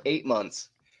it for 8 months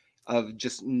of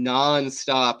just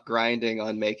nonstop grinding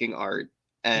on making art,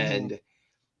 and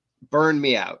burned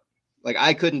me out. Like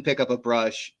I couldn't pick up a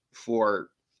brush for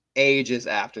ages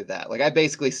after that. Like I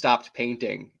basically stopped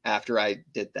painting after I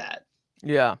did that.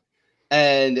 Yeah.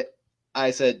 And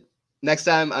I said, next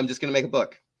time I'm just going to make a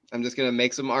book. I'm just going to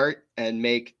make some art and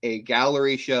make a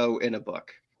gallery show in a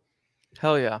book.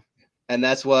 Hell yeah. And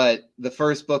that's what the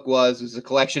first book was a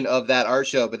collection of that art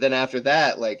show. But then after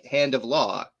that, like Hand of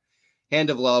Law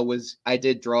was, I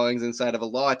did drawings inside of a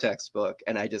law textbook,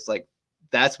 and I just like,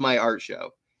 that's my art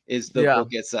show, is the book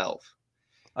itself.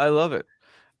 I love it.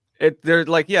 They're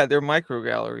like, yeah, they're micro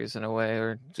galleries in a way,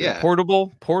 or Yeah.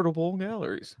 portable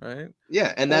galleries, right?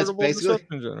 Yeah, and Portable that's basically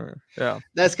reception generator. Yeah.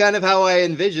 that's kind of how I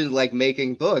envisioned like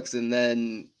making books. And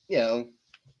then,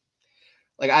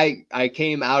 like I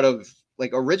came out of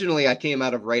like originally I came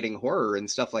out of writing horror and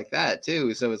stuff like that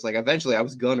too. So it's like eventually I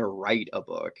was gonna write a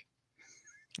book.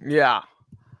 Yeah,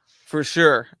 for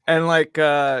sure. And like,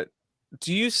 do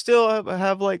you still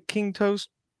have like King Toast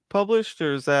published,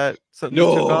 or is that something you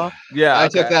took No, off? Yeah, I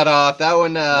took okay. that off. That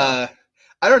one, Yeah.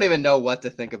 I don't even know what to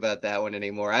think about that one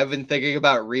anymore. I've been thinking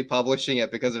about republishing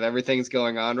it because of everything's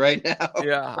going on right now.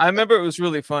 Yeah, I remember it was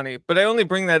really funny, but I only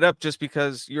bring that up just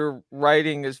because your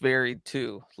writing is varied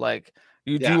too. Like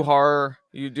you Yeah. do horror,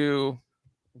 you do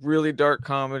really dark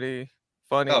comedy,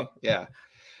 funny, Oh, yeah.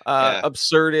 Yeah.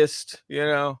 absurdist, you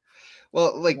know.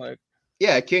 Well, like,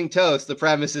 yeah, King Toast. The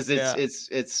premise is Yeah.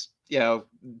 it's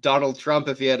Donald Trump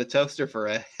if he had a toaster for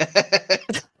a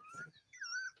head.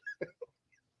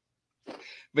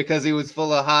 Because he was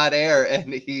full of hot air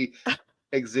and he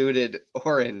exuded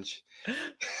orange.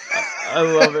 I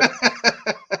love it.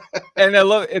 And I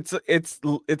love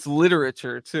it's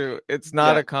literature too. It's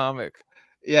not a comic.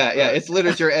 Yeah, Right. it's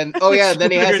literature. And oh yeah,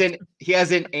 then he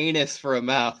has an anus for a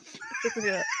mouth.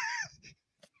 Yeah.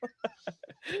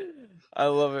 I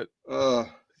love it. Oh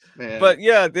man. But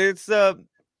yeah, it's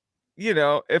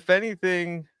if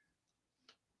anything,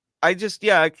 I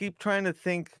keep trying to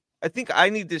think. I think I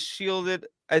need to shield it.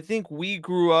 I think we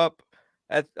grew up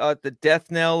at the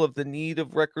death knell of the need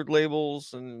of record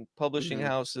labels and publishing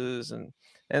houses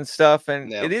and stuff,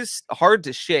 and it is hard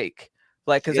to shake.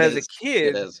 Like, because as a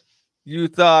kid, you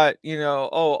thought, oh,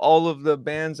 all of the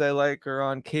bands I like are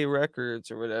on K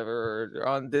Records or whatever, or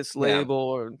on this label,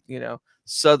 or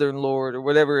Southern Lord or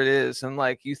whatever it is, and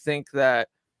like you think that,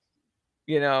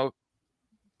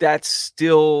 that's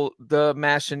still the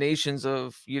machinations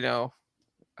of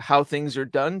how things are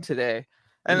done today.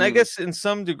 And I guess in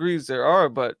some degrees there are,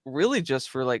 but really just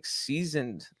for like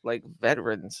seasoned like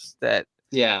veterans that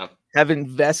have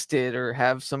invested or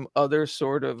have some other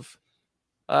sort of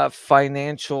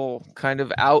financial kind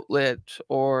of outlet,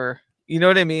 or you know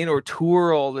what I mean, or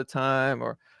tour all the time,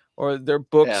 or their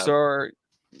books are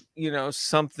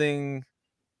something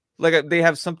like they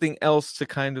have something else to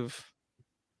kind of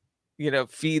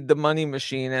feed the money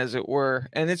machine, as it were.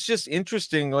 And it's just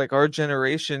interesting, like our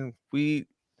generation,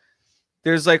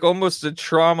 there's like almost a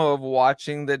trauma of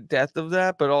watching the death of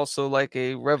that, but also like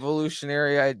a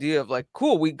revolutionary idea of like,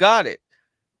 cool, we got it.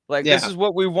 Like, this is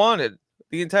what we wanted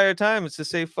the entire time. It's to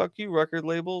say, fuck you, record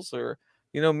labels, or,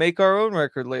 make our own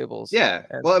record labels. Yeah.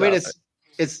 Well, I mean,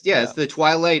 it's the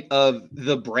twilight of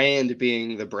the brand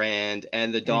being the brand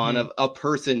and the dawn of a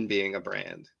person being a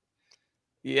brand.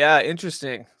 Yeah.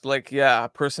 Interesting. Like,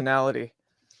 personality.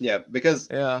 Yeah. Because,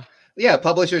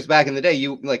 publishers back in the day,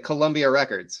 like Columbia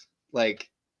Records, like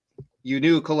you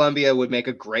knew Columbia would make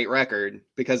a great record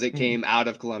because it came out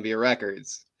of Columbia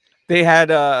Records. They had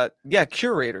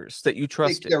curators that you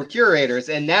trusted. They were curators,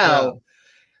 and now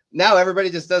everybody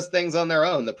just does things on their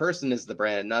own. The person is the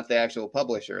brand, not the actual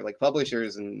publisher. Like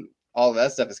publishers and all of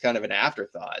that stuff is kind of an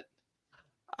afterthought.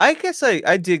 I guess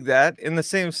I dig that in the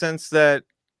same sense that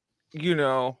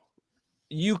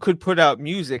you could put out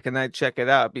music and I'd check it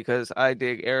out because I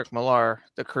dig Eric Millar,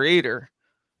 the creator.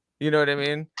 You know what I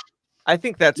mean? I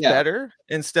think that's better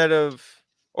instead of,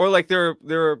 or like there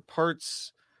are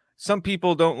parts. Some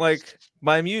people don't like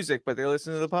my music, but they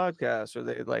listen to the podcast, or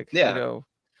they like,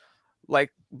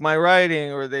 like my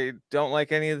writing, or they don't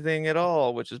like anything at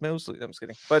all, which is mostly, I'm just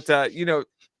kidding. But,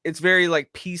 it's very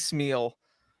like piecemeal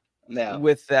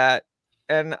with that.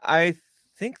 And I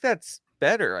think that's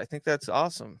better. I think that's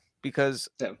awesome because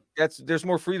there's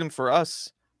more freedom for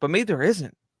us, but maybe there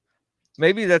isn't.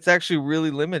 Maybe that's actually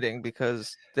really limiting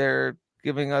because they're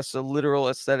giving us a literal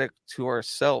aesthetic to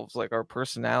ourselves, like our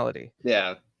personality.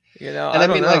 Yeah. And I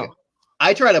mean, like,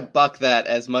 I try to buck that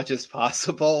as much as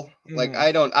possible. Like,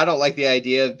 I don't like the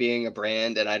idea of being a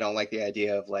brand, and I don't like the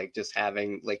idea of like just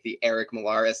having like the Eric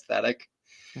Millar aesthetic.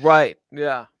 Right.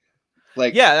 Yeah.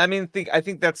 Like, I mean, I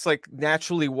think that's like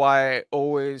naturally why I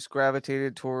always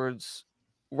gravitated towards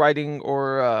writing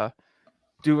or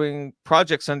doing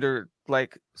projects under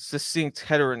like succinct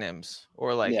heteronyms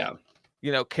or like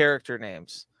character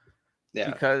names. Yeah.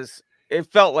 Because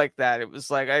it felt like that. It was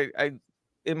like I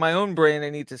in my own brain, I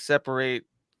need to separate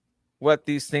what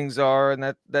these things are,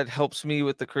 and that helps me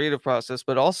with the creative process.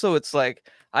 But also, it's like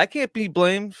I can't be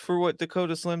blamed for what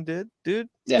Dakota Slim did, dude.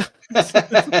 Yeah,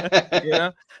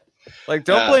 like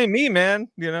don't blame me, man.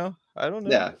 I don't know.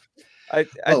 Yeah, I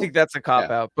think that's a cop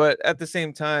out, but at the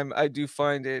same time, I do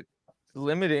find it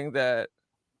limiting that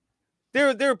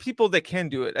there are people that can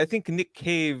do it. I think Nick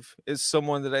Cave is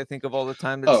someone that I think of all the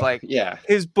time. That's Oh like yeah,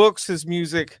 his books, his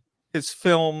music, his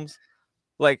films,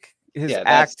 like his yeah.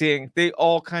 That's acting. They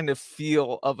all kind of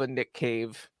feel of a Nick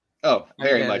Cave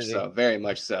very much identity. so, very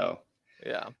much so.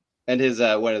 Yeah. And his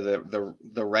what are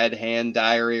the Red Hand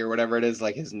Diary or whatever it is,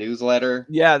 like his newsletter.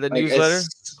 Yeah, the Like newsletter.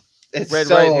 it's Red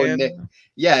Right so Hand.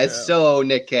 yeah, it's Yeah. so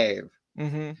Nick Cave.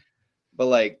 Mm-hmm. But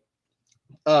like,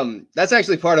 that's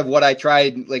actually part of what I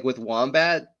tried like with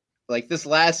Wombat. Like this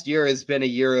last year has been a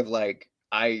year of like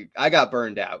I got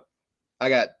burned out. I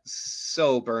got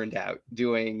so burned out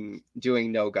doing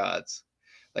No Gods.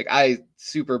 Like I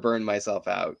super burned myself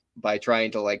out by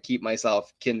trying to like keep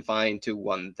myself confined to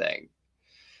one thing.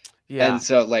 Yeah. And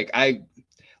so like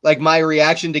my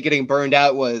reaction to getting burned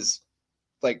out was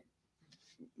like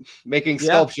making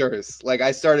sculptures. Like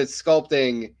I started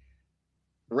sculpting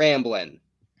Ramblin'.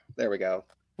 There we go.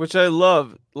 Which I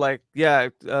love. Like, yeah,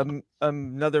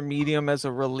 another medium as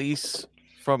a release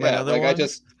from another like one. I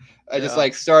just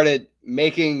like started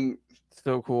making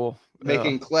so cool.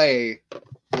 Making clay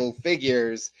little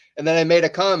figures, and then I made a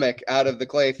comic out of the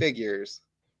clay figures.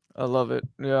 I love it.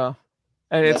 Yeah.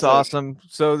 And That's it's awesome.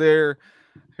 So here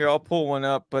I'll pull one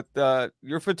up, but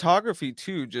your photography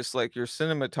too, just like your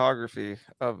cinematography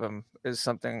of them is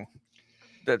something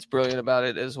that's brilliant about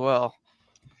it as well.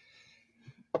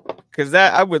 Because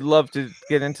that I would love to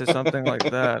get into something like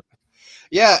that.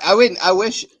 Yeah, I would. I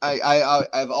wish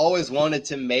I've always wanted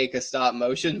to make a stop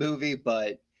motion movie,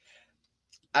 but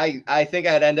I think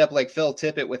I'd end up like Phil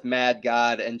Tippett with Mad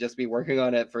God and just be working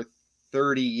on it for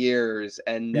 30 years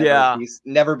and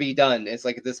never be done. It's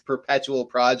like this perpetual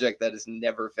project that is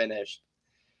never finished.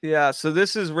 Yeah, so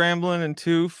this is Ramblin' and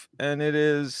Tooth, and it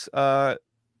is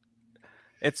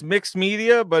it's mixed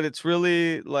media, but it's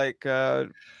really like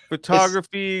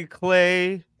photography,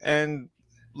 clay, and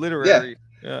literary.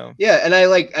 Yeah, and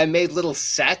I made little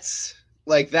sets.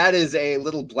 Like that is a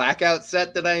little blackout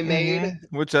set that I made,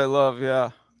 which I love. Yeah,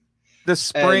 the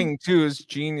spring too is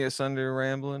genius under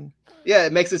Ramblin'. Yeah,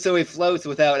 it makes it so he floats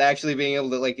without actually being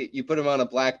able to, like, you put him on a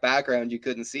black background, you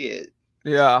couldn't see it.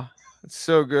 Yeah, it's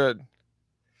so good.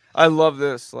 I love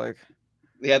this. Like,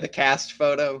 yeah, the cast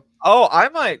photo. Oh,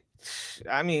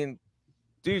 I mean,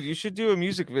 dude, you should do a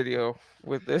music video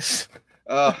with this.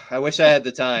 Oh, I wish I had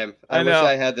the time. I wish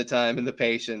I had the time and the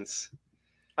patience.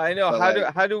 I know.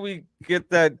 How do we get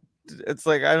that? It's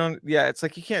like it's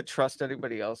like you can't trust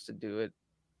anybody else to do it.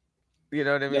 You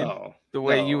know what I mean? No, the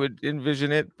way you would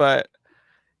envision it, but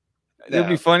it'd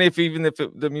be funny if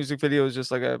the music video is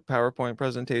just like a PowerPoint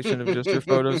presentation of just your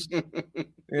photos. You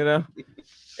know,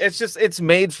 it's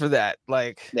made for that.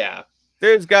 Like,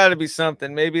 there's got to be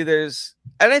something. Maybe there's,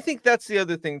 and I think that's the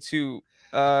other thing too.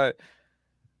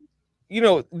 You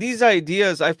know, these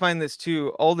ideas, I find this too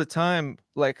all the time.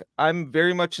 Like, I'm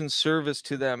very much in service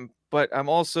to them, but I'm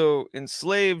also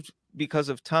enslaved because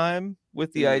of time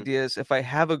with the ideas. If I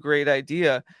have a great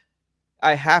idea,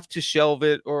 I have to shelve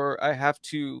it, or I have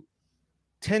to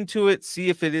tend to it, see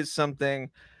if it is something,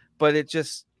 but it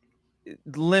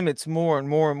limits more and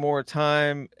more and more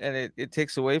time, and it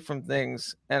takes away from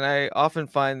things. And I often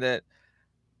find that,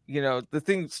 you know,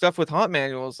 stuff with Haunt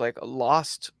Manual is like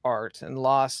lost art and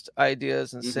lost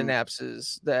ideas and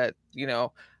synapses that, you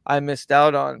know, I missed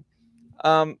out on.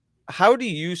 How do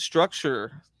you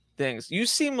structure things? You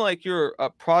seem like you're a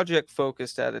project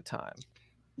focused at a time.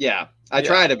 Yeah, I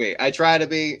try to be.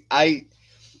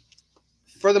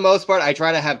 For the most part, I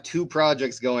try to have two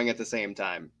projects going at the same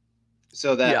time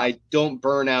so that I don't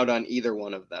burn out on either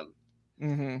one of them.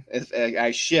 If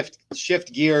I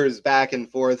shift gears back and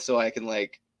forth so I can,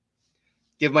 like,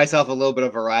 give myself a little bit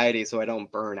of variety so I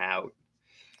don't burn out.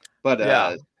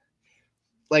 But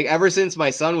like, ever since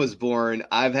my son was born,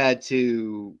 I've had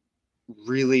to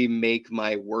really make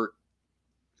my work,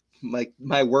 like,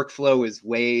 my workflow is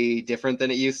way different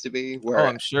than it used to be. Where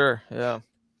I'm sure. Yeah.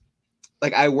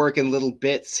 Like, I work in little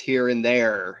bits here and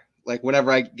there. Like,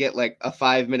 whenever I get like a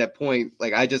 5-minute point,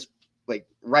 like, I just like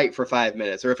write for 5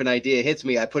 minutes. Or if an idea hits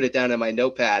me, I put it down in my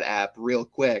Notepad app real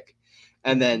quick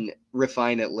and then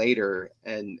refine it later.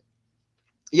 And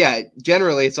yeah,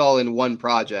 generally it's all in one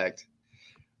project.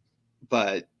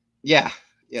 But yeah,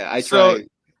 I try.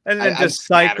 And then just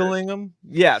cycling them.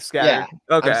 Yeah, scattered.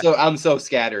 Yeah. Okay. I'm so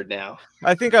scattered now.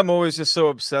 I think I'm always just so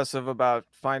obsessive about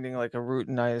finding like a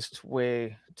routinized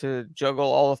way to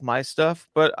juggle all of my stuff.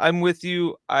 But I'm with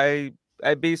you. I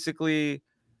basically,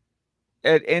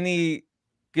 at any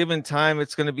given time,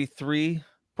 it's going to be 3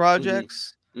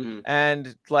 projects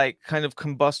and like kind of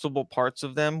combustible parts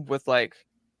of them, with like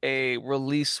a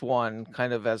release one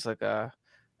kind of as like a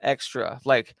extra,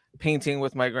 like painting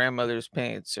with my grandmother's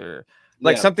paints, or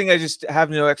like Yeah. something I just have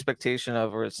no expectation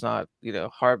of, or it's not,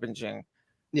 harbinging.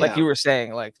 Like Yeah. you were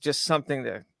saying, like just something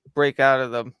to break out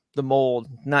of the mold,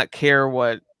 not care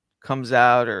what comes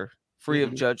out, or free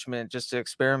of Mhm. judgment, just to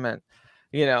experiment,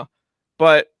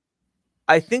 But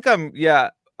I think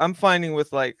I'm finding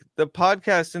with like the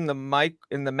podcast in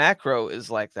the macro is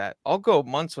like that. I'll go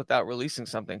months without releasing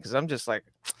something because I'm just like,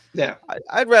 Yeah.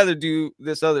 I'd rather do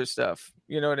this other stuff.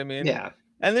 You know what I mean? Yeah.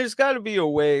 And there's got to be a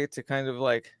way to kind of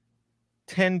like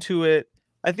tend to it.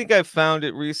 I think I've found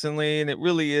it recently, and it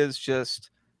really is just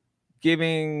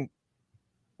giving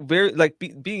very like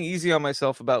being easy on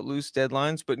myself about loose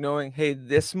deadlines, but knowing, hey,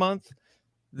 this month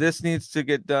this needs to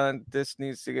get done, this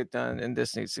needs to get done, and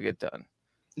this needs to get done.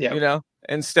 Yeah.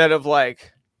 Instead of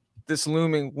like this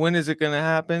looming, when is it going to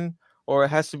happen, or it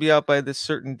has to be out by this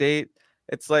certain date.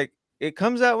 It's like it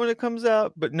comes out when it comes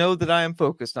out, but know that I am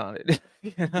focused on it.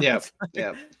 Yeah. It's like-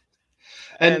 Yeah.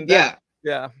 and And yeah,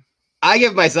 yeah, I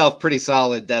give myself pretty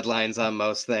solid deadlines on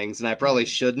most things, and I probably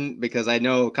shouldn't because I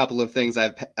know a couple of things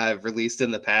I've released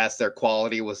in the past, their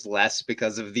quality was less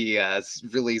because of the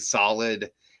really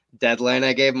solid deadline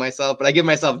I gave myself. But I give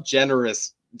myself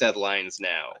generous deadlines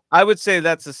now. I would say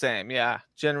that's the same. Yeah,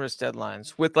 generous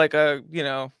deadlines with like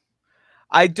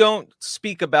I don't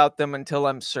speak about them until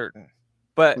I'm certain,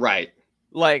 but Right.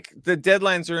 like the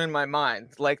deadlines are in my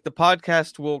mind. Like the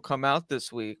podcast will come out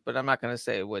this week, but I'm not going to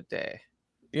say what day.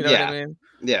 You know what I Yeah. mean?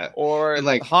 Yeah. Or And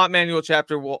the like, Haunt Manual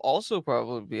chapter will also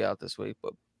probably be out this week,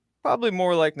 but probably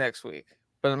more like next week.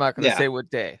 But I'm not going to yeah. say what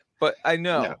day. But I Yeah.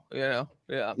 know,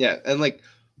 yeah. Yeah. And like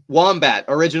Wombat,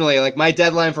 originally, like my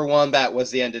deadline for Wombat was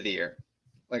the end of the year.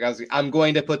 Like I'm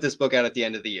going to put this book out at the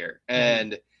end of the year.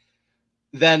 And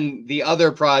then the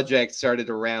other project started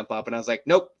to ramp up, and I was like,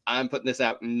 nope, I'm putting this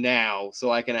out now so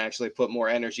I can actually put more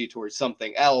energy towards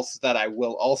something else that I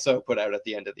will also put out at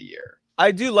the end of the year.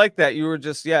 I do like that. You were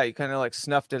just, you kind of like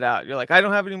snuffed it out. You're like, I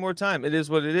don't have any more time. It is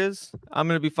what it is. I'm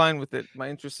going to be fine with it. My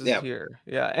interest is Yeah. here.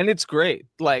 Yeah. And it's great.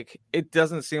 Like, it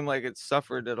doesn't seem like it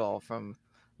suffered at all from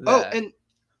Oh, that. and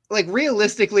like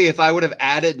realistically, if I would have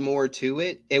added more to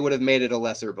it, it would have made it a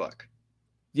lesser book.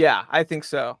 Yeah, I think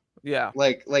so. Yeah.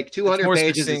 Like 200 more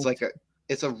pages succinct.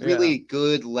 it's a really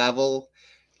good level.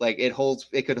 Like it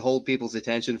could hold people's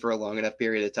attention for a long enough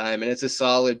period of time, and it's a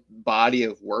solid body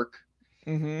of work.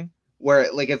 Mm-hmm.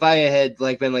 Where like if I had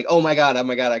like been like, oh my god, I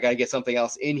gotta get something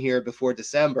else in here before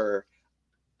December,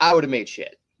 I would have made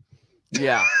shit.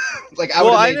 Yeah. Like I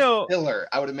would have made filler.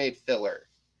 I would have made filler.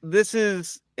 This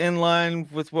is in line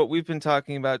with what we've been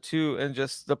talking about too, and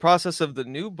just the process of the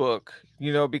new book,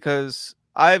 because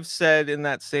I've said in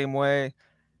that same way,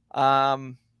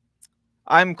 I'm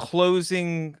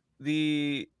closing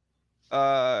the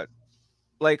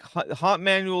like Haunt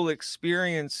Manual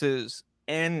experiences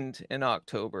end in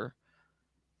October,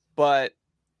 but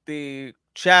the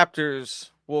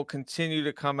chapters will continue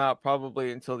to come out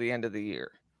probably until the end of the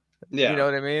year. Yeah. You know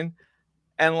what I mean?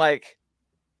 And like,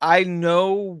 I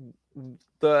know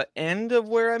the end of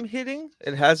where I'm hitting.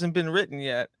 It hasn't been written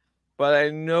yet, but I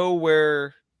know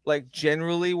where, like,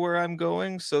 generally where I'm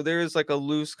going. So there is like a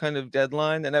loose kind of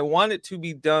deadline, and I want it to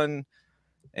be done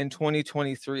in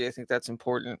 2023. I think that's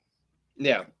important.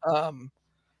 Yeah.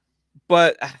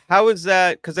 But how is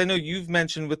that? Because I know you've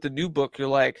mentioned with the new book, you're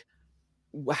like,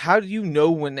 how do you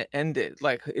know when to end it?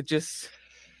 Like, it just,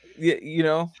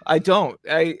 I don't.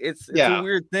 It's a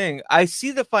weird thing. I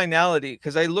see the finality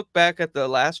because I look back at the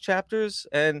last chapters,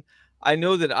 and I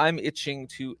know that I'm itching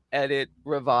to edit,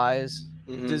 revise,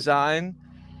 design,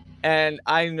 and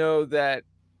I know that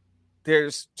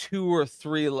there's 2 or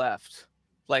 3 left.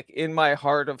 Like in my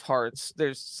heart of hearts,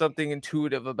 there's something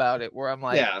intuitive about it where I'm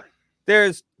like,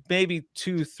 there's maybe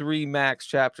 2-3 max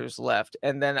chapters left,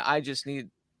 and then I just need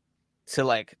to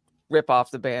like rip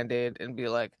off the Band-Aid and be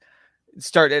like,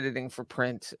 start editing for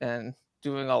print and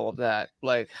doing all of that.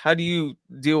 Like, how do you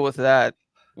deal with that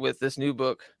with this new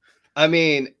book? I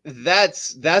mean,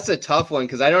 that's a tough one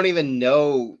because I don't even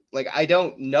know. Like, I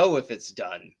don't know if it's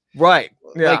done. Right.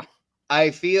 Yeah. Like,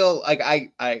 I feel like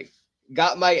I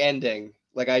got my ending.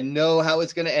 Like, I know how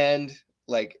it's gonna end.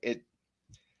 Like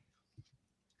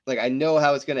I know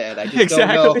how it's gonna end. I just don't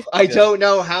know. I don't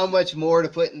know how much more to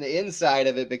put in the inside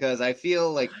of it because I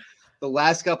feel like the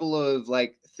last couple of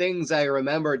like things I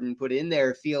remembered and put in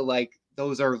there feel like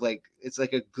those are like it's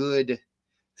like a good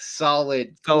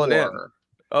solid core.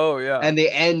 Oh yeah. And the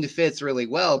end fits really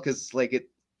well because like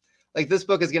this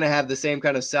book is going to have the same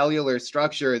kind of cellular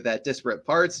structure that Disparate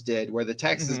Parts did, where the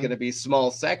text is going to be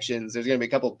small sections. There's going to be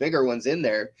a couple bigger ones in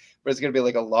there, but it's going to be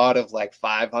like a lot of like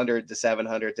 500 to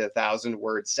 700 to 1,000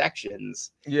 word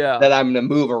sections. Yeah. That I'm going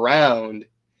to move around.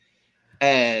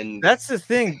 And That's the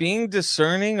thing, being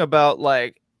discerning about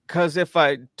like, because if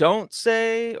I don't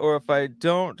say, or if I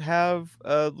don't have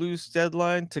a loose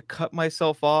deadline to cut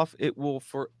myself off, it will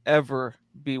forever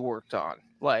be worked on.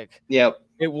 Like, yep,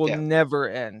 it will yeah, never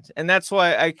end. And that's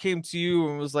why I came to you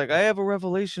and was like, I have a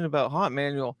revelation about Haunt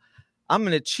Manual. I'm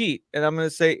going to cheat and I'm going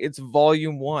to say it's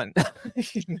volume 1.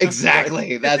 You know,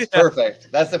 exactly. like, That's yeah, perfect.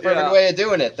 That's the perfect yeah. way of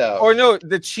doing it, though. Or no,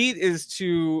 the cheat is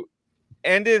to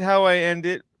end it how I end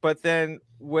it, but then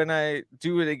when I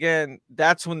do it again,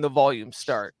 that's when the volumes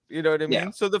start. You know what I Yeah,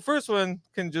 mean? So the first one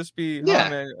can just be yeah.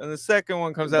 Haunted, and the second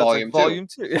one comes out, it's like Volume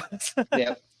 2. volume 2. Yes.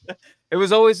 Yep. It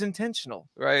was always intentional,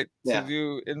 right? To Yeah.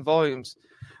 do in volumes.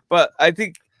 But I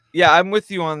think, yeah, I'm with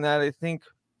you on that. I think,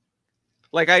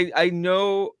 like, I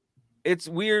know it's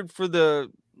weird for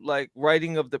the like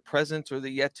writing of the present or the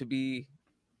yet to be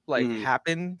like Mhm.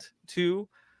 happened to.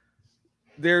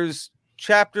 There's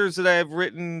chapters that I have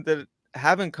written that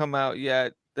haven't come out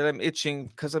yet that I'm itching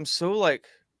because I'm so like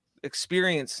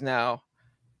experienced now.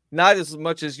 Not as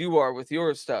much as you are with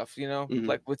your stuff, you know, Mhm.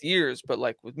 like with years, but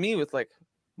like with me with like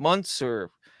months or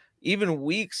even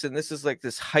weeks. And this is like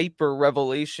this hyper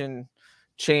revelation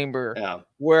chamber Yeah.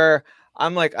 where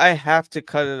I'm like, I have to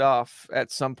cut it off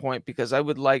at some point because I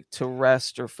would like to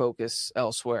rest or focus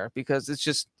elsewhere because it's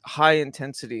just high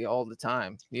intensity all the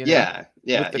time, you know, Yeah.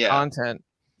 Yeah. with the Yeah. content.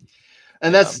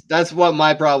 And Yeah. that's what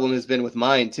my problem has been with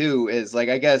mine too, is like,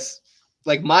 I guess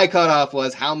like my cutoff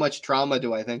was how much trauma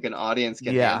do I think an audience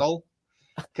can Yeah. handle?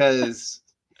 Because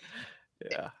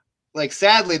Yeah. like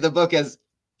sadly the book is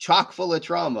chock full of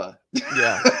trauma.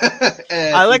 Yeah.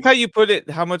 And I like how you put it,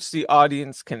 how much the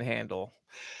audience can handle.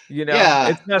 You know, yeah,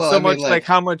 it's not well, so I mean, much like like,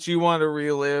 how much you want to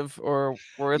relive or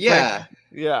where it's like, yeah,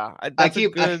 yeah, I that's a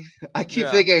keep good, I keep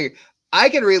yeah. thinking I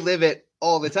can relive it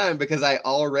all the time because I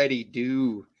already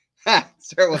do.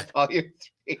 Start with volume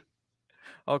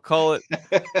I'll call it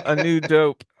 3. a new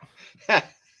dope. Yeah.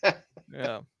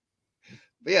 But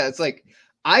yeah, it's like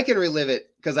I can relive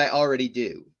it because I already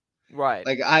do. Right.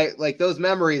 Like I like those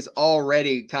memories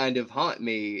already kind of haunt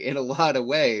me in a lot of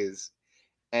ways,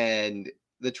 and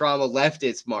the trauma left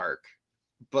its mark.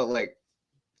 But like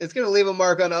it's gonna leave a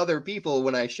mark on other people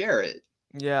when I share it.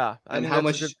 Yeah. I And mean,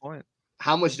 that's a good point.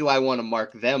 how much do I want to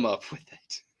mark them up with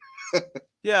it?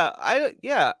 Yeah.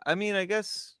 I mean, I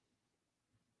guess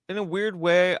in a weird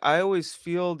way, I always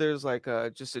feel there's like a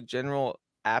just a general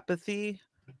apathy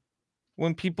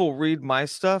when people read my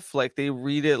stuff. Like they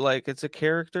read it like it's a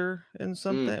character in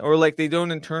something, or like they don't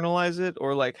internalize it,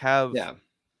 or like have. Yeah.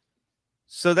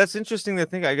 So that's interesting to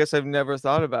think. I guess I've never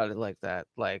thought about it like that.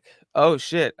 Like, oh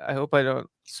shit, I hope I don't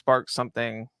spark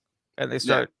something, and they Yeah.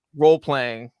 start role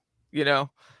playing, you know,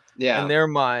 in Yeah. their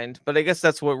mind. But I guess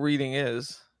that's what reading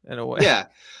is in a way. Yeah.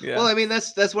 Well, Yeah. I mean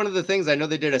that's one of the things. I know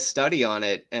they did a study on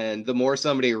it, and the more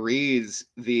somebody reads,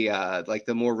 the like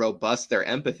the more robust their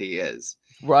empathy is.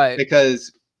 Right.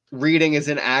 Because reading is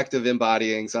an act of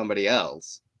embodying somebody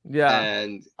else. Yeah.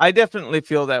 And I definitely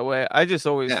feel that way. I just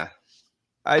always yeah.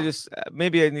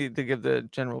 maybe I need to give the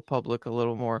general public a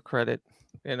little more credit,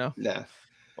 you know, Yeah.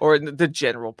 or the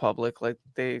general public, like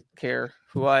they care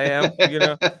who I am, you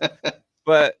know.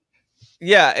 But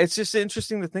yeah, it's just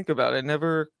interesting to think about. I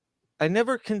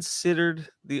never considered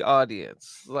the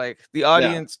audience, like the Yeah.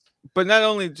 audience, but not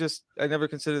only just I never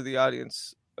considered the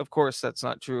audience. Of course, that's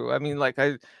not true. I mean, like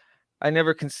I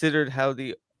never considered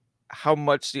how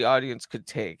much the audience could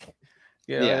take.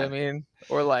 You know what I Yeah. mean?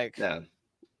 Or like, Yeah.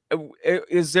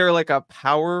 is there like a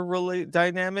power relate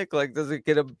dynamic? Like, does it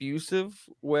get abusive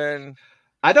when?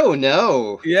 I don't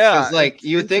know. Yeah, Because like it's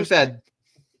you would think that interesting.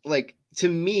 like to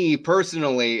me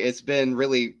personally, it's been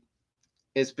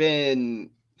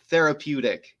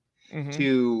therapeutic Hmm.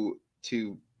 to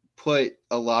put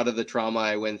a lot of the trauma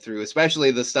I went through, especially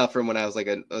the stuff from when I was like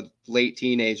a late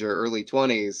teenager, early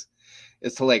 20s,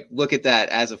 is to like look at that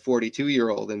as a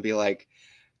 42-year-old and be like,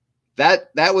 that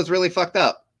was really fucked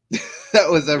up. That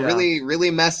was a Yeah. really,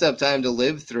 really messed up time to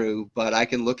live through, but I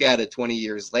can look at it 20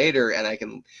 years later and I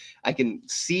can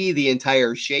see the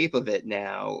entire shape of it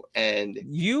now. And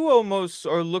You almost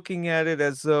are looking at it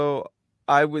as though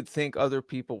I would think other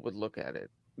people would look at it.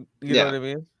 You know what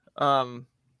yeah, I mean?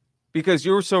 Because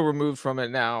you're so removed from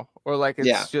it now, or like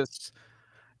yeah, it's just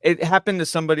it happened to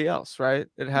somebody else, right?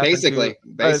 It happened to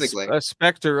basically. a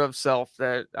specter of self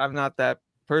that I'm not that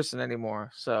person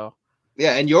anymore. So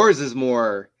Yeah, and yours is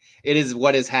more, it is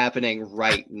what is happening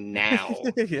right now.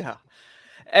 yeah.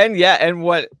 And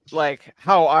what like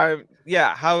how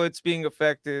it's being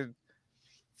affected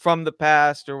from the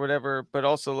past or whatever, but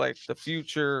also like the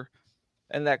future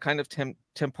and that kind of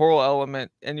temporal element.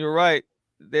 And you're right,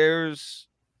 there's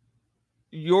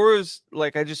yours,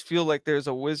 like, I just feel like there's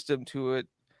a wisdom to it.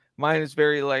 Mine is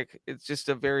very like, it's just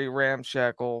a very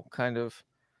ramshackle kind of,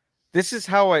 this is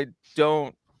how I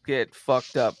don't get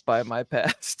fucked up by my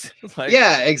past. Like,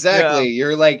 Yeah, exactly. yeah,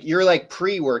 You're like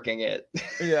pre-working it.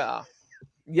 yeah,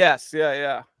 yes,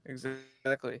 yeah,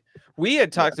 exactly. We had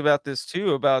Yeah. talked about this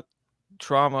too, about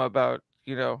trauma, about,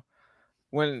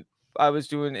 when I was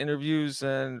doing interviews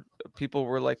and people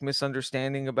were like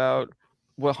misunderstanding about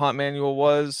what Haunt Manual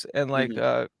was, and like,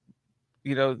 Mhm.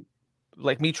 you know,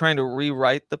 like me trying to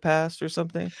rewrite the past or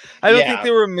something. I don't think Yeah.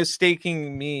 they were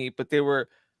mistaking me, but they were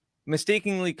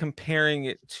mistakenly comparing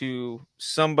it to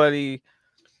somebody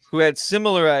who had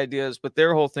similar ideas, but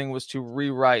their whole thing was to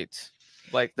rewrite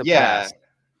like the Yeah. past.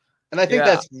 And I think Yeah,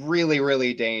 that's really,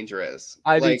 really dangerous.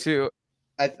 I do Like, too.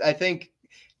 I think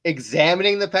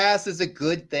examining the past is a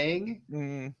good thing.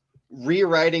 Mm,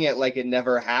 Rewriting it like it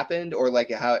never happened, or like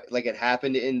like it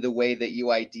happened in the way that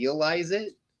you idealize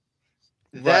it,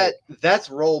 right. that's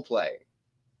role play.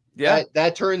 Yeah.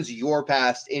 That turns your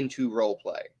past into role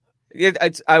play.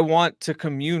 I want to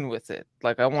commune with it.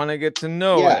 Like, I want to get to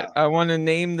know Yeah. it. I want to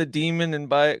name the demon and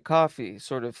buy it coffee,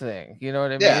 sort of thing. You know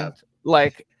what I Yeah. mean?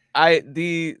 Like,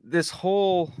 this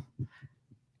whole,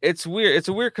 it's weird. It's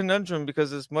a weird conundrum,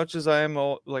 because as much as I am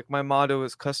like, my motto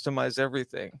is customize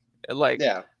everything. Like,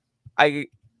 Yeah. I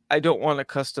I don't want to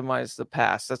customize the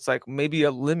past. That's like maybe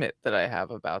a limit that I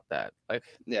have about that. Like,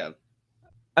 Yeah.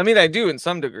 I mean, I do in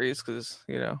some degrees, because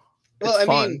Well, it's I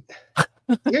fun.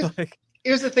 mean, here's Like,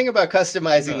 here's the thing about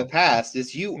customizing the past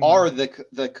is you Mhm. are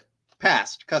the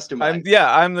past customized.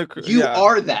 I'm the You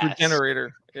are the that.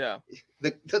 generator. Yeah.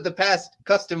 The past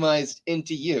customized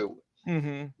into you.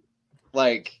 Mm-hmm.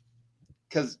 Like,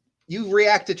 because you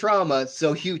react to trauma,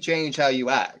 so you change how you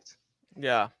act.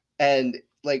 Yeah. And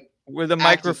like, With a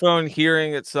microphone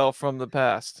hearing itself from the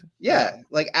past. yeah,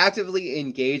 like actively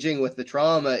engaging with the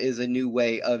trauma is a new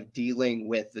way of dealing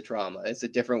with the trauma. It's a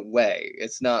different way.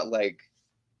 It's not like,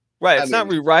 Right. I It's not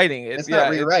mean, rewriting it. it's Yeah.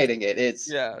 not rewriting it. It's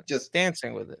just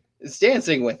dancing with it. it's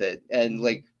dancing with it and Mhm.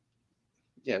 like,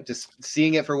 just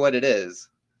seeing it for what it is.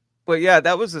 But yeah,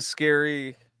 that was a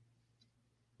scary,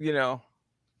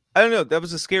 I don't know. That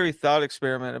was a scary thought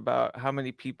experiment about how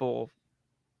many people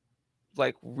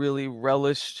like really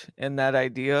relished in that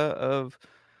idea of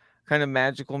kind of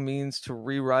magical means to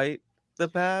rewrite the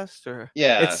past. Or it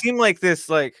Yeah. seemed like this,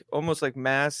 like almost like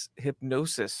mass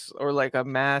hypnosis, or like a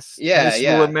mass Yeah.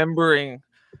 misremembering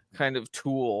kind of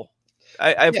tool.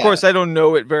 I of Yeah. course I don't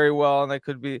know it very well, and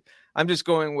I'm just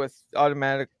going with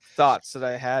automatic thoughts that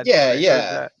I had. Yeah. When I heard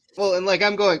that. Well, and like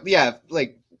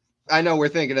like I know we're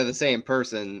thinking of the same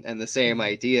person and the same Mhm.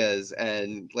 ideas,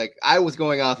 and like I was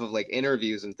going off of like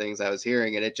interviews and things I was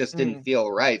hearing, and it just didn't feel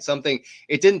right.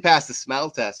 It didn't pass the smell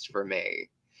test for me.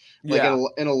 Like, Yeah.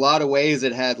 in a lot of ways,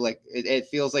 it had like it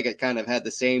feels like it kind of had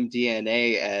the same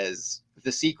DNA as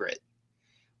The Secret,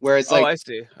 where it's Oh, like I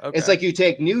see. Okay. it's like you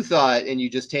take New Thought and you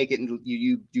just take it and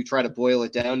you try to boil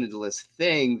it down into this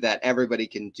thing that everybody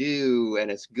can do, and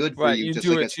it's good for Right. you, You just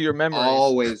do like it it's to your memories.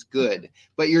 always good.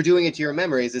 But you're doing it to your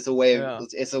memories. It's a way of Yeah.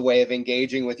 it's a way of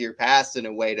engaging with your past and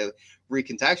a way to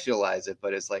recontextualize it.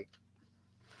 But it's like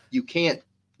you can't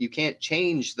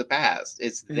change the past.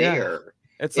 It's Yeah. there.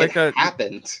 It's It like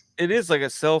happened. it is like a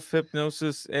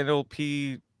self-hypnosis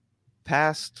NLP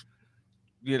past,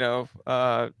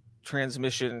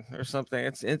 transmission or something.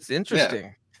 It's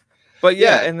interesting. But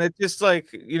yeah, Yeah. and it just like,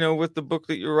 with the book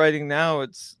that you're writing now,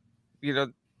 it's,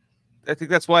 I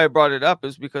think that's why I brought it up,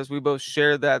 is because we both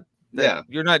share that Yeah.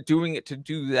 you're not doing it to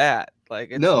do that.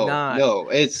 Like, it's No, not. no,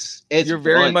 it's You're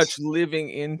very blunt. much living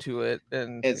into it,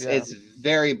 and It's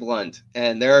very blunt,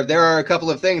 and there are a couple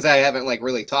of things I haven't like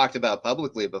really talked about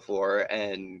publicly before,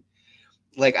 and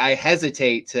like I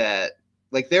hesitate to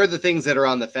like they're the things that are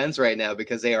on the fence right now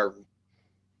because they are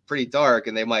pretty dark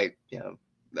and they might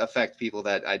affect people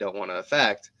that I don't want to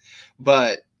affect,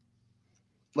 but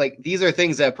like these are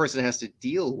things that a person has to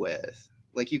deal with.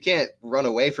 Like, you can't run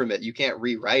away from it, you can't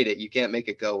rewrite it, you can't make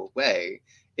it go away.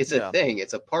 It's a thing,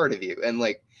 it's a part of you, and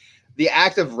like the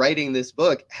act of writing this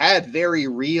book had very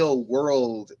real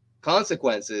world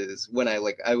consequences when I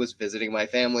was visiting my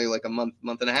family like a month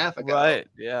and a half ago. Right.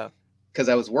 Yeah. Because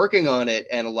I was working on it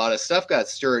and a lot of stuff got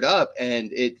stirred up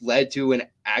and it led to an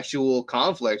actual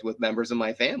conflict with members of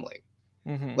my family.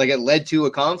 Mm-hmm. Like, it led to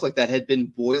a conflict that had been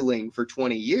boiling for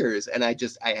 20 years. And I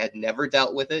had never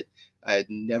dealt with it. I had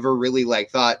never really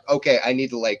thought, okay, I need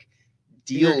to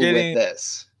deal with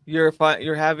this.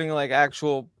 You're having like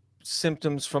actual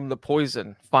symptoms from the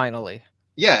poison finally.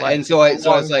 Yeah, like, and so I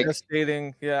was like,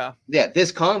 yeah,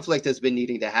 this conflict has been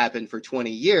needing to happen for 20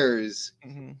 years,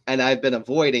 and I've been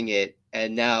avoiding it,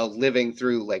 and now living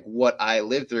through like what I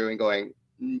lived through and going,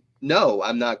 no,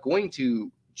 I'm not going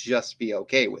to just be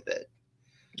okay with it.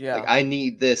 Yeah. Like I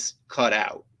need this cut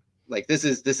out. Like this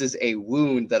is a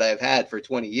wound that I've had for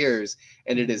 20 years,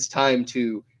 and it is time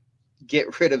to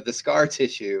get rid of the scar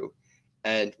tissue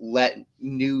and let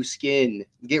new skin,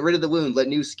 get rid of the wound, let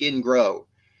new skin grow.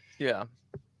 Yeah.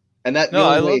 And that No,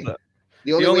 I love that.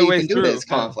 the only way you can do it is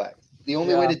conflict. The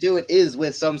only way Yeah. to do it is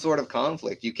with some sort of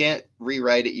conflict. You can't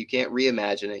rewrite it. You can't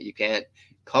reimagine it. You can't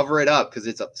cover it up because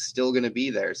it's still going to be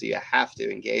there. So you have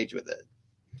to engage with it.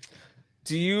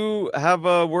 Do you have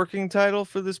a working title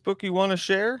for this book you want to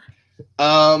share?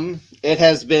 It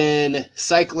has been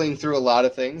cycling through a lot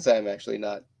of things. I'm actually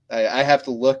not. I have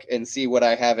to look and see what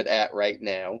I have it at right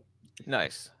now.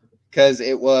 Nice. Because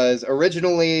it was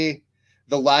originally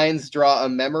The Lines Draw a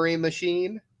Memory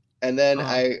Machine. And then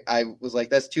I was like,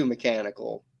 that's too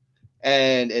mechanical.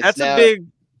 And it's a big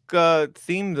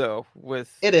theme though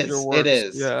with your works. It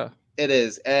is. Yeah. It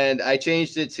is. And I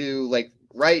changed it to like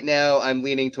right now I'm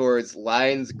leaning towards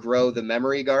Lines Grow the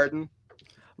Memory Garden.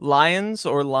 Lions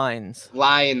or lines?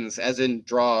 Lines, as in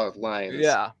draw lines.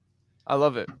 Yeah. I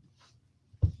love it.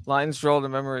 Lines Draw the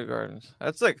Memory Gardens.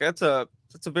 That's a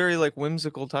very like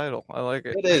whimsical title. I like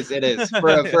it. It is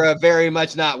for a very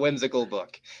much not whimsical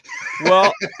book.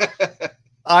 Well,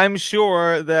 I'm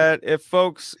sure that if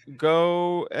folks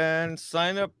go and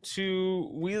sign up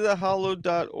to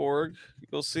WeTheHollow.org,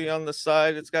 you'll see on the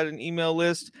side it's got an email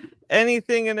list.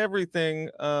 Anything and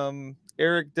everything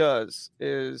Eric does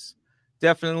is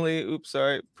definitely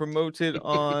promoted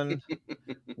on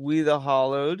We the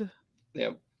Hollowed.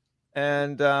 Yep.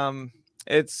 And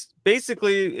it's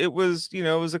basically it was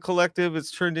a collective.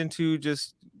 It's turned into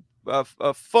just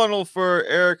a funnel for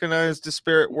Eric and I's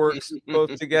disparate works,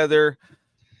 both together,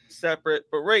 separate.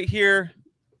 But right here,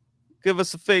 give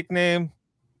us a fake name,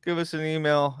 give us an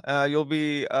email. You'll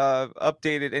be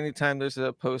updated anytime there's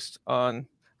a post on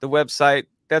the website.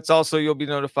 That's also you'll be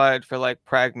notified for like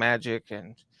PragMagick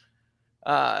and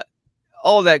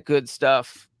all that good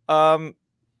stuff.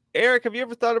 Eric, have you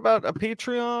ever thought about a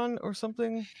Patreon or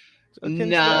something?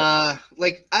 Nah,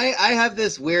 like I have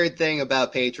this weird thing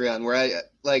about Patreon where I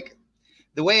like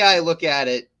the way I look at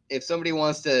it. If somebody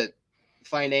wants to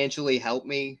financially help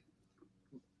me,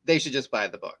 they should just buy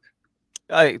the book.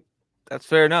 That's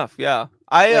fair enough. Yeah,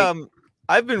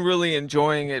 I've been really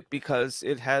enjoying it because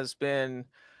it has been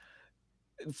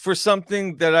for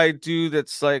something that I do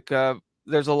that's like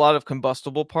there's a lot of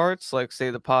combustible parts, like say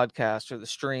the podcast or the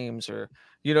streams or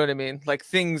you know what I mean, like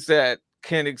things that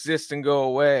can exist and go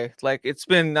away. Like it's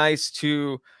been nice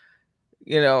to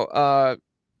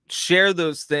share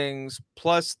those things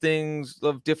plus things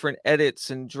of different edits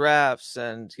and drafts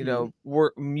and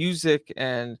work music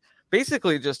and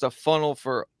basically just a funnel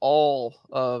for all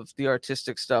of the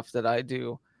artistic stuff that I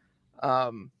do.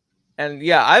 And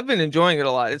yeah, I've been enjoying it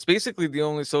a lot. It's basically the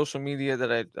only social media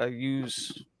that I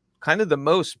use kind of the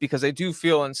most because I do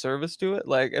feel in service to it.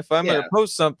 Like if I'm going to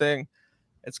post something,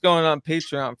 it's going on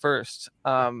Patreon first.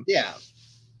 Yeah.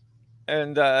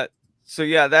 And so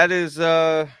yeah, that is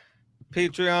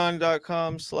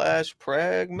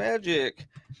patreon.com/PragMagick.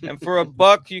 And for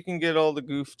 $1, you can get all the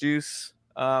goof juice.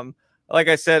 Like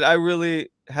I said, I really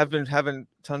have been having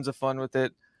tons of fun with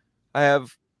it. I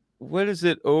have, what is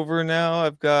it over now?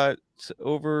 I've got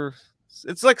over,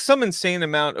 it's like some insane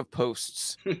amount of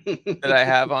posts that I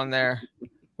have on there,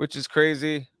 which is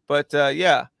crazy. But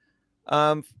yeah,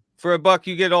 for $1,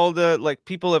 you get all the, like,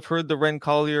 people have heard the Ren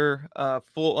Collier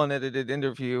full unedited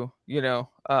interview,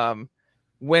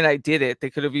 when I did it. They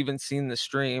could have even seen the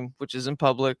stream, which is in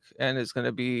public and is going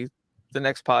to be the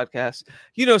next podcast,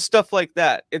 stuff like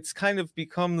that. It's kind of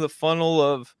become the funnel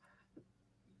of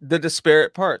the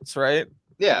disparate parts, right?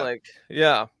 Yeah. Like,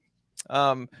 yeah.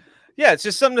 Yeah, it's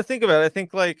just something to think about. I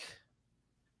think like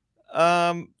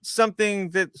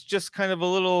something that's just kind of a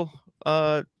little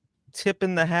tip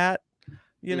in the hat,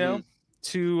 to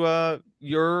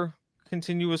your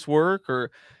continuous work,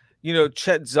 or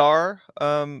Chet Zar,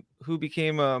 who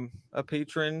became a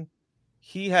patron.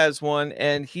 He has one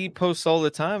and he posts all the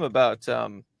time about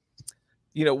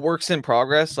works in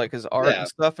progress, like his art and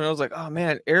stuff. And I was like, oh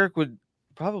man, Eric would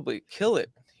probably kill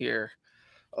it here.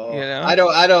 Oh, I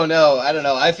don't know.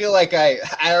 I feel like I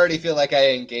already feel like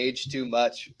I engage too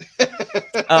much.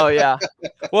 Oh yeah.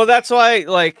 Well, that's why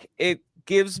like it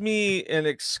gives me an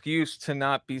excuse to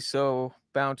not be so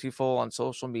bountiful on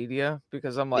social media,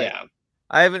 because I'm like,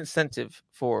 I have incentive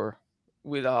for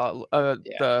with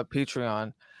the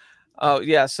Patreon. Oh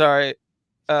yeah, sorry.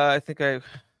 I think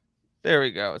there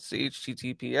we go. It's the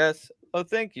HTTPS. Oh,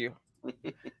 thank you.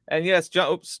 And yes,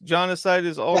 Jonaside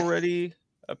is already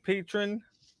a patron.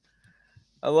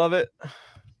 I love it.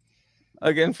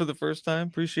 Again for the first time.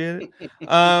 Appreciate it.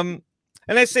 And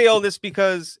I say all this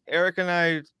because Eric and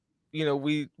I,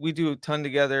 we do a ton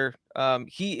together.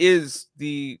 He is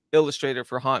the illustrator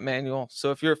for Haunt Manual.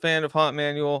 So if you're a fan of Haunt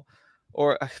Manual,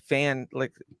 or a fan,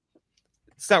 like,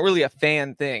 it's not really a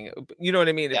fan thing. You know what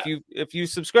I mean? Yeah. If you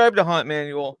subscribe to Haunt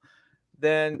Manual,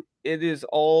 then it is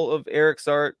all of Eric's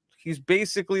art. He's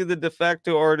basically the de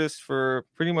facto artist for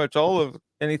pretty much all of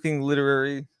anything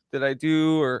literary that I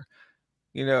do, or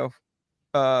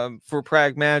for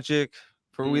PragMagick,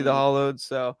 for We the Hollowed.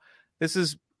 So this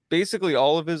is basically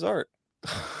all of his art.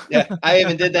 Yeah, I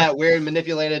even did that weird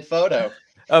manipulated photo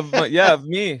of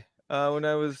me when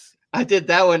I was. I did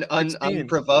that one 16.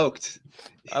 unprovoked.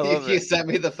 I love you it. sent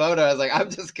me the photo. I was like, I'm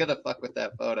just gonna fuck with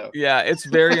that photo. Yeah, it's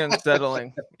very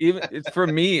unsettling. Even it's for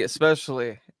me,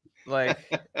 especially. Like,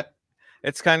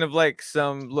 it's kind of like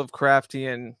some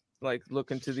Lovecraftian, like,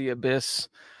 look into the abyss,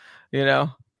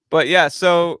 But yeah,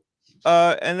 so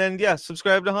and then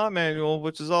subscribe to Haunt Manual,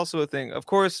 which is also a thing. Of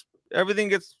course, everything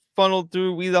gets funneled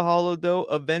through We the Hollowed, though,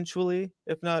 eventually,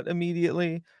 if not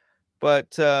immediately.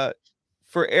 But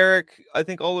for Eric, I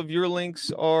think all of your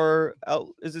links are out.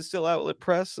 Is it still Outlet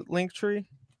Press Linktree?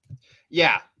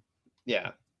 Yeah.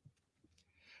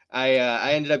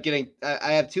 I ended up getting.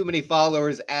 I have too many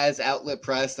followers as Outlet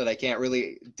Press that I can't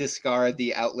really discard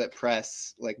the Outlet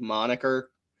Press like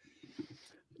moniker.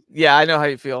 Yeah, I know how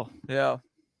you feel. Yeah.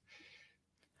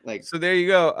 Like, so there you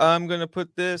go. I'm gonna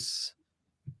put this.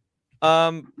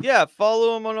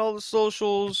 Follow him on all the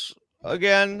socials.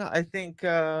 Again, I think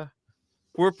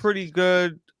we're pretty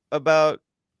good about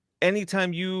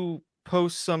anytime you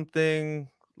post something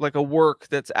like a work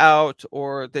that's out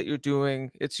or that you're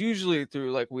doing, it's usually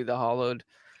through like We the Hollowed.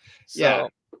 So, yeah,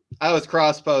 I was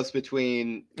cross post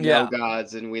between No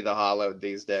Gods and We the Hollowed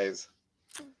these days.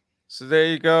 So there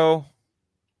you go.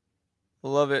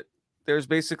 Love it. There's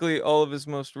basically all of his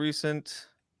most recent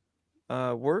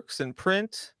works in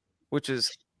print,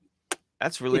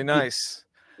 that's really nice.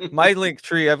 My link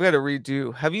tree, I've got to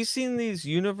redo. Have you seen these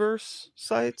universe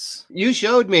sites? You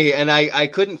showed me, and I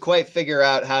couldn't quite figure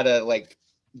out how to like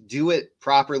do it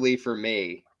properly for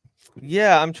me.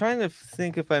 Yeah, I'm trying to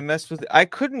think if I messed with it. I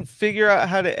couldn't figure out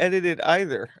how to edit it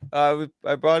either. I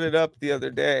brought it up the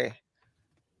other day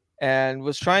and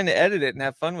was trying to edit it and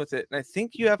have fun with it. And I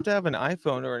think you have to have an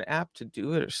iPhone or an app to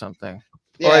do it or something.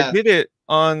 Yeah. Or I did it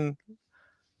on,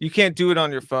 you can't do it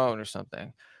on your phone or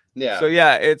something. Yeah. So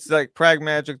yeah, it's like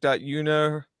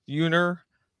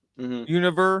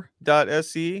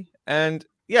pragmagick.univer.se. And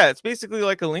yeah, it's basically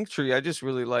like a link tree. I just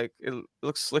really like it. It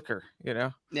looks slicker, Yeah.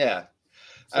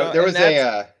 So, there was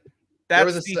that's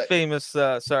the famous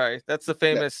that's the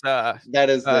famous that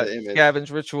is the image. Scavenge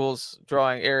Rituals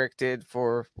drawing Eric did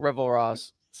for Rebel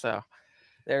Ross. So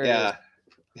there it is.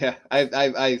 Yeah,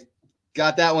 I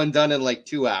got that one done in like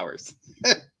 2 hours.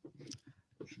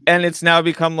 And it's now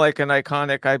become like an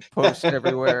iconic, I post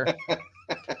everywhere.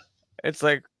 It's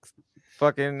like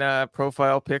fucking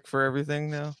profile pic for everything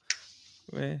now.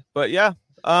 But yeah.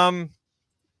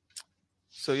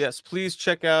 So yes, please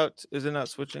check out. Is it not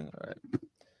switching? All right.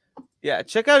 Yeah,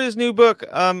 check out his new book.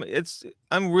 I'm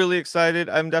really excited.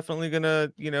 I'm definitely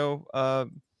gonna,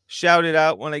 shout it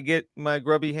out when I get my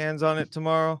grubby hands on it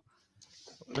tomorrow.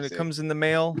 When it comes in the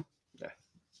mail. Yeah.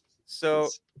 So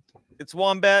it's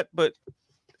Wombat, but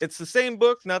it's the same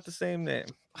book, not the same name.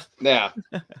 Yeah.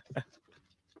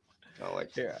 I'll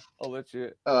let you. Oh,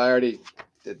 I already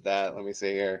did that. Let me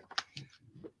see here.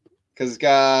 Because it's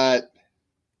got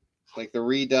like the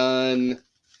redone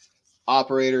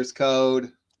operator's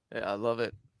code. Yeah, I love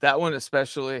it. That one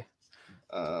especially.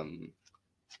 The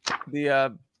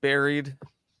buried.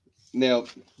 No,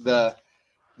 the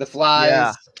flies.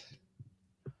 Yeah.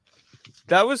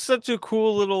 That was such a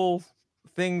cool little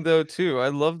thing though too. I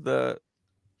love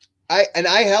I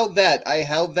held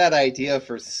that idea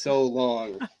for so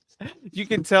long. You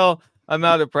can tell I'm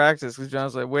out of practice because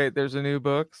John's like, wait, there's a new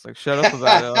book. It's like, shut up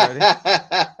about it already.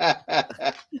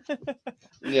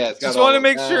 Yeah, it's got just want to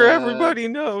make sure everybody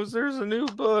knows there's a new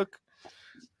book.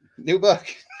 New book.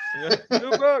 Yeah,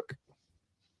 new book.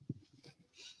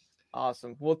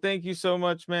 Awesome. Well, thank you so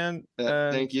much, man.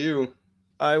 Thank you.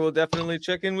 I will definitely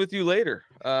check in with you later.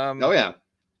 Oh yeah.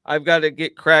 I've got to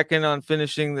get cracking on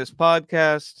finishing this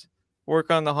podcast, work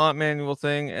on the Haunt Manual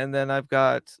thing, and then I've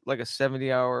got like a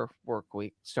 70-hour work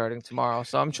week starting tomorrow.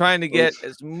 So I'm trying to get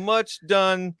as much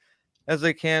done as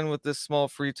I can with this small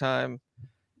free time,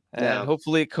 and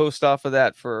hopefully coast off of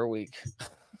that for a week.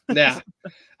 Yeah.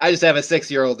 I just have a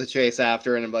 6-year-old to chase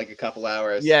after in like a couple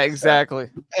hours. Yeah, exactly.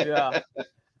 So. Yeah.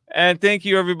 And thank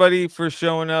you everybody for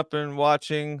showing up and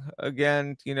watching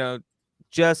again.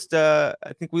 just I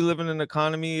think we live in an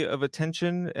economy of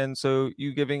attention, and so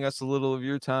you giving us a little of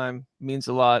your time means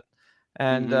a lot.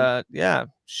 And yeah,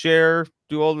 share,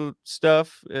 do all the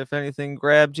stuff. If anything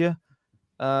grabbed you,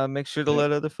 make sure to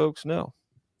let other folks know.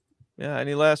 Yeah,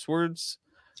 any last words?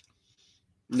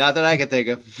 Not that I can think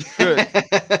of. Good.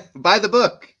 Buy the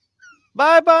book.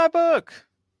 Buy book.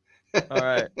 All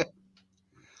right.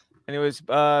 Anyways,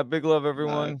 big love,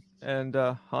 everyone, and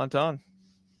haunt on.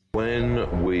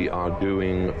 When we are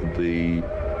doing the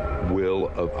will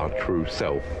of our true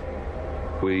self,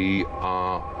 we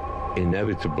are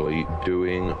inevitably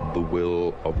doing the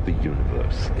will of the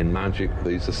universe. In magic,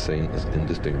 these are seen as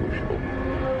indistinguishable.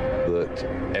 That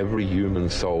every human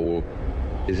soul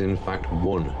is in fact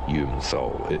one human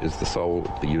soul. It is the soul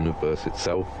of the universe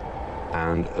itself.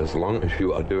 And as long as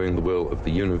you are doing the will of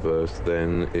the universe,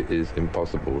 then it is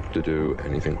impossible to do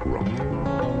anything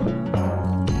wrong.